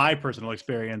my personal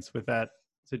experience with that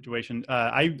situation.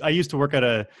 I used to work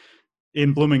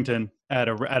in Bloomington at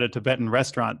a Tibetan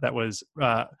restaurant that was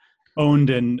owned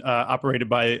and operated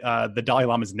by the Dalai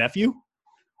Lama's nephew,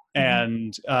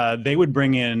 and they would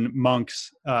bring in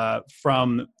monks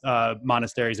from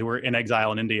monasteries who were in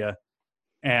exile in India,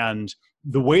 and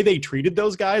the way they treated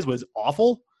those guys was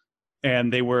awful,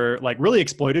 and they were like really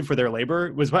exploited for their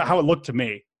labor. Was how it looked to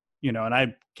me, and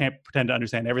I can't pretend to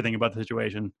understand everything about the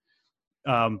situation.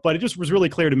 But it just was really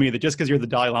clear to me that just because you're the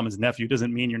Dalai Lama's nephew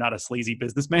doesn't mean you're not a sleazy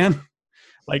businessman.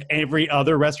 Like every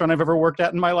other restaurant I've ever worked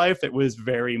at in my life, it was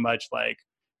very much like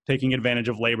taking advantage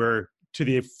of labor to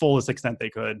the fullest extent they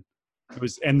could.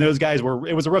 And those guys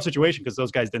it was a rough situation because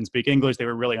those guys didn't speak English. They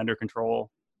were really under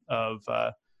control of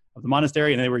the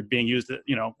monastery, and they were being used,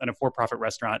 in a for-profit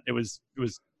restaurant. It was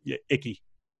icky.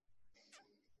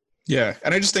 Yeah,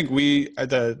 and I just think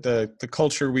the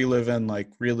culture we live in like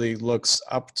really looks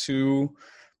up to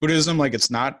Buddhism like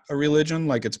it's not a religion,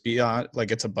 like it's beyond,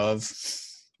 like it's above.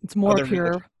 It's more other pure.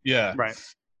 religion. Yeah, Right.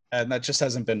 And that just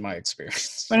hasn't been my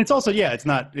experience. And it's also,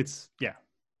 it's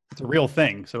a real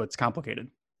thing, so it's complicated.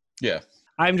 Yeah,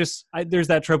 there's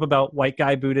that trope about white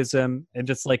guy Buddhism and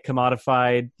just like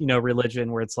commodified,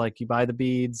 religion where it's like you buy the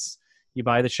beads, you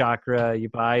buy the chakra, you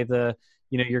buy the,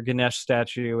 your Ganesh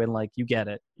statue, and like you get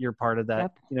it. You're part of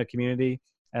that, community.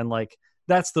 And like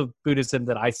that's the Buddhism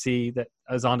that I see that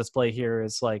is on display here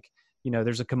is like,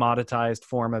 there's a commoditized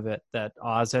form of it that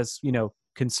Oz has,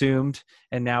 consumed,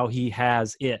 and now he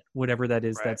has it, whatever that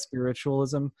is, that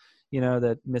spiritualism,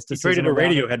 that mysticism. He traded a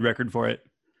Radiohead record for it.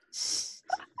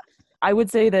 I would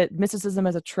say that mysticism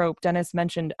as a trope, Dennis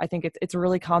mentioned, I think it's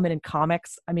really common in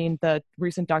comics. I mean, the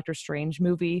recent Doctor Strange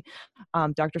movie,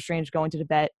 Doctor Strange going to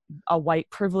Tibet, a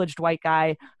privileged white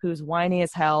guy who's whiny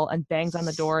as hell and bangs on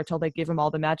the door until they give him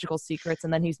all the magical secrets,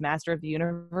 and then he's master of the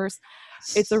universe.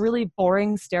 It's a really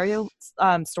boring storyline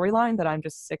that I'm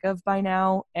just sick of by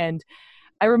now. And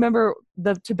I remember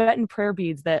the Tibetan prayer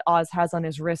beads that Oz has on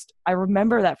his wrist. I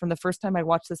remember that from the first time I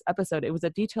watched this episode. It was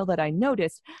a detail that I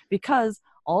noticed because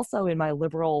also in my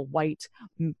liberal white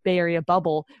Bay Area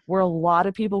bubble were a lot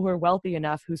of people who were wealthy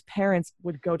enough whose parents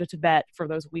would go to Tibet for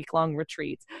those week-long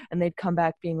retreats. And they'd come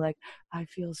back being like, I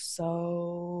feel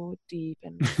so deep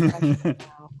and refreshed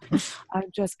now.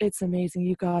 It's amazing.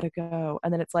 You gotta go.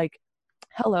 And then it's like,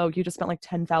 hello, you just spent like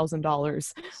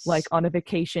 $10,000 like on a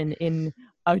vacation in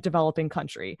a developing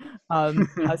country. How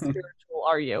spiritual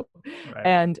are you? Right.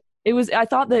 And I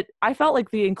felt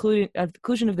like the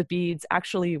inclusion of the beads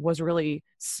actually was really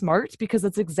smart because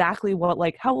it's exactly what,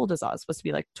 like, how old is Oz? Supposed to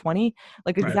be like 20?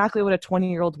 Like exactly what a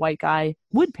 20-year-old white guy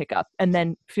would pick up and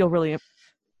then feel really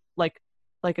like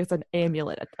it's an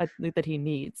amulet that he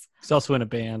needs. He's also in a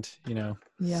band, Yeah.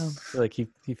 I feel like he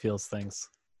feels things.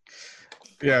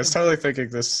 Yeah, I was totally thinking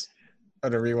this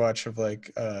on a rewatch of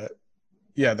like,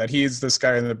 that he's this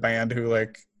guy in the band who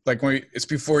like it's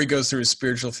before he goes through his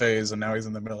spiritual phase, and now he's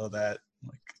in the middle of that.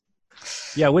 Like,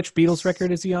 yeah, which Beatles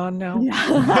record is he on now? Yeah.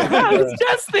 I was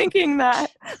just thinking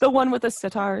that the one with the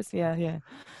sitars. Yeah.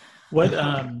 What?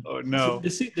 Oh no!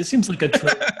 This seems like a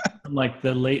trope from like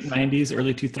the late '90s,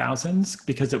 early 2000s,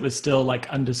 because it was still like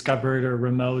undiscovered or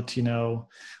remote.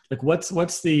 Like what's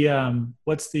the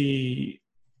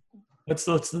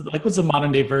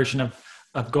modern day version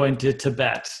of going to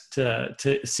Tibet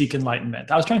to seek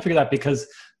enlightenment? I was trying to figure that because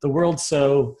the world's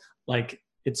so like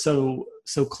it's so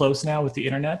close now with the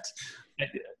internet.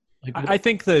 I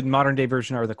think the modern day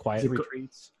version are the quiet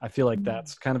retreats. I feel like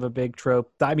that's kind of a big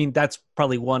trope. I mean, that's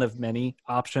probably one of many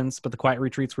options, but the quiet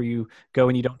retreats where you go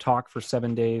and you don't talk for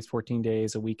 7 days, 14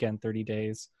 days, a weekend, 30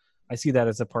 days. I see that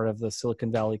as a part of the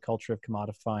Silicon Valley culture of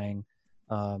commodifying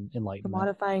enlightenment.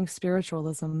 Commodifying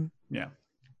spiritualism. Yeah.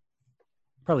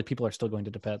 Probably people are still going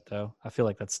to Tibet, though. I feel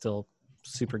like that's still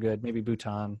super good. Maybe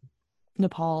Bhutan.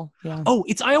 Nepal, yeah. Oh,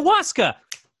 it's ayahuasca.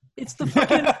 It's the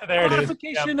fucking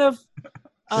modification of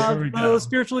the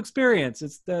spiritual experience.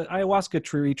 It's the ayahuasca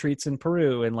tree retreats in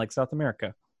Peru and like South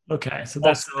America. Okay, so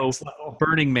that's also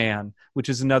Burning Man, which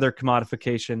is another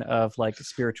commodification of like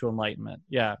spiritual enlightenment.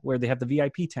 Yeah, where they have the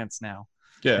VIP tents now.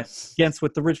 Yeah, against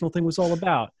what the original thing was all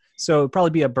about. So it'd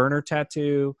probably be a burner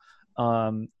tattoo,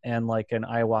 and like an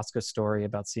ayahuasca story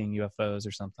about seeing UFOs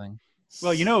or something.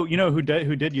 Well, you know who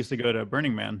did used to go to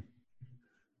Burning Man?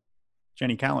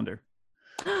 Jenny Calendar.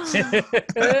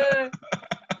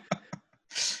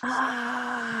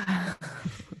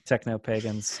 Tell techno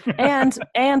pagans.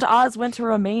 And Oz went to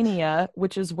Romania,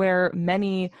 which is where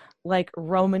many like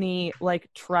Romany like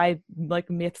tribe like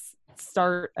myths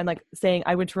start, and like saying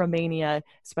I went to Romania,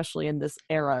 especially in this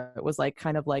era, it was like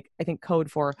kind of like I think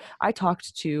code for I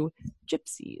talked to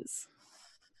gypsies.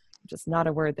 Just not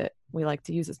a word that we like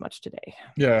to use as much today.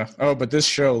 Yeah. Oh, but this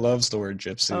show loves the word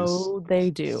gypsies. Oh, they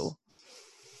do.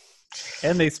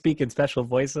 And they speak in special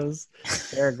voices.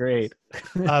 They're great.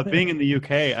 Being in the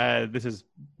UK,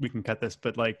 we can cut this,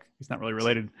 but like it's not really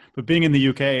related. But being in the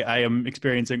UK, I am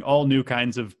experiencing all new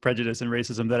kinds of prejudice and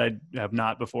racism that I have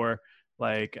not before.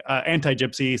 Like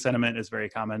anti-gypsy sentiment is very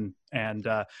common, and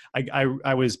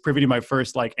I was privy to my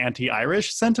first like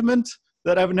anti-Irish sentiment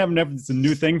that I've never. It's a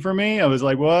new thing for me. I was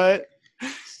like, what?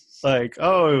 Like,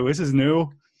 oh, this is new.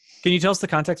 Can you tell us the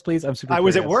context, please? I'm super. I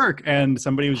was at curious. work and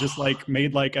somebody was just like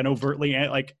made like an overtly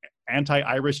like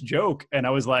anti-Irish joke, and I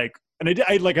was like, and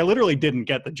I literally didn't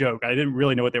get the joke. I didn't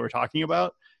really know what they were talking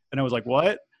about, and I was like,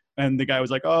 what? And the guy was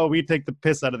like, oh, we take the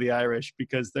piss out of the Irish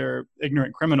because they're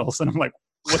ignorant criminals, and I'm like,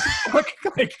 what the fuck?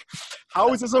 Like,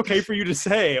 how is this okay for you to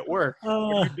say at work? What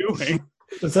are you doing?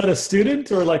 Was that a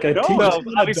student or like a No, teacher? Well,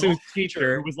 an obviously it was adult a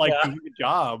teacher. who was like Yeah. doing a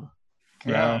job.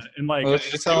 Yeah. And like, Well,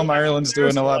 did you tell him Ireland's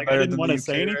doing a lot like, better I didn't than want the to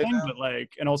say UK right anything, now? but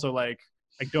like, and also like,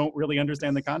 I don't really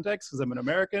understand the context because I'm an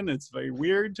American. It's very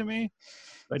weird to me.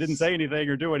 I didn't say anything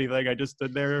or do anything. I just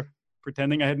stood there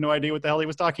pretending I had no idea what the hell he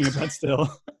was talking about. Still,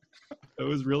 it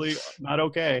was really not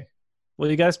okay. Well,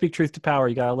 you got to speak truth to power.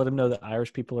 You got to let them know that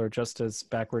Irish people are just as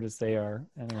backward as they are.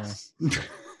 Anyway.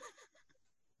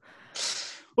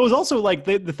 Well, it was also like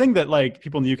the thing that like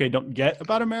people in the UK don't get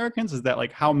about Americans is that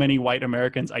like how many white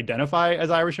Americans identify as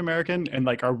Irish American and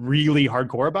like are really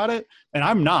hardcore about it. And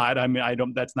I'm not. I mean,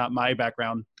 that's not my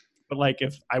background. But like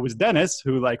if I was Dennis,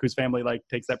 whose family like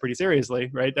takes that pretty seriously,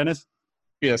 right, Dennis?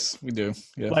 Yes, we do.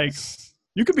 Yeah. Like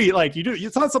you could be like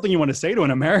it's not something you want to say to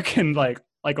an American, like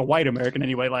a white American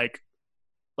anyway. Like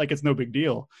it's no big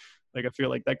deal. Like I feel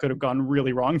like that could have gone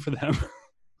really wrong for them.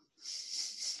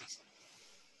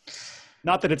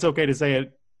 Not that it's okay to say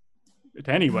it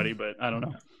to anybody, but I don't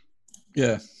know.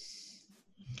 Yeah.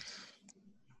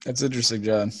 That's interesting,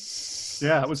 John.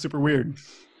 Yeah, it was super weird.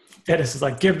 Dennis is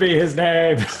like, give me his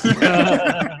name.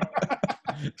 Have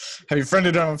you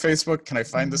friended him on Facebook? Can I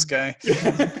find this guy?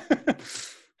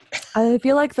 I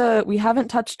feel like we haven't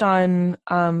touched on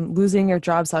losing your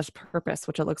job / purpose,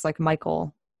 which it looks like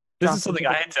Michael. This dropped is something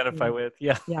into I the- identify with.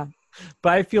 Yeah. Yeah.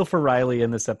 But I feel for Riley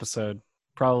in this episode.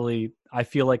 Probably, I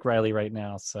feel like Riley right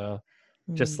now. So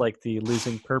just like the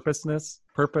losing purpose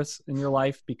in your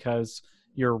life because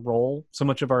your role, so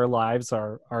much of our lives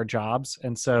are our jobs.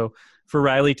 And so for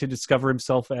Riley to discover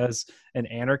himself as an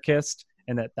anarchist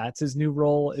and that's his new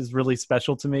role is really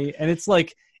special to me. And it's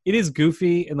like, it is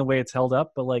goofy in the way it's held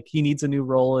up, but like he needs a new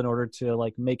role in order to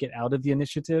like make it out of the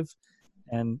initiative.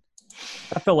 And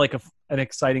that felt like an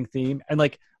exciting theme. And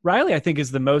like Riley, I think,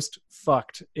 is the most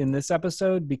fucked in this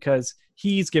episode because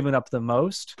he's given up the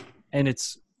most, and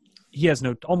he has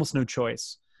almost no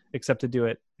choice except to do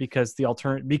it because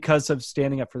because of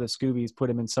standing up for the Scoobies put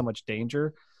him in so much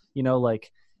danger. You know,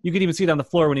 like you could even see it on the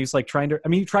floor when he's like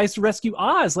he tries to rescue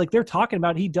Oz. Like they're talking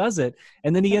about, he does it,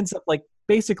 and then he ends up like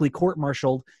basically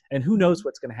court-martialed, and who knows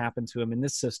what's going to happen to him in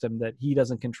this system that he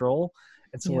doesn't control.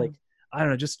 And so like I don't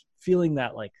know, just feeling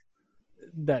that like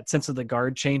that sense of the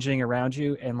guard changing around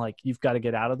you and like you've got to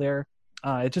get out of there.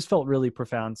 It just felt really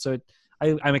profound. So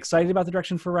I'm excited about the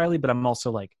direction for Riley, but I'm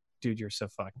also like, dude, you're so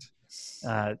fucked.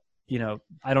 You know,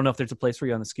 I don't know if there's a place for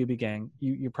you on the Scooby Gang.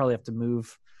 You probably have to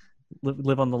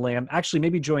live on the lam. Actually,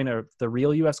 maybe join the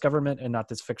real U.S. government and not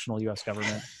this fictional U.S.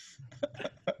 government.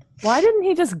 Why didn't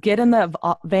he just get in the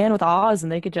van with Oz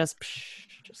and they could just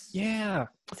Yeah.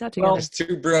 put that together? There's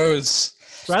two bros.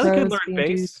 Riley can Bros learn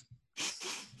being bass.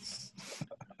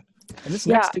 And this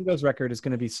next Dingoes record is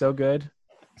going to be so good.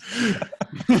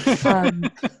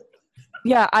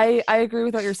 Yeah, I agree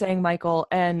with what you're saying, Michael.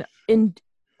 And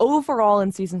overall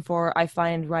in season 4, I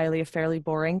find Riley a fairly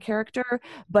boring character,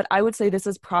 but I would say this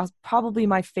is probably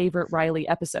my favorite Riley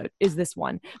episode, is this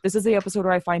one. This is the episode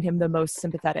where I find him the most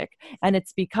sympathetic. And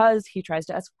it's because he tries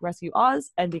to rescue Oz,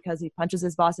 and because he punches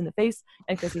his boss in the face,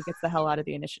 and because he gets the hell out of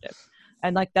the initiative.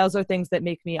 And like those are things that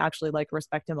make me actually like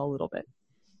respect him a little bit.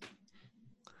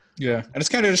 Yeah, and it's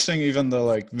kind of interesting, even the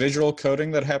like visual coding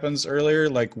that happens earlier,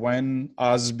 like when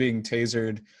Oz is being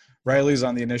tasered, Riley's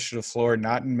on the initiative floor,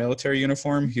 not in military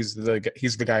uniform. He's the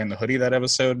guy in the hoodie that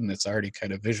episode, and it's already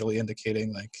kind of visually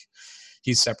indicating like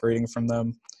he's separating from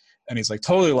them, and he's like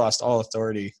totally lost all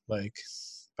authority like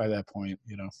by that point,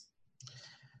 you know,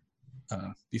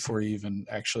 before he even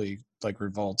actually like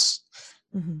revolts.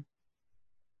 Mm-hmm.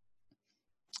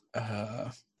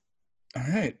 All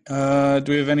right.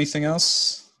 Do we have anything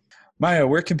else? Maya,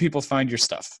 where can people find your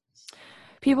stuff?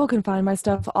 People can find my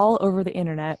stuff all over the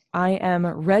internet. I am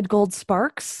Red Gold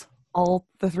Sparks, all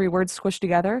the 3 words squished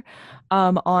together,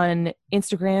 on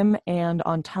Instagram and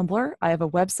on Tumblr. I have a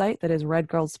website that is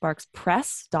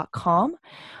redgirlsparkspress.com.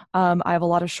 I have a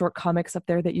lot of short comics up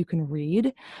there that you can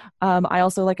read. I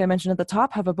also, like I mentioned at the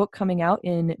top, have a book coming out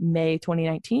in May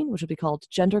 2019, which will be called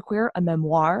Genderqueer, a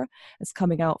Memoir. It's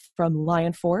coming out from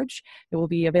Lion Forge. It will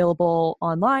be available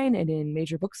online and in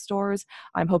major bookstores.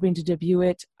 I'm hoping to debut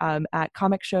it at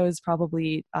comic shows,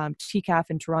 probably TCAF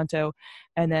in Toronto.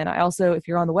 And then I also, if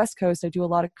you're on the West Coast, I do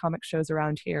a lot of comic shows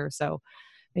around here. So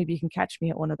maybe you can catch me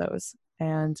at one of those.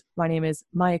 And my name is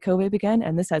Maya Kobe again,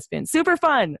 and this has been super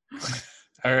fun.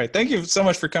 All right. Thank you so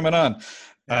much for coming on.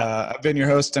 I've been your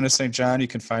host, Dennis St. John. You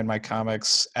can find my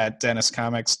comics at Dennis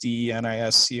Comics,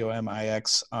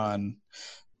 DENISCOMIX on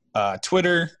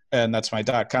Twitter, and that's my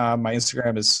 .com. My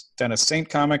Instagram is Dennis Saint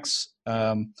Comics.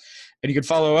 And you can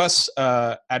follow us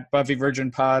at Buffy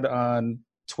Virgin Pod on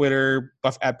Twitter,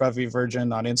 at Buffy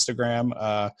Virgin on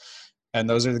Instagram. And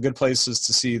those are the good places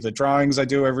to see the drawings I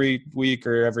do every week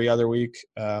or every other week.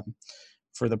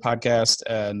 For the podcast,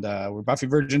 and we're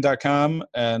buffyvirgin.com,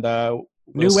 and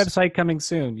new website coming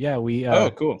soon. Yeah, we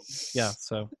oh cool. Yeah,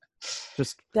 so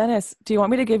just Dennis, do you want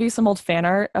me to give you some old fan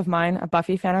art of mine, a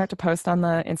Buffy fan art to post on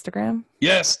the Instagram?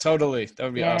 Yes, totally. That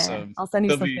would be awesome. I'll send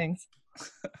you some things.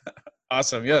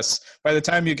 Awesome. Yes. By the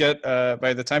time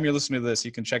you're listening to this,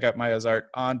 you can check out Maya's art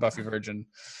on Buffy Virgin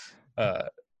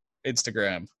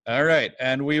Instagram. All right,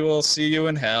 and we will see you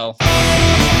in hell.